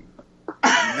 but you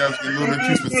guys get a little bit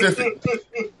too specific.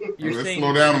 Let's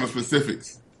slow down on the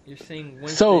specifics. You're saying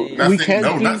Wednesday. So we can't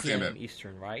no, do not saying that.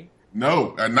 Eastern, right?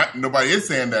 No, nobody is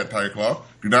saying that, Tiger Claw.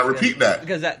 Do not repeat that.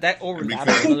 Because that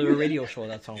overlaps another radio show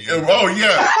that's on. Oh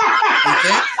yeah.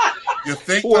 You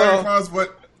think Tiger Claw's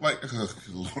what? Like,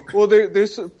 well,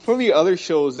 there's plenty of other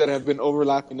shows that have been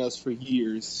overlapping us for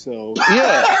years. So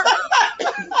yeah,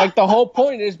 like the whole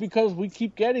point is because we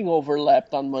keep getting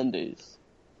overlapped on Mondays.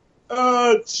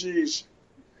 Oh, jeez.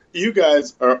 You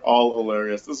guys are all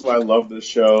hilarious. This is why I love this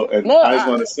show. And I just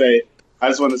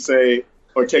want to say,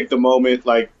 or take the moment,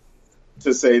 like,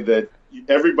 to say that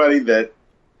everybody that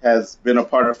has been a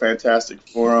part of Fantastic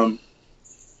Forum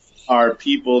are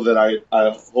people that I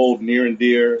hold near and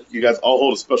dear. You guys all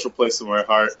hold a special place in my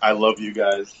heart. I love you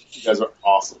guys. You guys are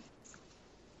awesome.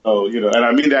 So, and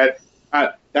I mean that.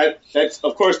 That's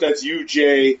of course that's you,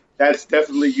 Jay. That's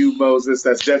definitely you, Moses.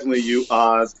 That's definitely you,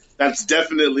 Oz. That's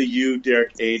definitely you,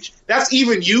 Derek H. That's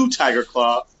even you, Tiger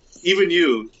Claw. Even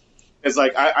you. It's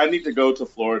like I need to go to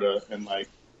Florida and like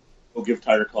go give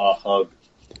Tiger Claw a hug.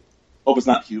 Hope it's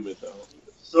not humid though.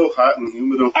 So hot and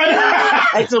humid.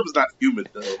 I hope it's not humid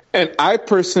though. And I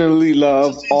personally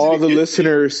love all the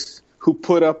listeners who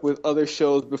put up with other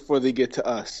shows before they get to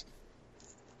us.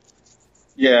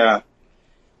 Yeah.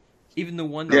 Even the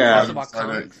one that talks about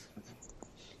comics.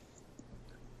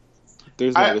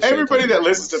 Everybody that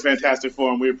listens to Fantastic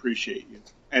Forum, we appreciate you.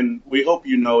 And we hope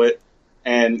you know it.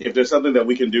 And if there's something that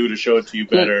we can do to show it to you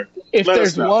better, if let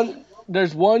us know.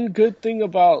 There's one good thing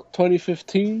about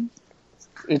 2015,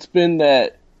 it's been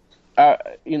that,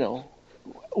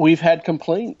 we've had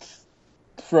complaints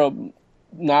from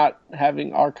not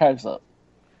having archives up.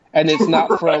 And it's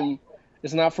not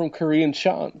from Korean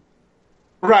Sean.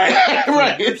 Right.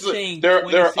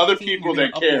 There are other people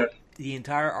that care. The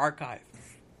entire archive.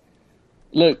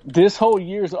 Look, this whole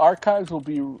year's archives will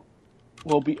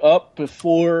be up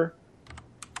before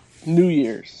New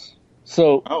Year's.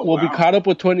 So we'll be caught up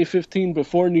with 2015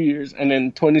 before New Year's, and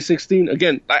then 2016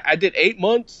 again. I did 8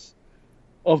 months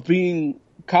of being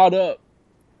caught up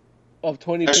of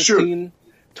 2015. That's true.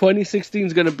 2016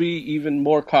 is going to be even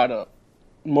more caught up,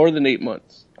 more than 8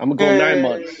 months. I'm gonna go 9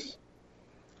 months.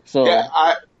 So yeah,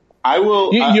 I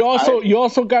will. You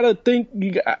also got to think.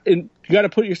 You got to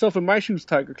put yourself in my shoes,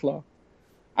 Tiger Claw.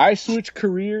 I switched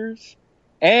careers,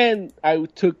 and I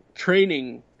took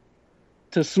training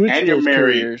to switch those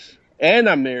careers. And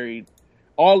I'm married,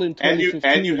 all in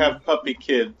 2015. And you have puppy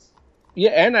kids.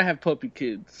 Yeah, and I have puppy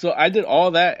kids. So I did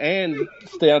all that and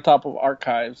stay on top of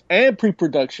archives and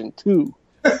pre-production too.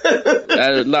 That's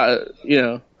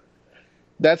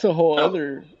a whole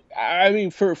other. I mean,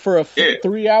 for a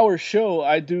 3-hour show,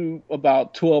 I do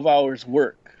about 12 hours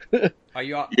work. Are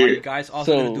you guys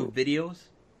also going to do videos?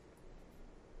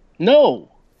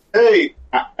 No. Hey,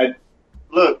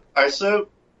 look, I said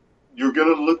you're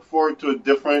going to look forward to a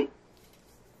different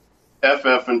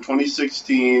FF in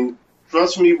 2016.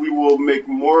 Trust me, we will make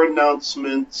more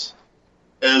announcements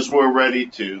as we're ready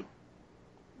to.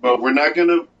 But we're not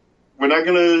gonna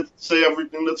say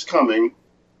everything that's coming.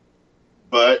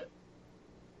 But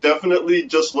definitely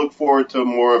just look forward to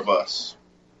more of us.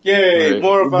 Yay, right.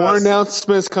 More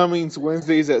announcements coming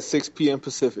Wednesdays at 6 p.m.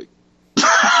 Pacific.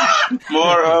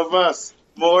 More of us.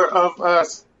 More of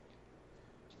us.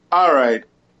 All right.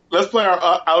 Let's play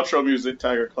our outro music,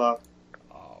 Tiger Claw.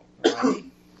 All right.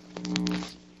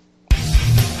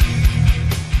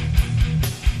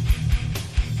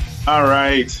 All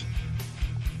right.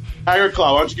 Tiger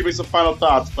Claw, why don't you give me some final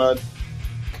thoughts, bud?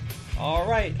 All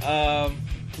right.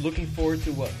 Looking forward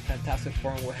to what Fantastic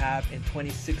Forum will have in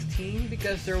 2016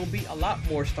 because there will be a lot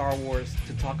more Star Wars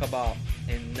to talk about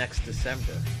in next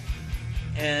December.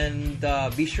 And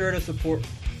be sure to support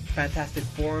Fantastic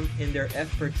Forum in their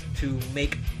efforts to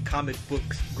make comic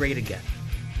books great again.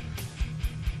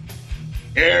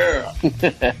 Yeah.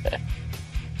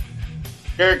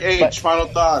 Eric H., final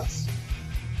thoughts.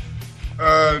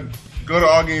 Go to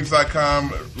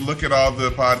allgames.com, look at all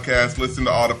the podcasts, listen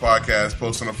to all the podcasts,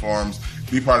 post on the forums,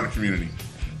 be part of the community.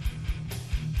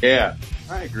 Yeah,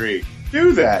 I agree.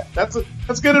 Do that. That's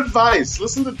good advice.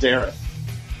 Listen to Derek.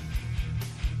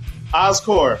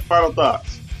 Oscor, final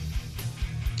thoughts.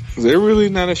 Is there really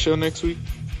not a show next week?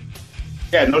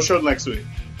 Yeah, no show next week.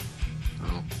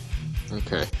 Oh,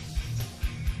 okay.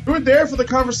 You were there for the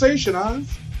conversation, Oz.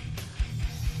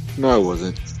 No, I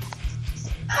wasn't.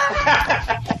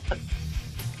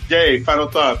 Jay, final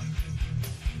thoughts.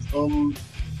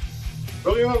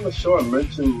 Earlier on the show, I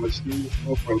mentioned Mysterious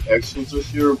Girlfriend X was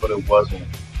this year, but it wasn't.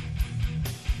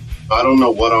 I don't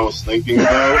know what I was thinking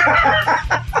about.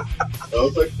 That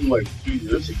was like from 2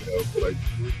 years ago.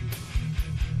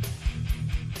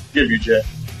 Give you, Jay.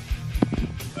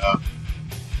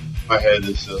 My head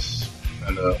is just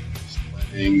kind of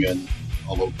spreading and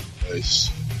all over the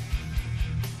place.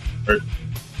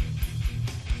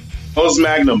 Post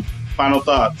Magnum, final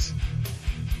thoughts.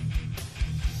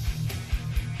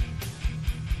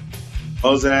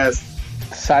 Moses.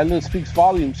 Silence speaks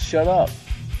volumes. Shut up.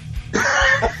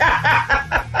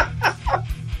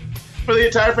 For the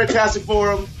entire Fantastic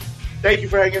Forum, thank you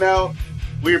for hanging out.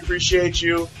 We appreciate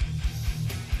you.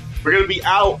 We're going to be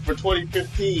out for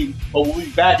 2015, but we'll be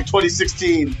back in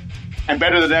 2016 and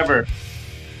better than ever.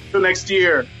 Till next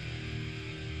year,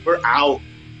 we're out.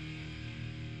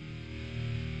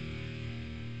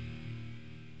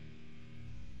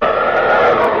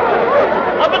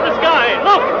 Up in the sky,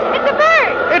 look! It's a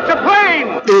bird! It's a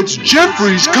plane! It's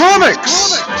Jeffrey's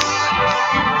Comics!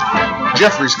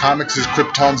 Jeffrey's Comics is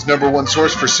Krypton's #1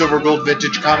 source for silver gold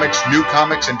vintage comics, new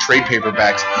comics, and trade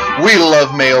paperbacks. We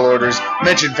love mail orders.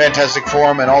 Mention Fantastic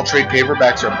Forum and all trade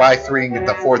paperbacks are buy 3 and get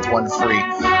the 4th one free.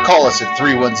 Call us at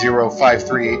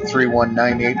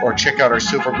 310-538-3198 or check out our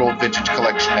silver gold vintage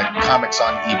collection at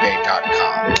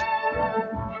comicsonebay.com.